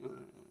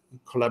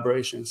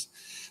collaborations.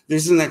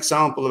 This is an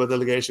example of a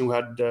delegation we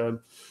had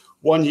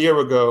 1 year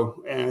ago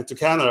to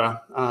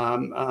Canada.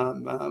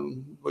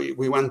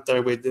 We went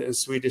there with the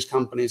Swedish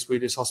company,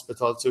 Swedish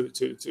hospital,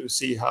 to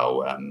see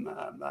how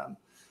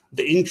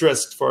the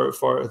interest for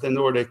the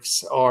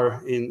Nordics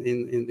are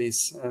in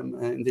these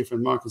in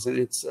different markets, and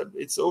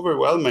it's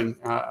overwhelming.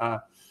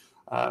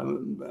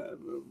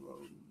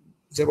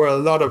 There were a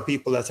lot of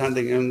people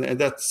attending, and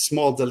that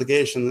small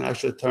delegation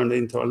actually turned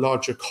into a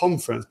larger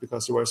conference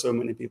because there were so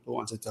many people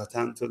wanted to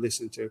attend to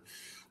listen to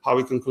how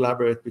we can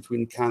collaborate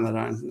between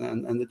Canada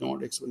and the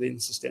Nordics within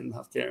sustainable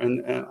healthcare.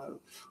 And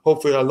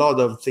hopefully a lot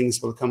of things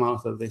will come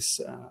out of this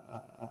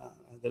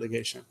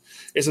delegation.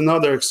 Here's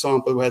another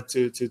example. We had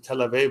to Tel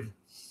Aviv,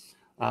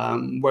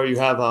 where you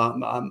have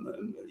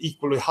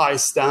equally high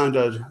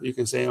standard, you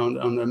can say,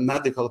 on the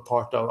medical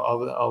part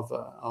of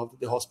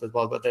the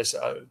hospital, but there's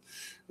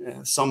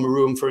some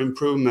room for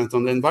improvement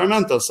on the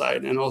environmental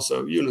side, and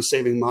also, you know,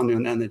 saving money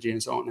on energy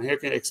and so on. And here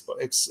can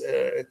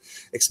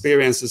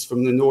experiences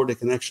from the Nordic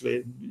can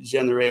actually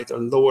generate or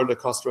lower the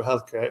cost for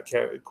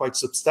healthcare quite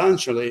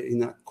substantially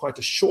in quite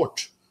a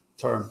short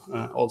term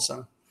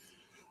also.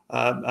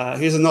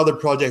 Here's another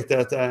project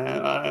that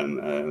I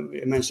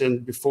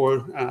mentioned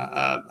before,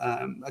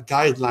 a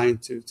guideline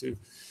to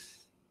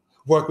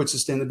work with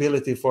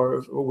sustainability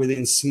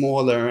within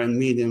smaller and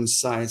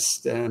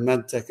medium-sized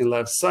medtech and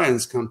life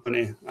science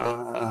company,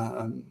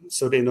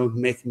 so they don't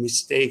make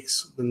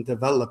mistakes when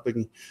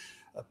developing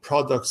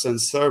products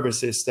and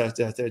services that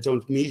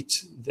don't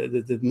meet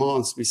the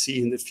demands we see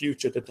in the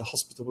future that the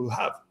hospital will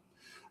have.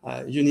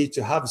 You need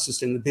to have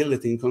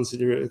sustainability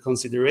in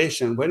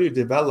consideration when you're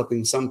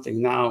developing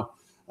something now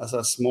as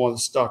a small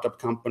startup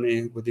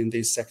company within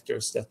these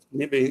sectors that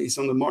maybe is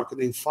on the market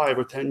in 5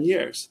 or 10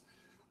 years.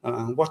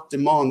 What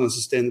demand on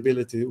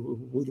sustainability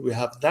would we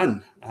have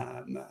then?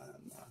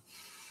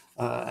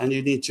 And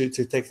you need to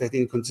take that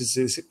in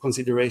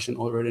consideration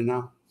already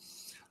now.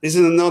 This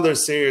is another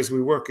series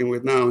we're working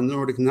with now,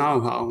 Nordic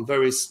Know-how,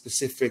 very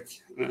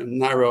specific,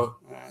 narrow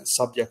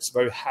subjects,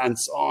 very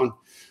hands-on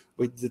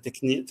with the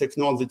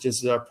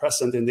technologies that are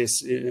present in this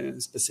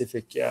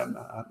specific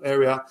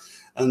area,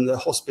 and the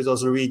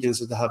hospitals or regions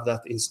that have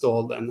that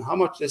installed, and how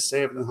much they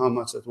saved and how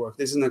much it worked.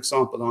 This is an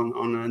example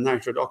on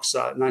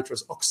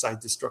nitrous oxide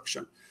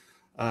destruction.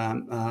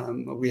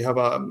 We have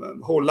a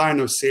whole line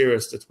of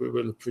series that we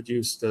will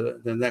produce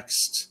the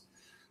next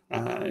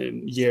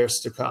years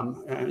to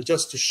come,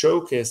 just to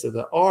showcase that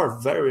there are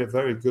very,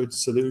 very good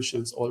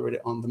solutions already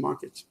on the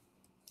market.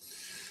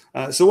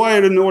 So why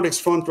are the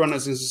Nordics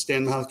frontrunners in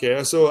sustainable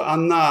healthcare? So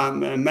Anna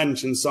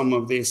mentioned some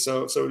of these,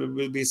 so there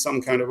will be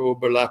some kind of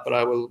overlap, but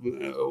I will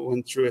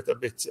went through it a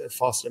bit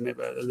faster,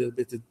 maybe a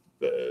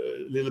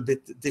little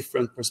bit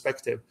different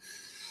perspective.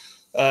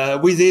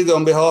 We did,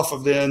 on behalf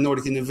of the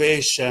Nordic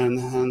Innovation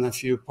and a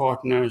few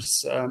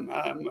partners,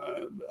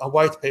 a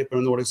white paper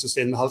on Nordic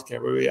sustainable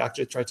healthcare, where we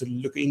actually try to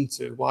look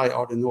into why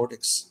are the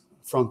Nordics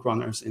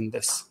frontrunners in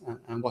this,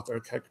 and what are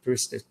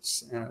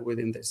characteristics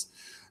within this.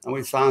 And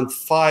we found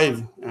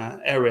 5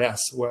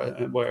 areas where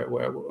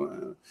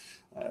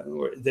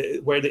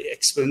the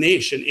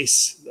explanation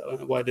is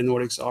why the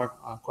Nordics are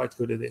quite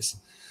good at this.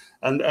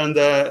 And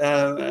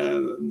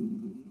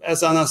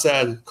as Anna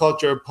said,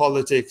 culture,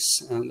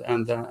 politics,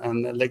 and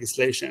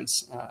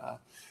legislations.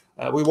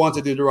 We want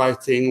to do the right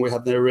thing. We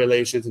have the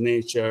relation to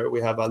nature.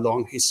 We have a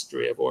long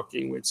history of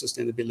working with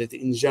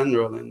sustainability in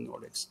general in the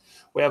Nordics.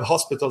 We have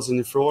hospitals in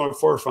the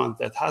forefront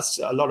that has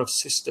a lot of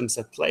systems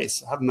at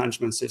place, have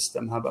management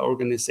system, have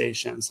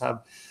organizations,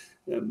 have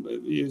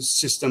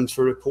systems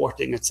for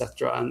reporting,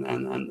 etc.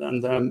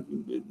 And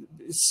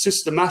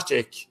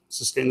systematic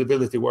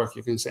sustainability work,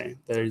 you can say,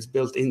 that is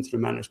built into the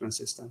management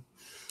system.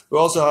 We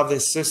also have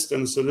this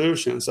system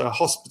solutions. A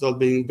hospital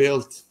being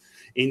built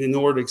in the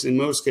Nordics, in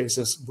most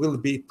cases, will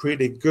be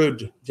pretty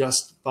good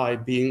just by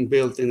being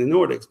built in the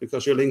Nordics,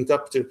 because you're linked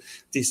up to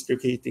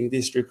district heating,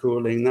 district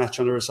cooling,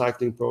 national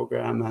recycling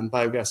program, and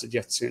biogas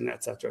injection,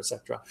 etc.,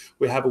 etc.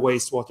 We have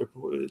wastewater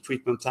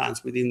treatment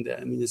plants within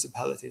the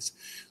municipalities.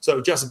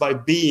 So just by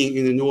being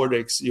in the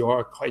Nordics, you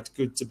are quite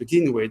good to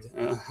begin with,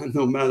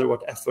 no matter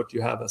what effort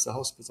you have as a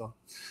hospital.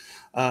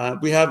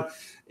 We have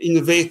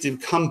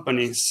innovative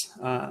companies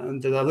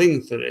that are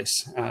linked to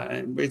this.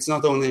 It's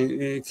not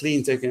only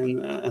clean tech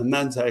and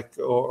medtech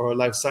or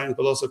life science,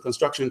 but also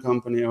construction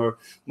company or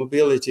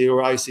mobility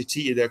or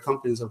ICT. Their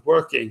companies are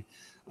working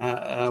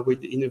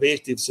with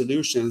innovative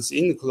solutions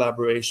in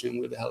collaboration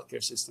with the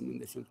healthcare system in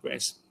different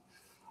ways.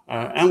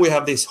 And we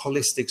have this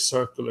holistic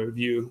circular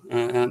view.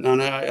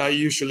 And I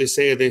usually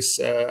say this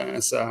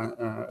as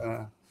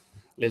a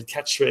little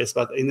catchphrase,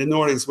 but in the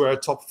Nordics, we're a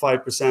top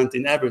 5%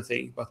 in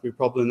everything, but we're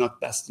probably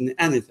not best in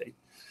anything.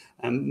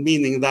 And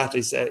meaning that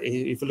is,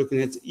 if you're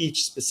looking at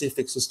each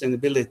specific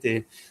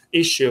sustainability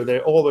issue, there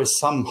are always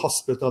some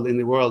hospital in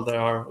the world that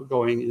are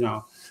going,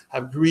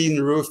 have green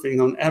roofing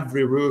on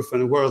every roof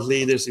and world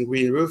leaders in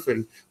green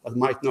roofing, but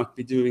might not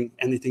be doing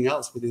anything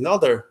else within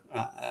other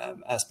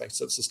aspects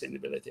of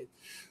sustainability.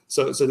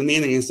 So the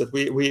meaning is that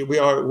we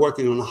are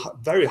working on a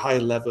very high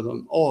level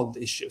on all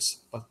the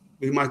issues, but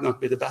we might not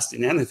be the best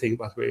in anything,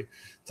 but we're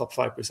top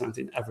 5%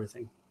 in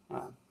everything.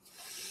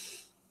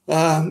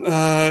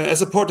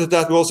 As a part of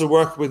that, we also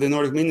work with the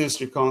Nordic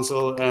Ministry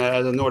Council,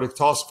 the Nordic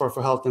Task Force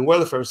for Health and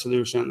Welfare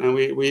Solution, and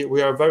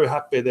we are very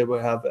happy that we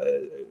have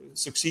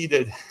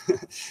succeeded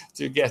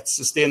to get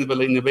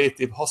sustainable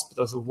innovative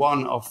hospitals,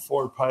 one of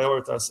 4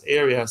 prioritized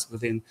areas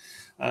within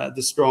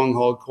the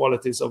stronghold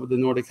qualities of the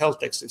Nordic health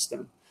tech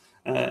system.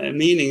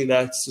 Meaning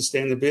that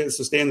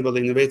sustainable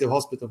innovative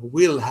hospital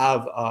will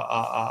have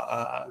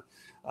a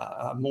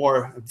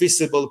more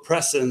visible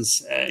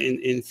presence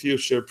in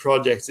future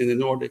projects in the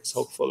Nordics,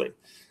 hopefully.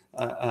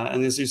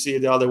 And as you see,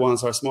 the other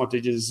ones are smart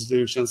digital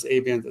solutions,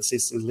 ambient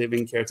assisted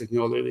living care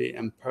technology,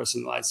 and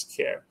personalized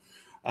care.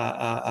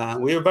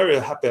 We are very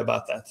happy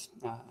about that.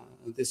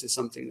 This is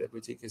something that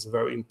we think is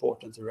very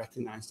important to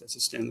recognize, that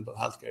sustainable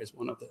healthcare is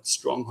one of the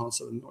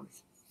strongholds of the Nordic.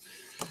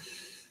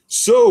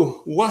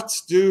 So what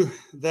do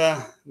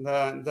the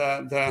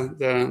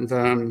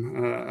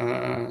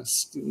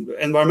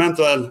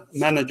environmental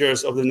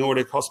managers of the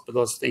Nordic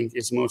hospitals think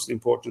is most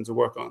important to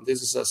work on?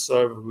 This is a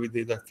survey we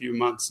did a few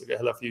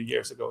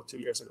years ago, 2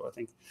 years ago, I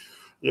think,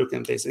 look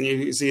at this. And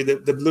you see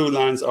the blue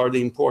lines are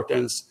the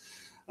importance,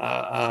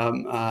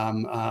 and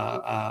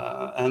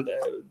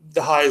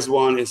the highest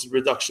one is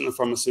reduction of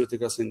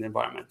pharmaceuticals in the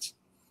environment.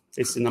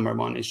 It's the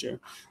 #1 issue.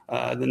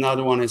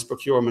 Another one is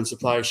procurement,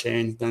 supply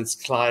chain, then it's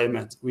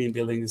climate, green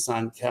building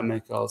design,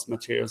 chemicals,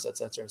 materials,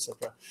 etc.,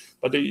 etc.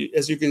 But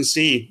as you can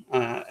see,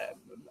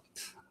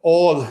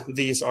 all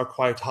these are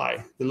quite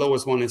high. The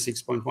lowest one is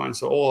 6.1.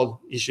 So all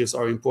issues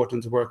are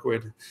important to work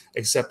with,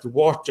 except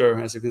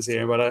water, as you can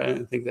see. But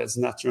I think that's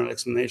natural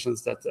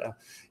explanations that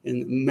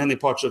in many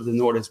parts of the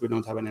Nordics, we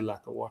don't have any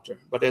lack of water.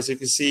 But as you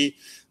can see,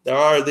 there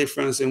are a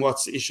difference in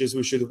what issues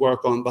we should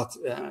work on. But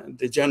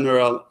the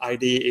general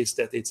idea is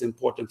that it's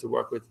important to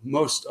work with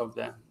most of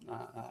the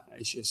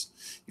issues.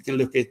 You can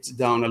look it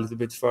down a little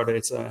bit further.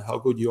 It's how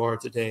good you are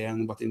today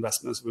and what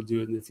investments we'll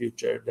do in the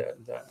future.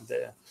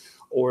 The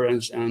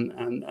orange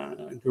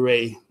and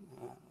gray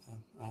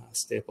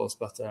staples,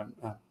 but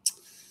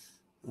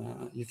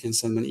you can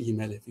send me an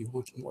email if you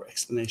want more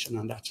explanation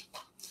on that.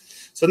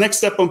 So next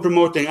step on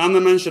promoting, Anna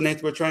mentioned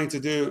it, we're trying to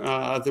do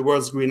the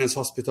world's greenest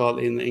hospital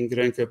in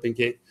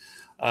Grönköping,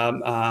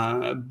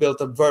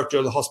 built a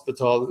virtual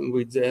hospital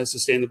with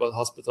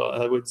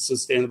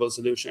sustainable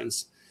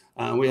solutions.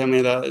 We have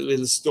made a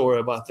little story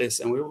about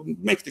this, and we will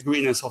make the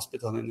greenest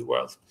hospital in the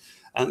world.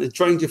 And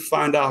trying to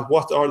find out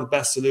what are the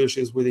best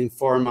solutions within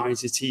pharma,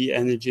 ICT,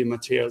 energy,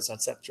 materials,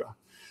 etc.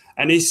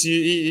 And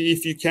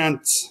if you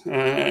can't,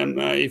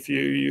 if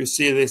you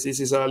see this, this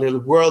is a little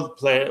word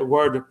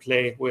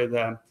play with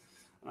the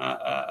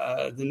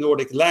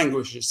Nordic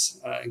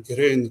languages,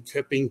 grön,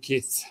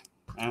 köpinkith,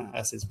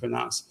 as it's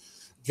pronounced.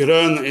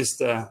 Grön is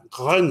the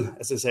grön,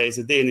 as I say, is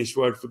a Danish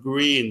word for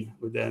green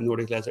with the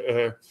Nordic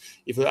letter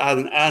If you add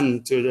an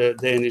N to the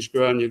Danish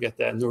grön, you get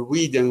the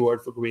Norwegian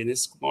word for green.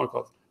 It's more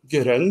called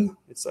grön.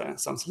 It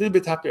sounds a little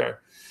bit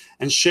happier.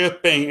 And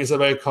Köping is a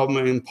very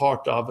common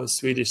part of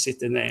Swedish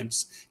city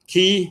names.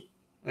 Ki,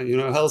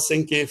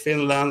 Helsinki,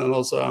 Finland, and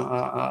also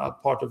a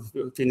part of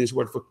the Finnish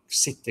word for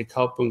city,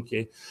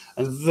 kaupunki.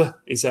 And V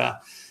is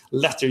a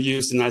letter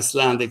used in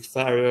Icelandic,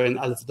 Faroe, and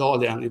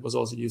Alfdalian. It was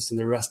also used in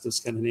the rest of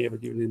Scandinavia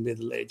during the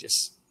Middle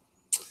Ages.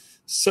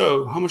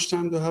 So, how much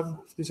time do I have,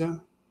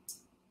 Lisa?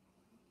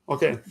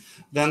 Okay,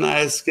 then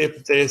I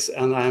skip this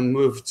and I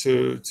move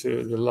to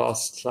the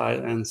last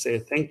slide and say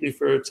thank you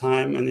for your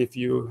time. And if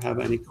you have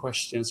any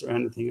questions or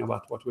anything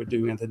about what we're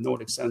doing at the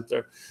Nordic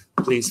Center,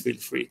 please feel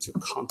free to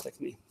contact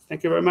me.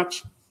 Thank you very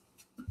much.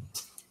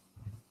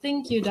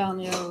 Thank you,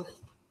 Daniel,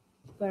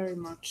 very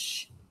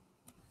much.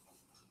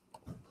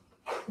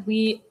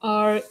 We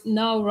are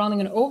now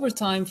running an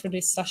overtime for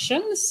this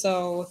session,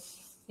 so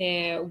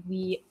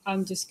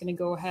I'm just going to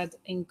go ahead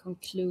and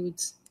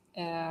conclude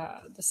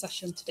the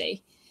session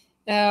today.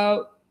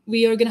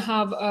 We are going to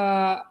have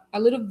a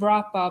little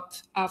wrap up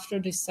after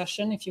this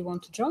session if you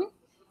want to join.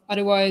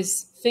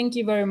 Otherwise, thank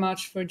you very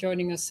much for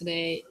joining us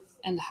today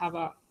and have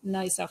a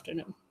nice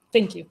afternoon.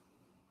 Thank you.